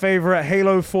least favorite: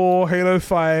 Halo 4, Halo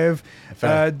 5,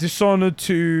 Fair. Dishonored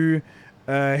 2,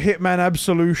 Hitman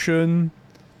Absolution,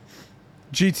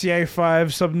 GTA 5,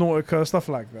 Subnautica, stuff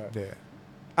like that. Yeah.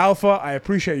 Alpha, I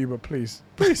appreciate you, but please,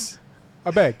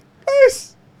 I beg.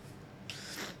 please.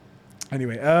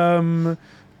 Anyway,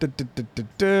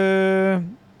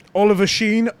 Oliver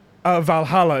Sheen,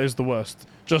 Valhalla is the worst.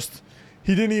 Just,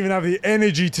 he didn't even have the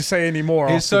energy to say any more.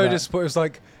 He's after so that. disappointed. It's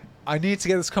like, I need to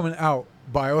get this comment out,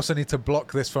 but I also need to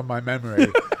block this from my memory.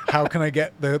 How can I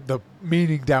get the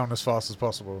meaning down as fast as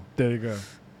possible? There you go.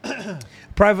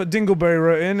 Private Dingleberry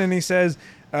wrote in and he says,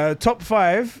 top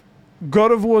 5,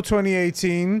 God of War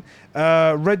 2018,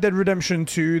 Red Dead Redemption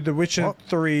 2, The Witcher What?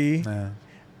 3,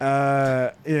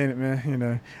 Last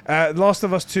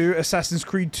of Us 2, Assassin's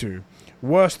Creed 2.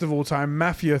 Worst of all time,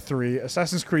 Mafia 3,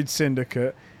 Assassin's Creed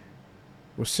Syndicate.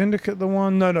 Was Syndicate the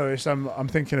one? No, it's I'm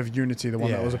thinking of Unity, the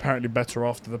one that Yeah. was apparently better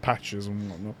after the patches and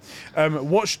whatnot.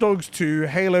 Watch Dogs 2,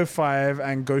 Halo 5,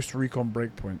 and Ghost Recon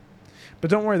Breakpoint. But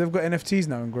don't worry, they've got NFTs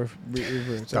now in Growth. So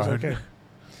it's Don't. okay.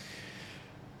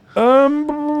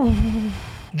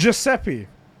 Giuseppe.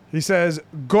 He says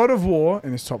God of War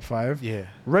in his top 5, Yeah.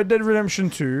 Red Dead Redemption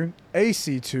 2,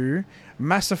 AC2,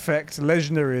 Mass Effect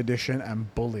Legendary Edition,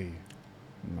 and Bully.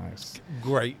 Nice.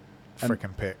 Great And-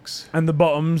 freaking picks. And the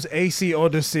bottoms, AC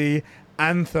Odyssey,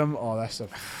 Anthem. Oh, that's a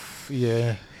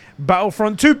Yeah.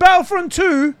 Battlefront 2. Battlefront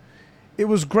 2. It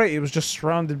was great. It was just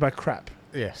surrounded by crap.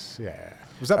 Yes. Yeah.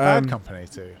 Was that Bad Um, Company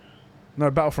too?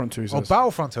 No, Battlefront 2. Oh, Says.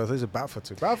 Battlefront 2. I thought it was Battlefront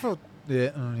 2. Battlefront.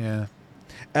 Yeah. Yeah.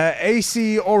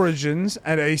 AC Origins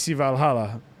and AC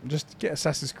Valhalla. Just get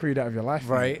Assassin's Creed out of your life.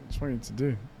 Right. Man. That's what you need to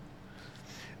do.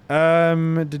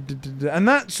 And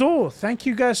that's all. Thank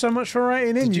you guys so much for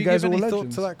writing in. Did you guys give are all any thought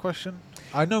legends. to that question?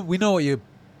 I know we know what your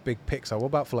big picks are. What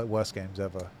about for like worst games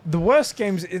ever? The worst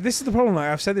games. This is the problem. Like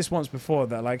I've said this once before.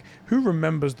 That like, who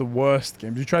remembers the worst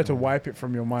games? You try to wipe it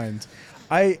from your mind.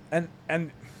 I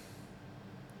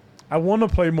want to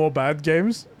play more bad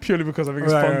games purely because I think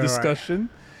it's fun discussion.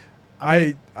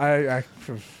 I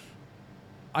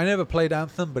never played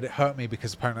Anthem, but it hurt me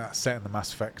because apparently that's set in the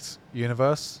Mass Effect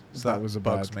universe. So that was a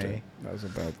bugs bad me. game. That was a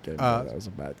bad game. That was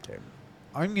a bad game.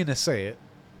 I'm gonna say it,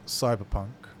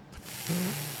 Cyberpunk.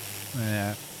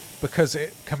 Yeah, because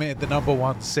it committed the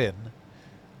 #1 sin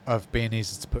of being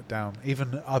easy to put down.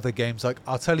 Even other games, like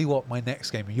I'll tell you what, my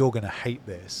next game, you're gonna hate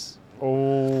this,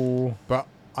 Oh, but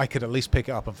I could at least pick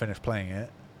it up and finish playing it.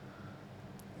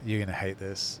 You're gonna hate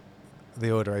this.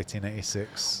 The Order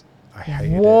 1886. I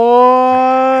hated it.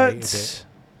 what?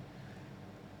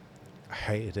 I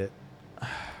hated it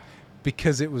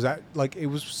because it was it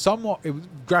was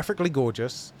graphically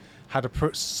gorgeous, had a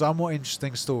somewhat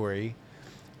interesting story,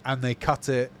 and they cut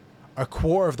it a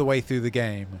quarter of the way through the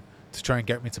game to try and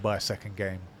get me to buy a second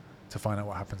game to find out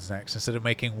what happens next, instead of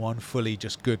making one fully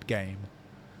just good game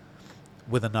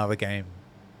with another game,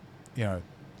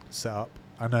 set up.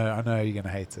 I know you're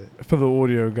gonna hate it. For the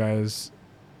audio guys,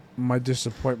 my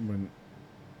disappointment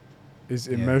is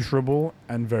immeasurable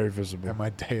and very visible. And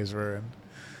my day is ruined.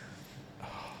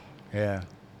 Yeah.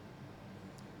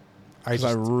 I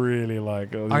really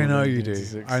like it. I know you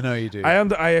do. I know you do. I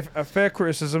have a fair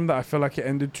criticism that I feel like it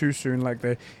ended too soon. Like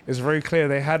it's very clear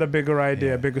they had a bigger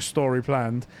idea, a bigger story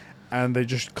planned, and they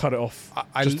just cut it off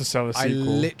just to sell a sequel. I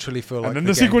literally feel like and then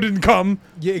the sequel didn't come.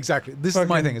 Yeah, exactly. This is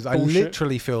my thing. Is I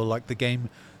literally feel like the game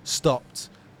stopped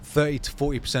 30 to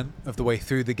 40% of the way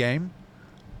through the game,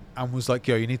 and was like,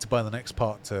 "Yo, you need to buy the next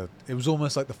part." It was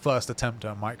almost like the first attempt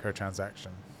at a microtransaction,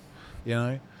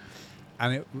 and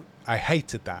I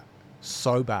hated that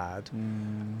so bad.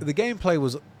 The gameplay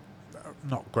was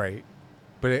not great,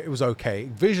 but it was okay,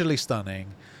 visually stunning,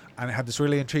 and it had this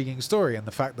really intriguing story. And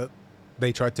the fact that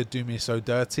they tried to do me so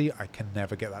dirty, I can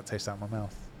never get that taste out of my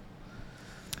mouth.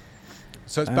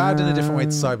 So it's bad in a different way to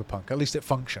Cyberpunk. At least it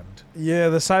functioned. Yeah,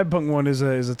 the Cyberpunk one is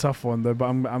a tough one though. But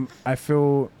I'm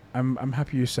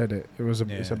happy you said it. It was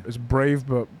it's brave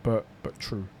but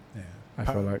true. Yeah, I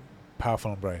feel like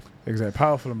powerful and brave. Exactly,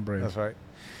 powerful and brave. That's right.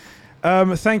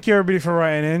 Thank you everybody for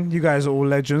writing in. You guys are all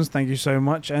legends. Thank you so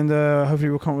much, and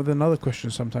hopefully we'll come up with another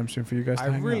question sometime soon for you guys. I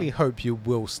really hope you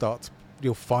will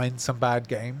you'll find some bad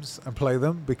games and play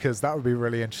them, because that would be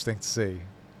really interesting to see.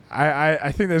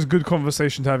 I think there's good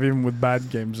conversation to have even with bad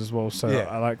games as well. So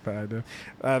I like that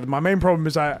idea. My main problem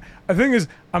is I think is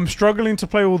I'm struggling to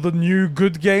play all the new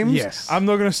good games. Yes. I'm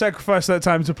not going to sacrifice that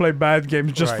time to play bad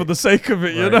games just for the sake of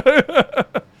it. You know.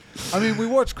 I mean, we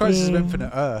watched Crisis of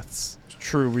Infinite Earths.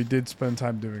 True, we did spend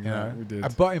time doing that. We did.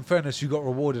 But in fairness, you got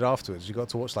rewarded afterwards. You got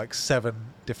to watch like 7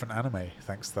 different anime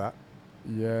thanks to that.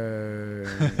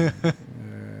 Yeah.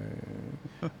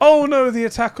 Oh no, the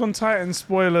Attack on Titan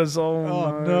spoilers.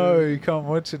 Oh no, you can't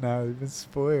watch it now. You've been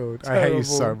spoiled. Terrible. I hate you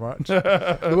so much.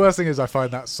 The worst thing is I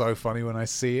find that so funny when I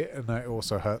see it, and it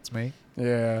also hurts me.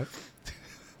 Yeah. It's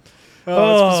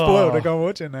been spoiled. I can't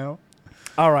watch it now.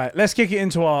 All right, let's kick it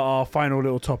into our final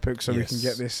little topic so we can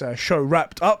get this show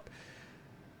wrapped up.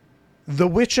 The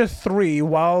Witcher 3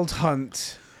 Wild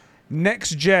Hunt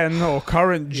next gen or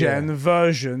current gen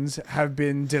versions have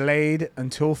been delayed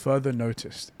until further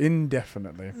notice,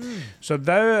 indefinitely. So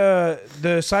the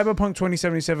Cyberpunk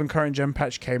 2077 current gen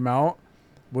patch came out,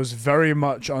 was very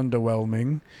much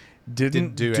underwhelming.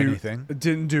 Didn't do anything.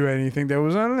 Didn't do anything. There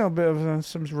was a little bit of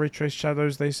some ray trace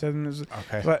shadows, they said, and it was,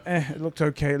 but it looked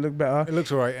okay. It looked better. It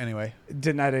looks alright anyway. It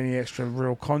didn't add any extra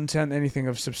real content, anything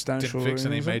of substantial. Didn't fix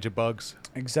any major bugs.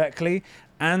 Exactly,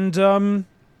 and yeah,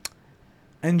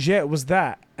 it was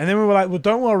that. And then we were like, well,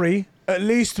 don't worry. At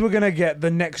least we're gonna get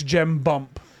the next gen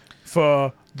bump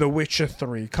for The Witcher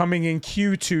 3 coming in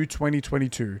Q2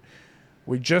 2022.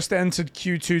 We just entered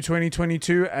Q2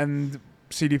 2022, and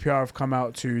CDPR have come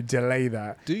out to delay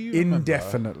that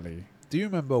indefinitely. Do you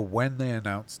remember when they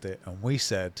announced it and we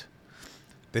said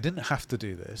they didn't have to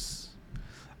do this,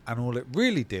 And all it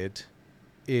really did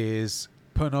is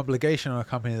put an obligation on a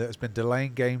company that has been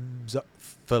delaying games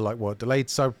for delayed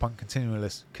Cyberpunk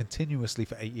continuously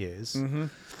for 8 years. Mm-hmm.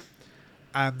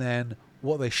 And then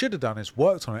what they should have done is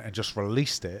worked on it and just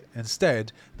released it.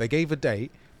 Instead, they gave a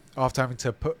date after having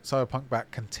to put Cyberpunk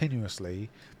back continuously.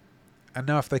 And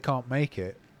now if they can't make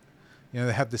it,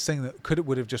 they have this thing that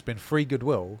would have just been free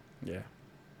goodwill. Yeah.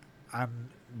 And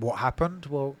what happened?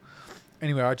 Well,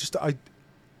 anyway, I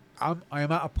am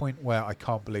at a point where I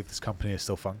can't believe this company is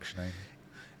still functioning.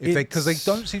 Because they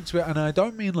don't seem to, and I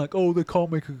don't mean like, oh, they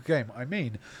can't make a good game. I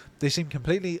mean, they seem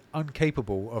completely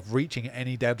incapable of reaching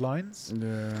any deadlines,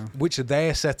 which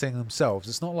they're setting themselves.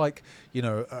 It's not like,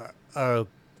 a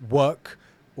work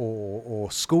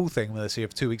or school thing where they say you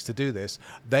have 2 weeks to do this.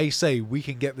 They say we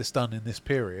can get this done in this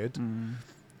period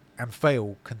and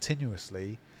fail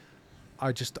continuously.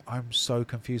 I'm so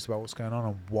confused about what's going on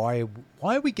and why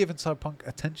are we giving Cyberpunk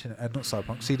attention, and not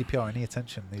Cyberpunk, CDPR any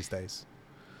attention these days?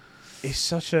 It's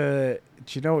such a...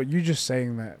 Do you know what? You just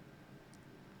saying that,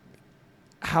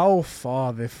 how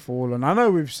far they've fallen. I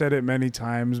know we've said it many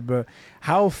times, but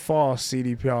how far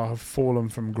CDPR have fallen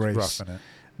from grace. It's rough, isn't it?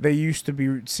 They used to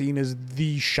be seen as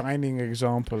the shining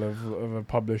example of a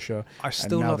publisher. I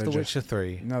still love The Witcher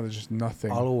 3. Now they're just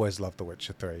nothing. I'll always love The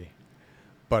Witcher 3.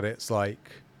 But it's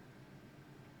like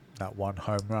that one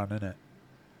home run, isn't it?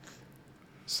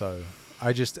 So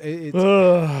it's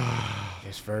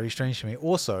very strange to me.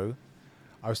 Also,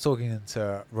 I was talking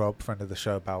to Rob, friend of the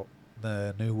show, about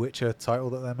the new Witcher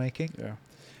title that they're making. Yeah.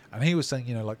 And he was saying,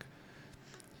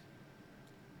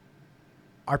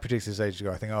 I predicted this ages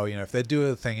ago. I think, if they do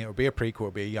a thing, it would be a prequel, it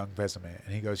would be a young Vesemir.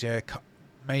 And he goes, yeah,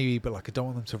 maybe, but I don't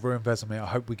want them to ruin Vesemir. I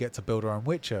hope we get to build our own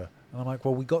Witcher. And I'm like,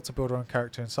 well, we got to build our own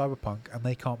character in Cyberpunk, and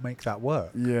they can't make that work.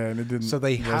 Yeah, and it didn't. So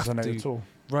they have to, at all.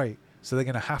 Right? So they're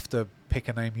going to have to pick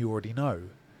a name you already know.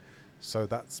 So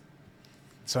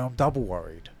I'm double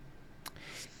worried.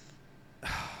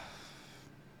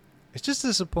 It's just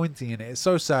disappointing, and it's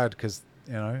so sad because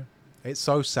it's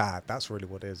so sad. That's really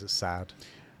what it is. It's sad.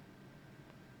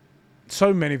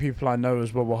 So many people I know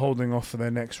as well were holding off for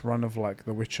their next run of like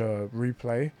the Witcher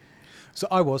replay. So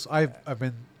I've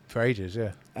been for ages,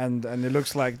 yeah. And it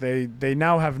looks like they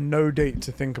now have no date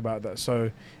to think about that.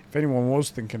 So if anyone was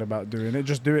thinking about doing it,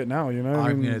 just do it now.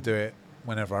 I'm going to do it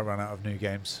whenever I run out of new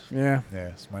games. Yeah. Yeah,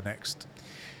 it's my next.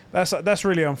 That's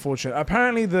really unfortunate.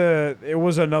 Apparently it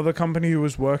was another company who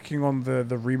was working on the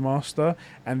remaster,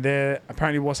 and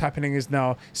apparently what's happening is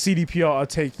now CDPR are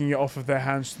taking it off of their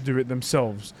hands to do it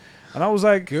themselves. And I was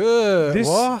like, good.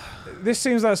 This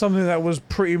seems like something that was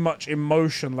pretty much in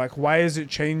motion. Like, why is it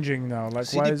changing now? Like,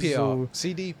 CDPR, why is it all...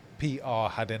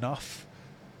 CDPR had enough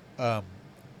on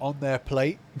their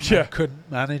plate. Yeah.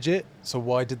 Couldn't manage it. So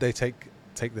why did they take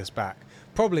this back?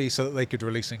 Probably so that they could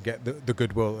release and get the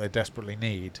goodwill that they desperately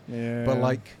need. Yeah. But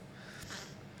I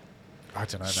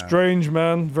don't know. Strange,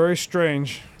 man. Very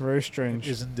strange. Very strange.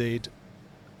 It is indeed.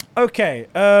 Okay.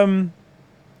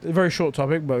 A very short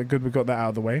topic, but good we got that out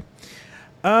of the way.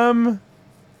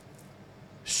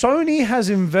 Sony has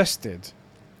invested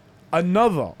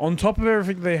on top of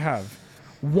everything they have,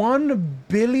 $1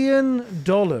 billion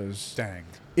Dang.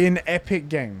 in Epic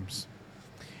Games.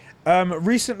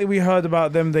 Recently we heard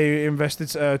about them. They invested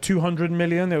 $200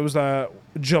 million. It was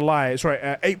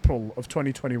April of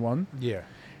 2021. Yeah.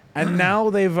 And now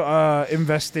they've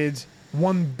invested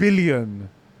 $1 billion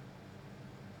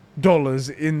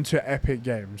into Epic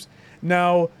Games.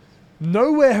 Now,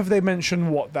 nowhere have they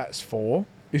mentioned what that's for.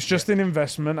 It's just an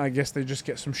investment. I guess they just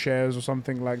get some shares or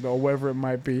something like that, or whatever it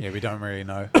might be. Yeah, we don't really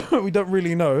know. We don't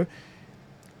really know.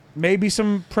 Maybe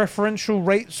some preferential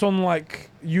rates on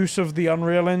like use of the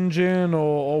Unreal Engine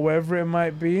or wherever it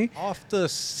might be. After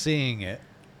seeing it,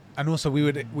 and also we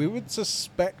would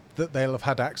suspect that they'll have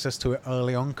had access to it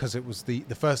early on because it was the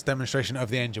first demonstration of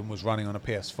the engine was running on a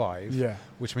PS5. Yeah.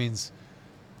 Which means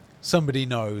somebody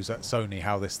knows at Sony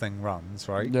how this thing runs,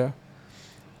 right? Yeah.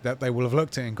 That they will have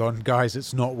looked at it and gone, guys,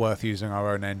 it's not worth using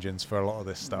our own engines for a lot of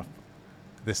this stuff.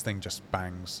 This thing just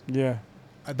bangs. Yeah.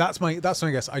 That's my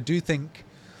guess. I do think,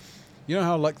 you know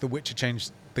how like The Witcher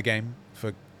changed the game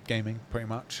for gaming pretty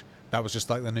much? That was just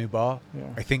like the new bar. Yeah.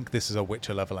 I think this is a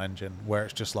Witcher level engine where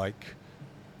it's just like,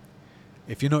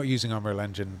 if you're not using Unreal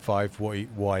Engine 5, why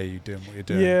are you doing what you're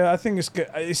doing? Yeah, I think it's good.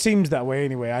 It seems that way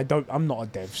anyway. I'm not a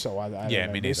dev, so I don't know.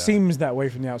 Me neither. It seems that way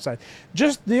from the outside.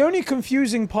 Just the only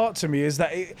confusing part to me is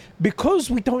that because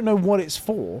we don't know what it's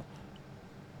for,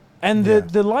 And Yeah.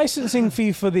 the licensing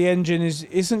fee for the engine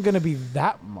isn't going to be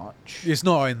that much. It's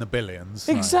not in the billions.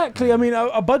 no. Exactly. I mean,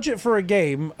 a budget for a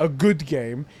game, a good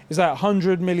game, is like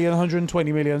 100 million,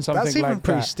 120 million, something That's even like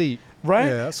pretty that. steep. Right?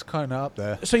 Yeah, that's kind of up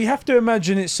there. So you have to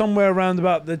imagine it's somewhere around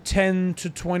about the 10 to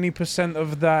 20%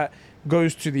 of that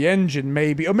goes to the engine,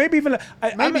 maybe. Or maybe even...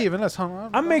 Even less.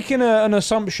 I'm making an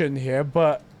assumption here,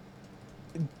 but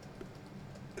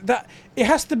that it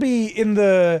has to be in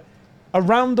the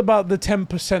around about the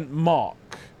 10% mark.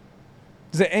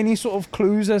 Is there any sort of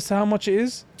clues as to how much it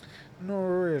is? Not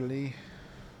really.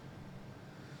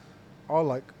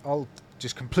 I'll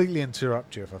just completely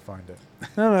interrupt you if I find it.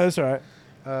 No, that's all right.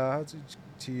 How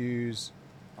to use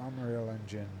Unreal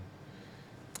Engine?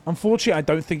 Unfortunately, I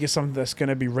don't think it's something that's going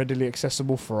to be readily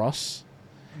accessible for us.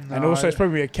 And No, also, it's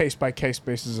probably a case-by-case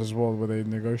basis as well, where they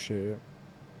negotiate it.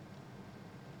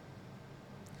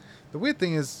 the weird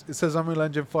thing is, it says Unreal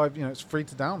Engine 5. It's free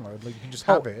to download. Like you can just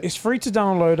have it. It's free to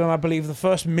download, and I believe the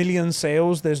first million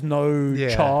sales, there's no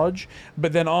Yeah. charge.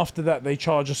 But then after that, they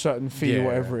charge a certain fee, Yeah.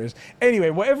 whatever it is. Anyway,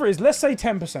 whatever it is, let's say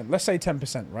 10%. Let's say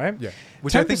 10%, right? Yeah,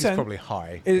 which I think is 10% probably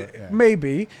high. It, but yeah.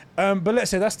 Maybe, but let's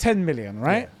say that's 10 million,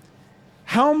 right? Yeah.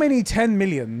 How many 10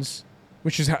 millions,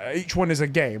 which is each one is a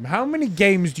game, how many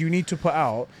games do you need to put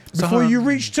out It's before you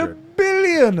reach to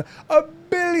 100. $1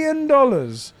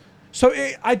 billion? So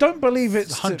I don't believe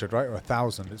it's 100, right, or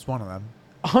 1,000. It's one of them.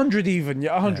 100 even,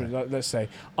 yeah, 100, Yeah. let's say.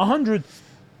 100.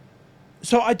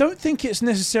 So I don't think it's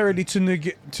necessarily to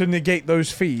negate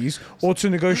those fees or to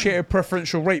negotiate a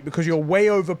preferential rate, because you're way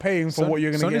overpaying for what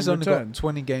you're going to get Sony's in only return. got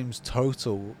 20 games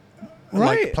total,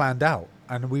 Right. like planned out,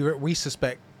 and we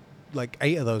suspect like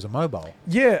 8 of those are mobile.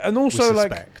 Yeah, and We also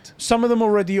like suspect. some of them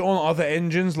already on other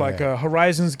engines, like Yeah.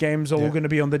 Horizons games are all Yeah. going to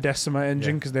be on the Decima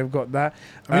engine Yeah. because they've got that.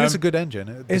 I mean, it's a good engine.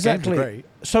 The games are exactly. great.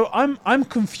 So I'm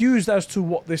confused as to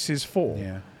what this is for.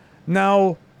 Yeah.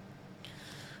 Now,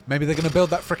 Maybe they're going to build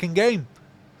that freaking game,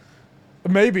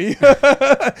 maybe,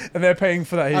 and they're paying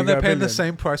for that. Here and you they're go, paying the $1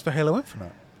 billion. same price for Halo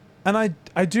Infinite. And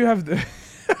I do have the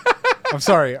I'm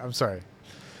sorry.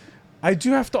 I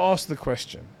do have to ask the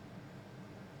question.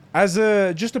 As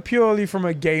just a purely from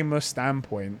a gamer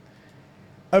standpoint,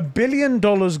 $1 billion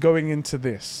going into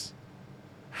this,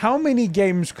 how many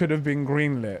games could have been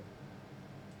greenlit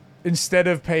instead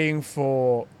of paying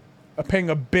 $1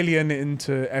 billion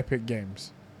into Epic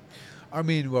Games? I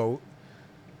mean, well,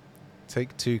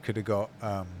 Take-Two could have got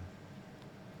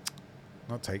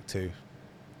not Take-Two.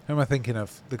 Who am I thinking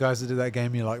of? The guys that did that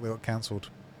game you like that got cancelled.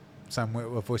 Sam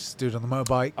Witwer voiced dude on the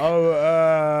motorbike. Oh,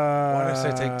 Why did I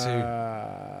say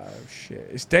Take-Two? Shit.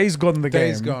 It's Days Gone the game.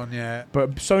 Days Gone, yeah.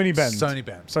 But Sony bend. Sony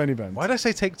band. Sony bend. Why did I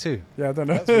say Take-Two? Yeah, I don't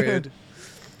know. That's weird.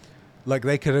 Like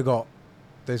they could have got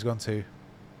Days Gone 2.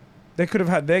 They could have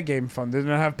had their game funded and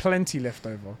have plenty left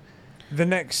over. The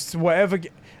next whatever,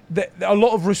 a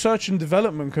lot of research and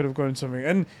development could have gone into something.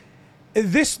 And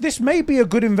this may be a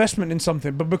good investment in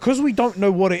something, but because we don't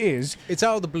know what it is, It's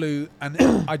out of the blue, and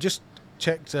I just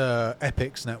checked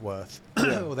Epic's net worth,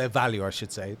 or their value, I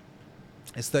should say.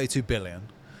 It's 32 billion.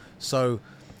 So,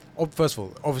 first of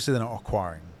all, obviously they're not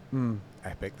acquiring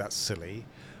Epic. That's silly.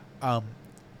 And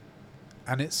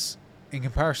it's in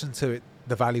comparison to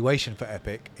the valuation for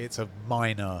Epic, it's a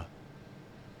minor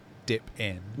dip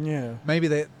in. yeah, Maybe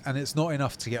and it's not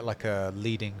enough to get like a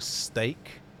leading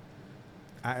stake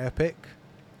at Epic.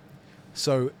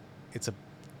 So it's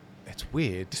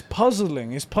weird. it's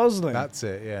puzzling. It's puzzling. That's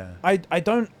it, yeah. I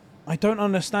don't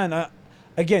understand.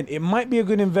 Again, it might be a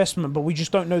good investment, but we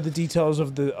just don't know the details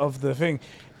of the thing.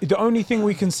 The only thing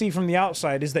we can see from the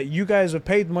outside is that you guys have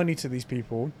paid money to these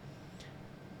people,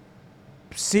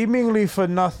 seemingly for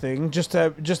nothing, just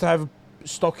to have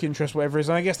stock interest, whatever it is.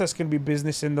 And I guess that's going to be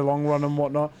business in the long run and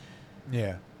whatnot.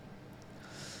 Yeah.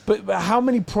 But how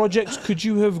many projects could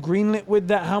you have greenlit with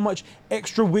that? How much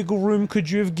extra wiggle room could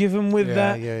you have given with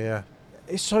that? Yeah.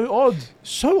 It's so odd.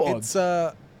 So odd. It's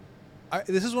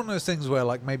this is one of those things where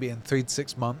like maybe in 3 to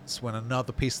 6 months when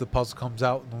another piece of the puzzle comes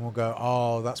out, then we'll go,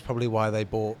 oh, that's probably why they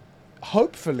bought.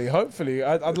 Hopefully.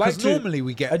 I'd like Because to. normally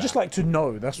we get. I'd just like to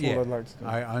know. That's what I'd like to do.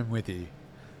 I'm with you.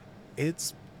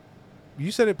 You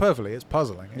said it perfectly. It's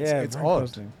puzzling. It's very odd.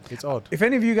 puzzling. It's odd. If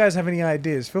any of you guys have any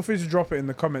ideas, feel free to drop it in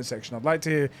the comment section. I'd like to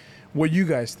hear what you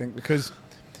guys think, because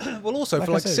Well, also Like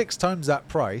for I like said- 6 times that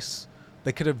price,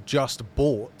 they could have just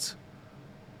bought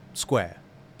Square.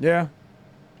 yeah,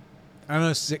 I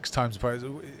know 6 times the price.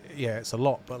 Yeah, it's a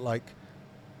lot, but like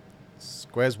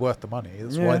Square's worth the money.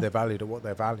 That's Yeah. why they're valued at what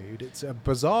they're valued. It's a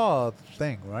bizarre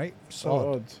thing, right?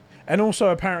 so odd. And also,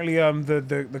 apparently,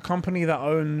 the company that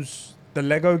owns the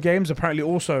Lego games apparently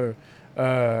also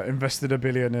invested $1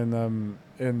 billion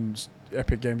in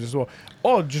Epic Games as well.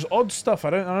 Just odd stuff. I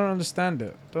don't understand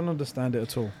it. Don't understand it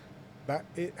at all.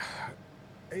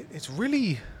 It's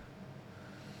really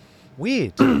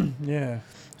weird. Yeah.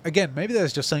 Again, maybe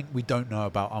there's just something we don't know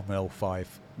about Unreal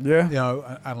 5. Yeah. You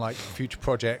know, and like future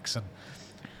projects, and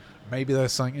maybe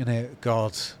there's something in it.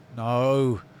 God,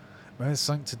 no. Maybe there's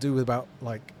something to do with about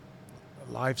like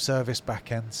live service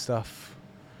backend stuff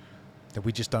that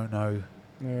we just don't know.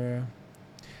 Yeah.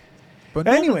 But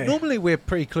Anyway. normally we're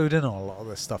pretty clued in on a lot of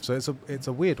this stuff, so it's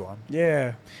a weird one.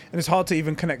 Yeah. And it's hard to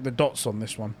even connect the dots on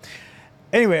this one.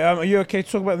 Anyway, are you okay to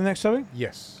talk about the next topic?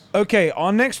 Yes. Okay,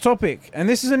 our next topic, and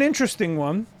this is an interesting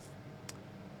one.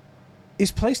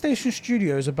 Is PlayStation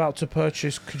Studios about to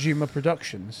purchase Kojima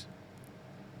Productions?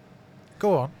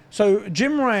 Go on. So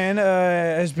Jim Ryan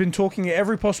has been talking at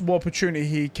every possible opportunity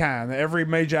he can, every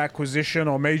major acquisition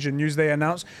or major news they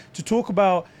announce, to talk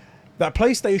about that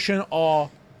PlayStation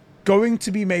are going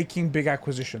to be making big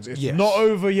acquisitions. It's not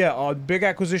over yet. Our big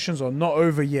acquisitions are not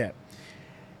over yet.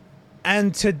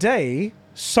 And today,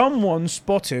 someone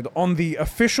spotted on the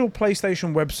official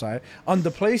PlayStation website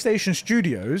under PlayStation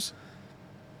Studios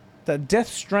that Death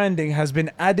Stranding has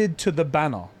been added to the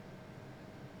banner.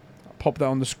 I'll pop that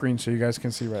on the screen so you guys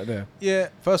can see right there. Yeah,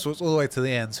 first of all, it's all the way to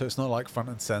the end, so it's not like front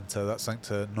and center. That's something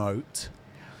to note.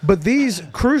 But these,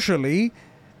 crucially,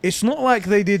 it's not like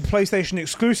they did PlayStation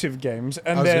exclusive games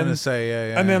and I was then going to say,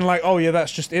 yeah. and then like, oh yeah,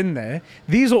 that's just in there.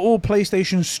 These are all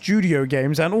PlayStation Studio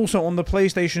games and also on the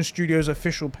PlayStation Studios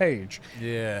official page.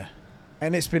 Yeah.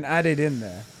 And it's been added in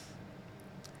there.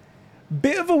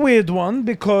 Bit of a weird one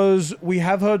because we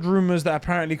have heard rumors that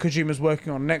apparently Kojima's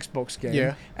working on an Xbox game.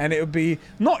 Yeah. And it would be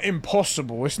not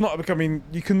impossible. It's not. I mean,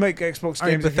 you can make Xbox games. I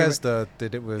mean, if you Bethesda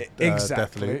did it with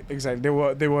exactly, Deathloop.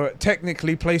 exactly. They were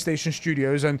technically PlayStation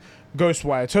Studios, and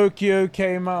Ghostwire Tokyo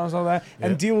came out and all that,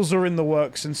 and deals are in the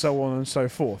works and so on and so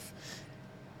forth.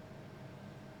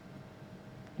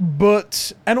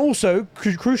 But, and also,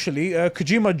 crucially,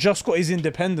 Kojima just got his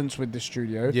independence with the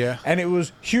studio. Yeah. And it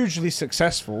was hugely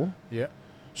successful. Yeah.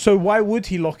 So why would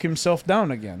he lock himself down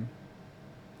again?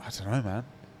 I don't know, man.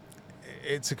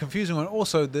 It's a confusing one.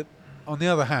 Also, that on the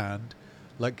other hand,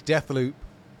 like Deathloop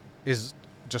is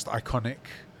just iconic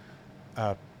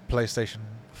PlayStation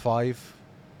 5.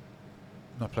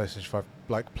 Not PlayStation 5,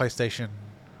 like PlayStation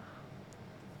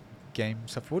game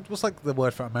stuff. What's like the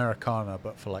word for Americana,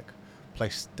 but for like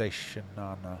PlayStation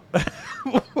Nana?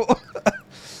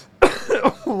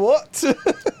 What? Do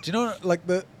you know, like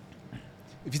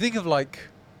if you think of like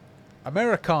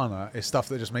Americana is stuff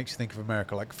that just makes you think of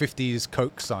America, like 50s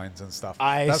Coke signs and stuff.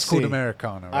 That's called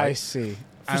Americana, right? I see.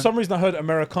 For some reason I heard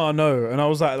Americano and I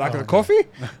was like Oh, a no. coffee?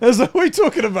 I was like, what are you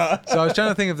talking about? So I was trying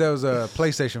to think if there was a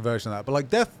PlayStation version of that. But like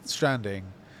Death Stranding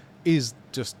is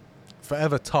just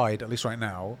forever tied, at least right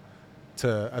now,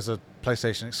 to as a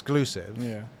PlayStation exclusive.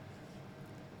 Yeah.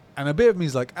 And a bit of me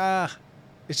is like,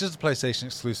 it's just a PlayStation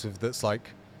exclusive that's like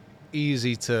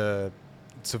easy to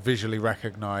visually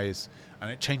recognize,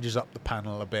 and it changes up the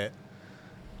panel a bit.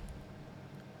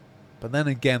 But then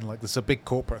again, like there's a big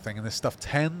corporate thing, and this stuff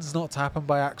tends not to happen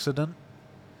by accident.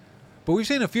 But we've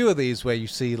seen a few of these where you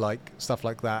see like stuff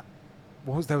like that.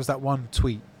 There was that one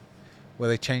tweet where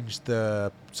they changed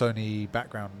the Sony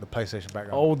background, the PlayStation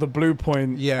background. Oh, the Blue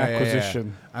Point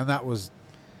acquisition. Yeah. And that was,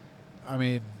 I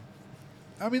mean,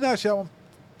 actually that one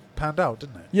panned out,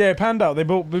 didn't it? Yeah, it panned out. They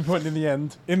bought Blue Point in the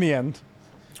end.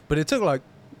 But it took like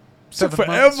Took 7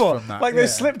 months forever. from that. Like they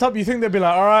slipped up. You think they'd be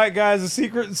like, all right, guys, the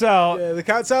secret's out. Yeah, the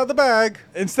cat's out of the bag.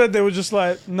 Instead, they were just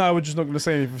like, no, we're just not going to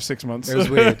say anything for 6 months. It was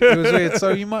weird. It was weird.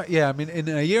 So you might, I mean, in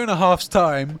a year and a half's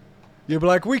time, you'll be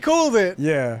like, we called it.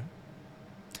 Yeah.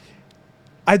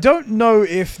 I don't know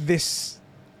if there's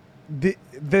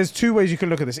two ways you can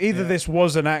look at this. Either this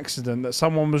was an accident, that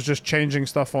someone was just changing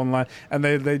stuff online and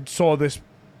they saw this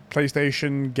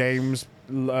PlayStation games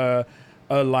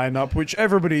lineup, which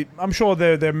everybody, I'm sure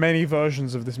there are many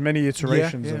versions of this, many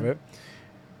iterations of it.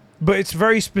 But it's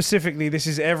very specifically, this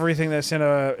is everything that's in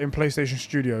PlayStation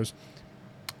Studios.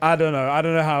 I don't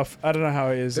know how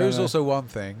it is. There's also one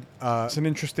thing. It's an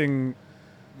interesting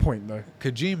point, though.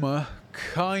 Kojima,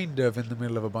 kind of in the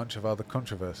middle of a bunch of other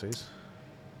controversies.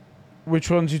 Which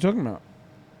ones are you talking about?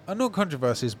 Not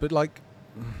controversies, but like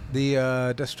the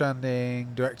Death Stranding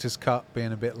director's cut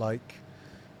being a bit like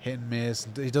hit and miss.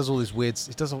 He does all these weird.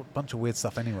 He does a bunch of weird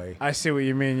stuff anyway. I see what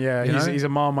you mean. Yeah, You know? he's a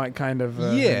Marmite kind of.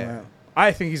 Yeah.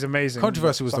 I think he's amazing.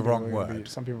 Controversy was Some the wrong people word.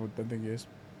 Some people don't think he is.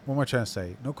 What am I trying to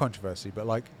say? No controversy, but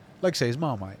like I say, he's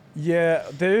Marmite. Yeah,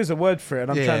 there is a word for it,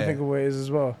 and I'm trying to Yeah. think of what it is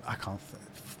as well. I can't.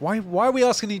 Why are we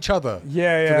asking each other?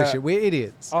 Yeah, For yeah. this shit? We're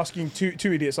idiots. Asking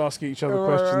two idiots asking each other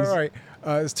Right, questions. right.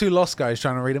 There's two lost guys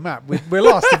trying to read a map. We're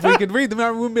lost. If we could read the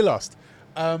map, we wouldn't be lost.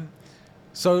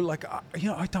 So, like,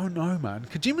 I don't know, man.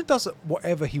 Kojima does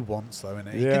whatever he wants, though,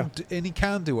 innit? Yeah. He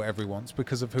can do whatever he wants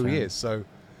because of who he is. So,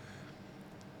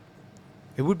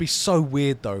 it would be so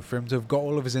weird, though, for him to have got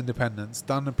all of his independence,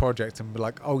 done the project, and be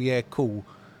like, "Oh yeah, cool.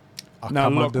 I'll Now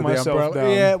come lock under the myself umbrella."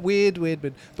 down. Yeah,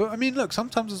 weird. But I mean, look,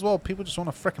 sometimes as well, people just want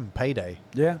a frickin' payday.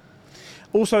 Yeah.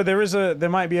 Also, there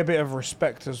might be a bit of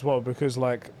respect as well because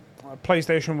like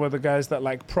PlayStation were the guys that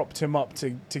like propped him up to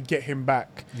get him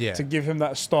back. Yeah. To give him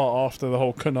that start after the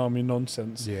whole Konami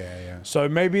nonsense. Yeah. So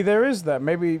maybe there is that.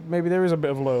 Maybe there is a bit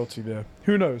of loyalty there.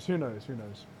 Who knows?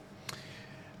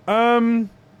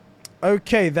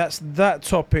 Okay, that's that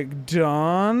topic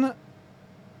done.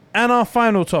 And our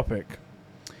final topic.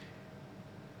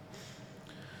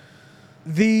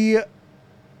 The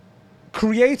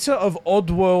creator of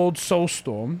Oddworld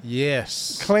Soulstorm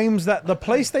Yes. claims that the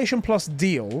PlayStation Plus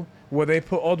deal, where they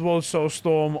put Oddworld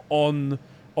Soulstorm on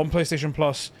PlayStation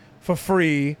Plus for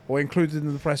free or included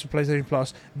in the price of PlayStation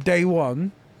Plus day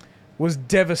one, was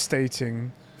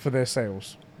devastating for their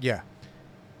sales. Yeah.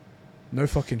 No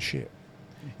fucking shit.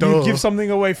 Duh. You give something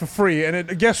away for free,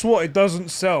 and guess what? It doesn't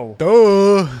sell.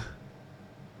 Duh.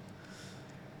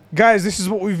 Guys, this is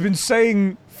what we've been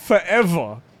saying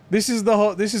forever. This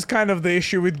is kind of the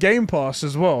issue with Game Pass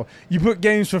as well. You put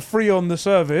games for free on the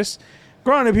service.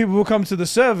 Granted, people will come to the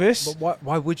service, But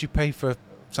why would you pay for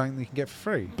something that you can get for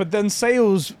free? but then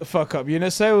sales fuck up. You know,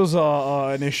 sales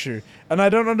are an issue, and I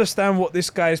don't understand what this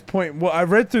guy's point. Well, I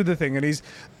read through the thing, and he's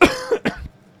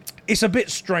it's a bit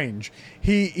strange.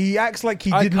 He acts like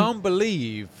he I didn't. can't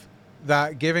believe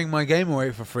that giving my game away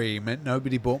for free meant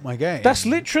nobody bought my game. That's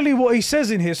literally what he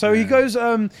says in here. So he Yeah. goes,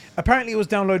 apparently it was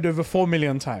downloaded over 4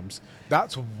 million times.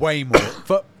 That's way more.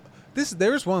 But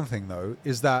there is one thing though,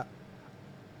 is that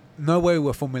no way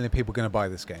were 4 million people going to buy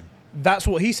this game. That's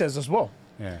what he says as well.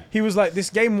 Yeah. He was like, this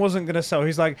game wasn't going to sell.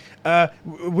 He's like,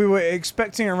 we were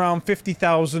expecting around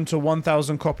 50,000 to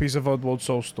 1,000 copies of Oddworld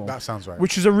Soulstorm. That sounds right.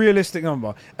 Which is a realistic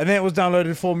number. And then it was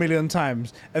downloaded 4 million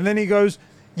times. And then he goes,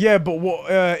 yeah, but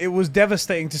it was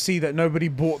devastating to see that nobody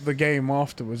bought the game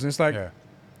afterwards. And it's like, yeah.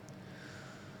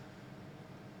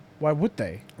 why would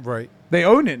they? Right. They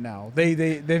own it now. They've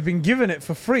been given it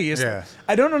for free. Yeah.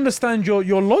 I don't understand your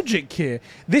logic here.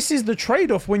 This is the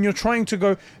trade-off when you're trying to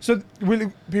go. So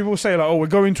people say like, oh, we're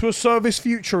going to a service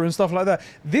future and stuff like that.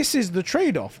 This is the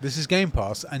trade-off. This is Game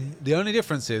Pass, and the only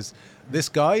difference is this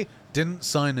guy didn't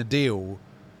sign a deal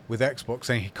with Xbox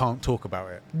saying he can't talk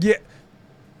about it. Yeah.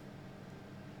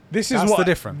 This is That's what the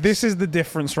difference. This is the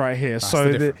difference right here. That's So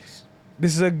the difference.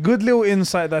 this is a good little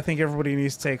insight that I think everybody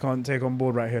needs to take on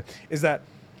board right here. Is that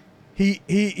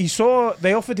he saw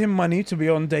they offered him money to be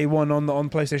on day one on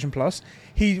PlayStation Plus.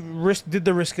 He did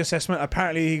the risk assessment.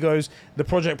 Apparently, he goes, the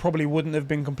project probably wouldn't have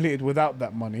been completed without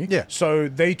that money. Yeah. So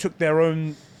they took their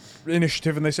own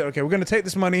initiative and they said, okay, we're going to take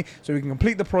this money so we can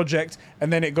complete the project,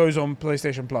 and then it goes on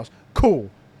PlayStation Plus. Cool.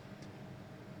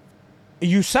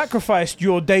 You sacrificed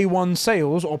your day one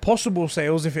sales or possible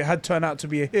sales if it had turned out to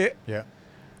be a hit Yeah.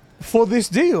 for this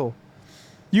deal.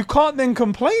 You can't then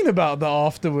complain about that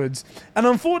afterwards. And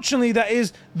unfortunately, that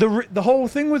is the whole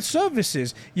thing with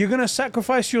services. You're going to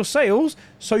sacrifice your sales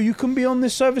so you can be on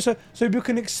this service so people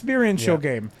can experience your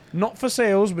game. Not for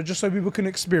sales, but just so people can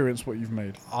experience what you've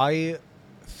made. I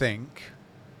think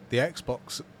the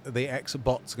Xbots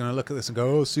are going to look at this and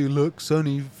go, oh, see, look,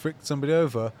 Sony fricked somebody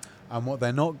over. And what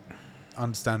they're not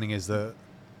understanding is that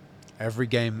every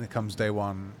game that comes day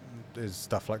one is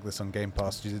stuff like this on Game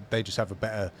Pass. They just have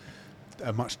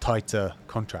a much tighter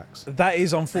contracts. That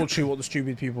is unfortunately what the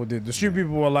stupid people did. The stupid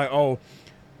people were like, oh,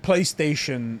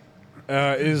 PlayStation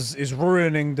is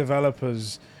ruining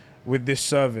developers with this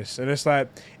service. And it's like,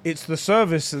 it's the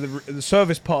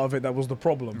service part of it that was the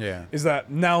problem. Yeah. Is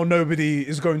that now nobody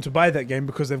is going to buy that game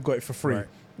because they've got it for free. Right.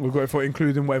 We've got it for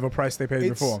including whatever price they paid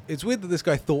before. It's weird that this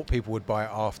guy thought people would buy it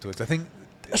afterwards. I think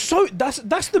So that's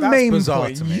the main bizarre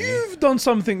point. to me. You've done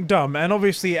something dumb, and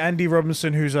obviously Andy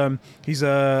Robinson, who's he's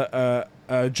a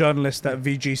journalist at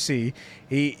VGC,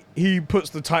 he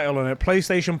puts the title on it.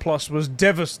 PlayStation Plus was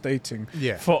devastating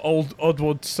for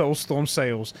Oddworld Soulstorm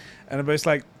sales, but it's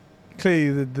like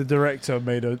clearly the director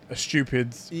made a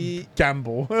stupid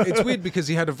gamble. it's weird because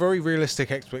he had a very realistic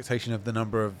expectation of the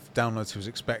number of downloads he was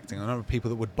expecting, the number of people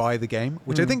that would buy the game,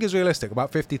 which I think is realistic.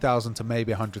 About 50,000 to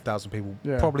maybe 100,000 people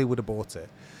probably would have bought it.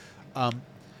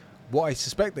 What I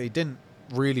suspect that he didn't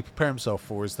really prepare himself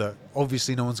for is that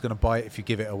obviously no one's going to buy it if you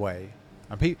give it away.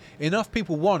 And enough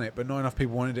people want it, but not enough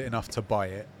people wanted it enough to buy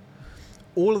it.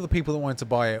 All of the people that wanted to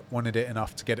buy it wanted it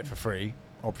enough to get it for free,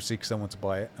 obviously because they want to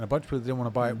buy it. And a bunch of people that didn't want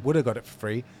to buy it would have got it for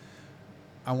free.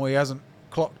 And what he hasn't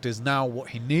clocked is now what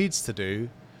he needs to do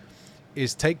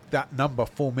is take that number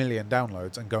 4 million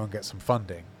downloads and go and get some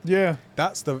funding. Yeah.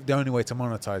 That's the only way to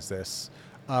monetize this.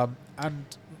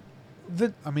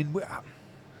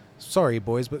 Sorry,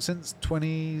 boys, but since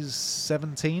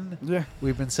 2017,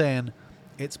 we've been saying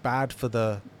it's bad for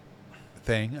the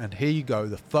thing, and here you go.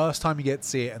 The first time you get to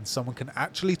see it and someone can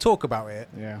actually talk about it,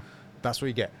 that's what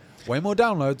you get. Way more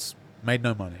downloads, made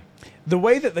no money. The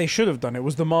way that they should have done it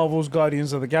was the Marvel's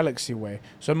Guardians of the Galaxy way.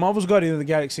 So Marvel's Guardians of the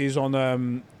Galaxy is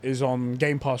on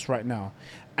Game Pass right now,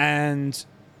 and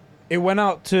it went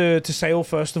out to sale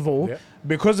first of all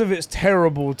because of its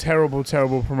terrible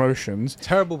promotions.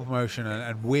 Terrible promotion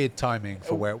and weird timing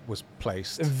for where it was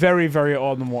placed. Very, very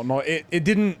odd and whatnot. It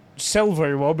didn't sell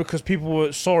very well because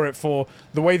people saw it for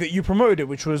the way that you promoted it,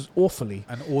 which was awfully.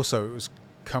 And also it was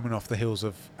coming off the heels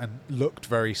of and looked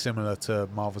very similar to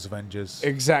Marvel's Avengers.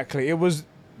 Exactly.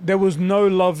 There was no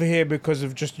love here because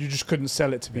of you just couldn't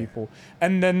sell it to people.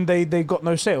 And then they got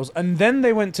no sales. And then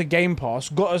they went to Game Pass,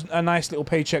 got a nice little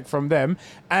paycheck from them,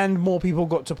 and more people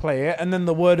got to play it. And then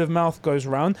the word of mouth goes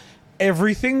around.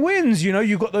 Everything wins. You know,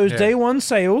 you got those day one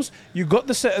sales, you got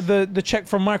the check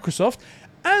from Microsoft,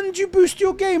 and you boost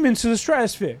your game into the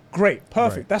stratosphere. Great.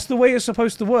 Perfect. Right. That's the way it's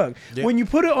supposed to work. Yep. When you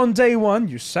put it on day one,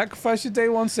 you sacrifice your day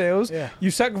one sales. Yeah.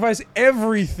 You sacrifice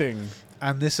everything.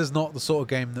 And this is not the sort of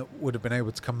game that would have been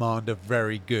able to command a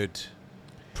very good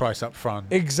price up front.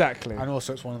 Exactly. And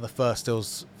also it's one of the first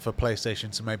deals for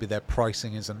PlayStation, so maybe their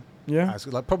pricing isn't as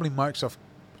good. Like probably Microsoft,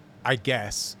 I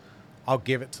guess, I'll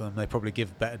give it to them. They probably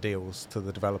give better deals to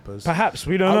the developers. Perhaps.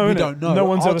 We don't know. We don't know. No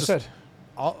one's ever said.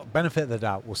 I'll benefit of the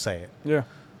doubt, we'll say it. Yeah.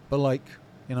 But like,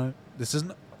 you know, this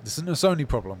isn't a Sony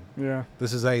problem. Yeah.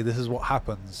 This is what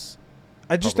happens.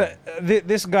 I just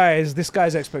this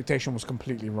guy's expectation was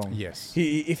completely wrong. Yes.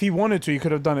 If he wanted to, he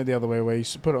could have done it the other way, where he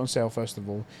put it on sale first of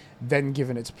all, then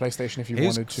given it to PlayStation if he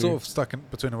wanted to. He's sort of stuck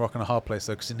between a rock and a hard place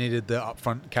though, because he needed the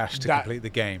upfront cash to complete the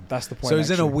game. That's the point. So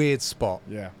he's in a weird spot.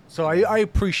 Yeah. So I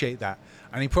appreciate that,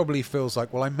 and he probably feels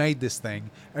like, well, I made this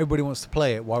thing. Everybody wants to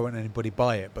play it. Why won't anybody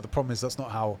buy it? But the problem is that's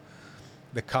not how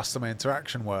the customer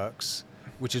interaction works.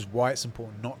 Which is why it's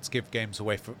important not to give games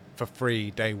away for free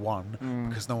day one,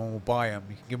 because no one will buy them.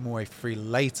 You can give them away for free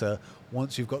later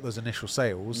once you've got those initial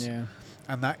sales. Yeah.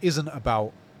 And that isn't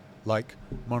about like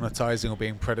monetizing or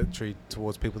being predatory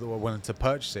towards people that were willing to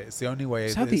purchase it. It's the only way.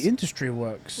 It's how the industry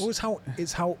works. Well,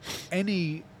 it's how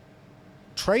any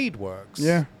trade works.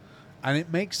 Yeah. And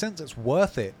it makes sense. It's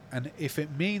worth it. And if it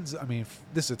means, I mean,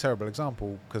 this is a terrible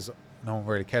example because no one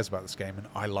really cares about this game, and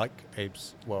I like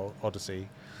Odyssey.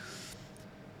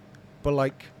 But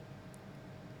like,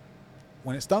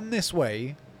 when it's done this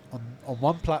way on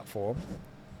one platform,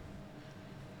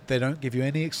 they don't give you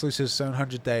any exclusives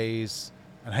 700 days,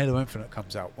 and Halo Infinite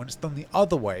comes out. When it's done the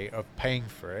other way of paying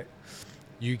for it,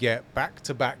 you get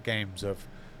back-to-back games of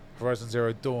Horizon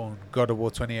Zero Dawn, God of War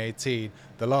 2018,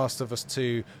 The Last of Us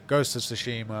 2, Ghost of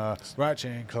Tsushima,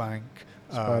 Ratchet & Clank,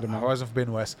 Horizon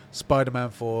Forbidden West,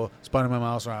 Spider-Man 4, Spider-Man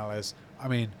Miles Morales. I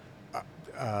mean,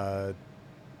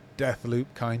 Deathloop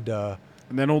kinda,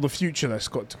 and then all the future that's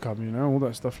got to come, you know, all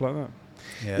that stuff like that.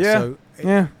 So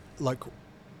like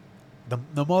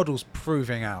the model's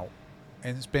proving out,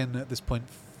 and it's been at this point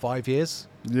 5 years.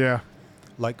 Yeah.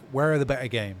 Like, where are the better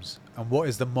games, and what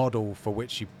is the model for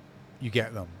which you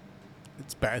get them?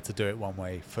 It's better to do it one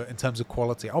way in terms of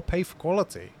quality. I'll pay for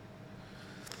quality.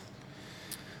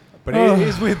 But it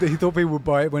is weird that he thought people would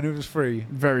buy it when it was free.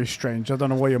 Very strange. I don't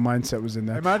know what your mindset was in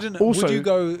there. Imagine, also, would you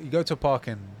go to a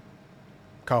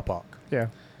car park. Yeah.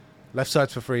 Left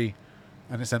side's for free,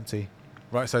 and it's empty.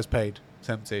 Right side's paid. It's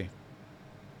empty.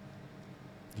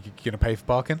 You gonna pay for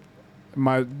parking?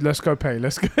 Let's go pay.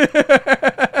 Let's go.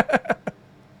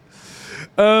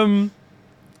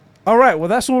 All right. Well,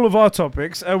 that's all of our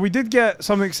topics. We did get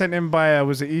something sent in by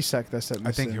was it Isak that sent this?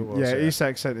 I think in? it was. Yeah,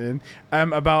 Isak sent in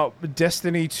about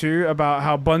Destiny 2, about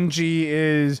how Bungie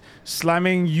is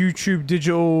slamming YouTube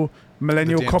Digital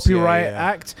Millennial Copyright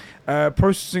Act,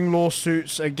 processing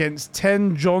lawsuits against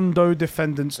 10 John Doe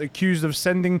defendants accused of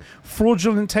sending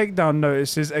fraudulent takedown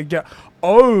notices again.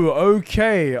 Oh,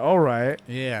 okay, all right.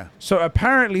 Yeah. So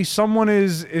apparently someone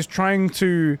is trying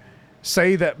to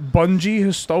say that Bungie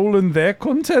has stolen their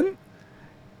content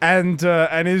and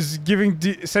is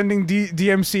sending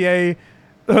DMCA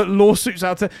lawsuits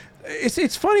out to.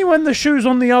 It's funny when the shoe's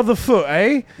on the other foot,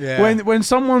 eh? Yeah. When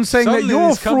someone's saying suddenly that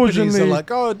you're fraudulently, are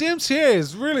like, oh, DMCA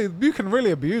is really, you can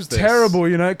really abuse this. Terrible,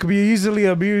 you know. It could be easily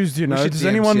abused, you know. Does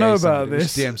anyone know about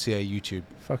this? DMCA YouTube.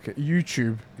 Fuck it,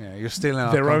 YouTube. Yeah, you're stealing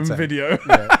our their content. own video.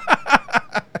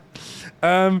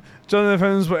 Jonathan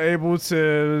Fans were able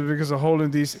to, because a hole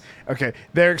in DC. Okay,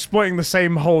 they're exploiting the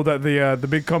same hole that the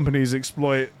big companies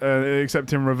exploit,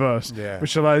 except in reverse, Yeah.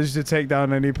 which allows you to take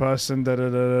down any person. Da, da,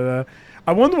 da, da, da.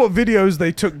 I wonder what videos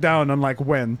they took down and like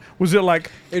when. Was it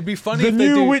like It'd be funny the if they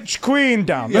new do Witch Queen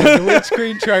down? yeah, the Witch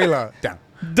Queen trailer down.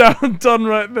 Down, done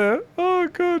right there. Oh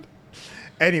god.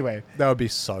 Anyway, That would be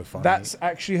so funny. that's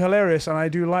actually hilarious, and I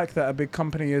do like that a big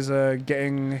company is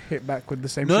getting hit back with the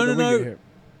same No, shit no, that we no. get hit.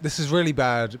 This is really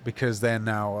bad because they're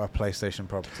now a PlayStation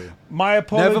property. My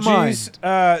apologies.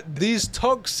 These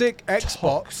toxic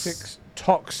Xbox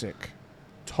Toxic.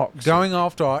 going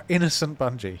after our innocent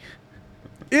Bungie.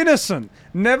 Innocent.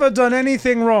 Never done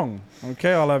anything wrong.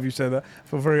 Okay, I'll have you say that. I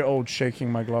feel very old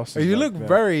shaking my glasses. You like look that.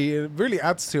 very. It really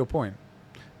adds to your point.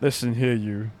 Listen here,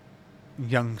 you.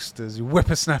 Youngsters, you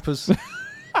whippersnappers.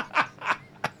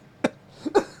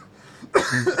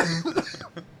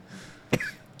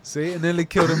 See, it nearly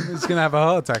killed him. He's going to have a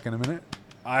heart attack in a minute.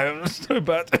 I am so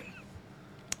bad.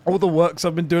 All the works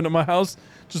I've been doing at my house,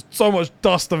 just so much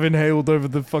dust I've inhaled over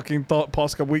the fucking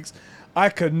past couple weeks. I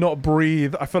could not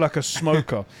breathe. I feel like a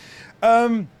smoker.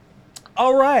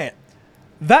 All right.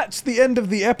 That's the end of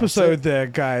the episode there,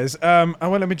 guys. Well,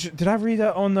 let me did I read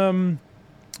that on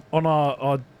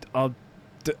our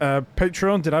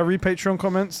Patreon? Did I read Patreon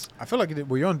comments? I feel like you did.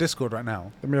 Well, you're on Discord right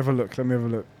now. Let me have a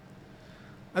look.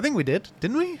 I think we did.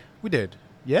 Didn't we? We did.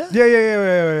 Yeah?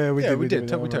 Yeah. We we did.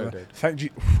 totally did. Thank you.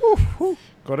 Whew.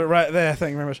 Got it right there.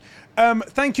 Thank you very much.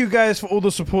 Thank you guys for all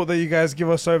the support that you guys give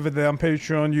us over there on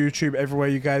Patreon, YouTube, everywhere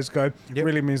you guys go. Yep. It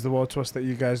really means the world to us that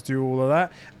you guys do all of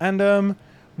that. And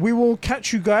we will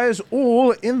catch you guys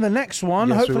all in the next one.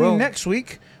 Yes, we Hopefully will. next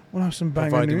week we'll have some banging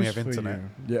Providing we news have for internet.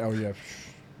 you. Yeah. Oh yeah.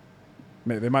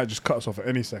 Mate, they might just cut us off at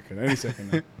any second.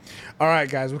 Now. All right,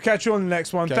 guys. We'll catch you on the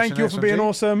next one. Catch Thank you you next for one, being G.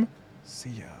 awesome. See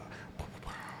ya.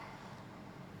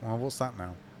 Well, what's that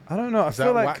now? I don't know. I Is feel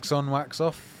that like wax on, wax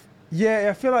off? yeah,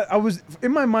 I feel like I was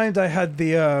in my mind. I had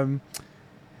the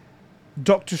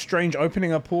Doctor Strange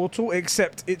opening a portal,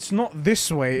 except it's not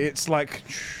this way. It's like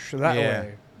that Yeah.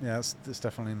 way. Yeah, it's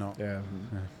definitely not. Yeah.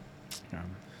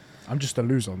 I'm just a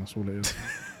loser. That's all it is.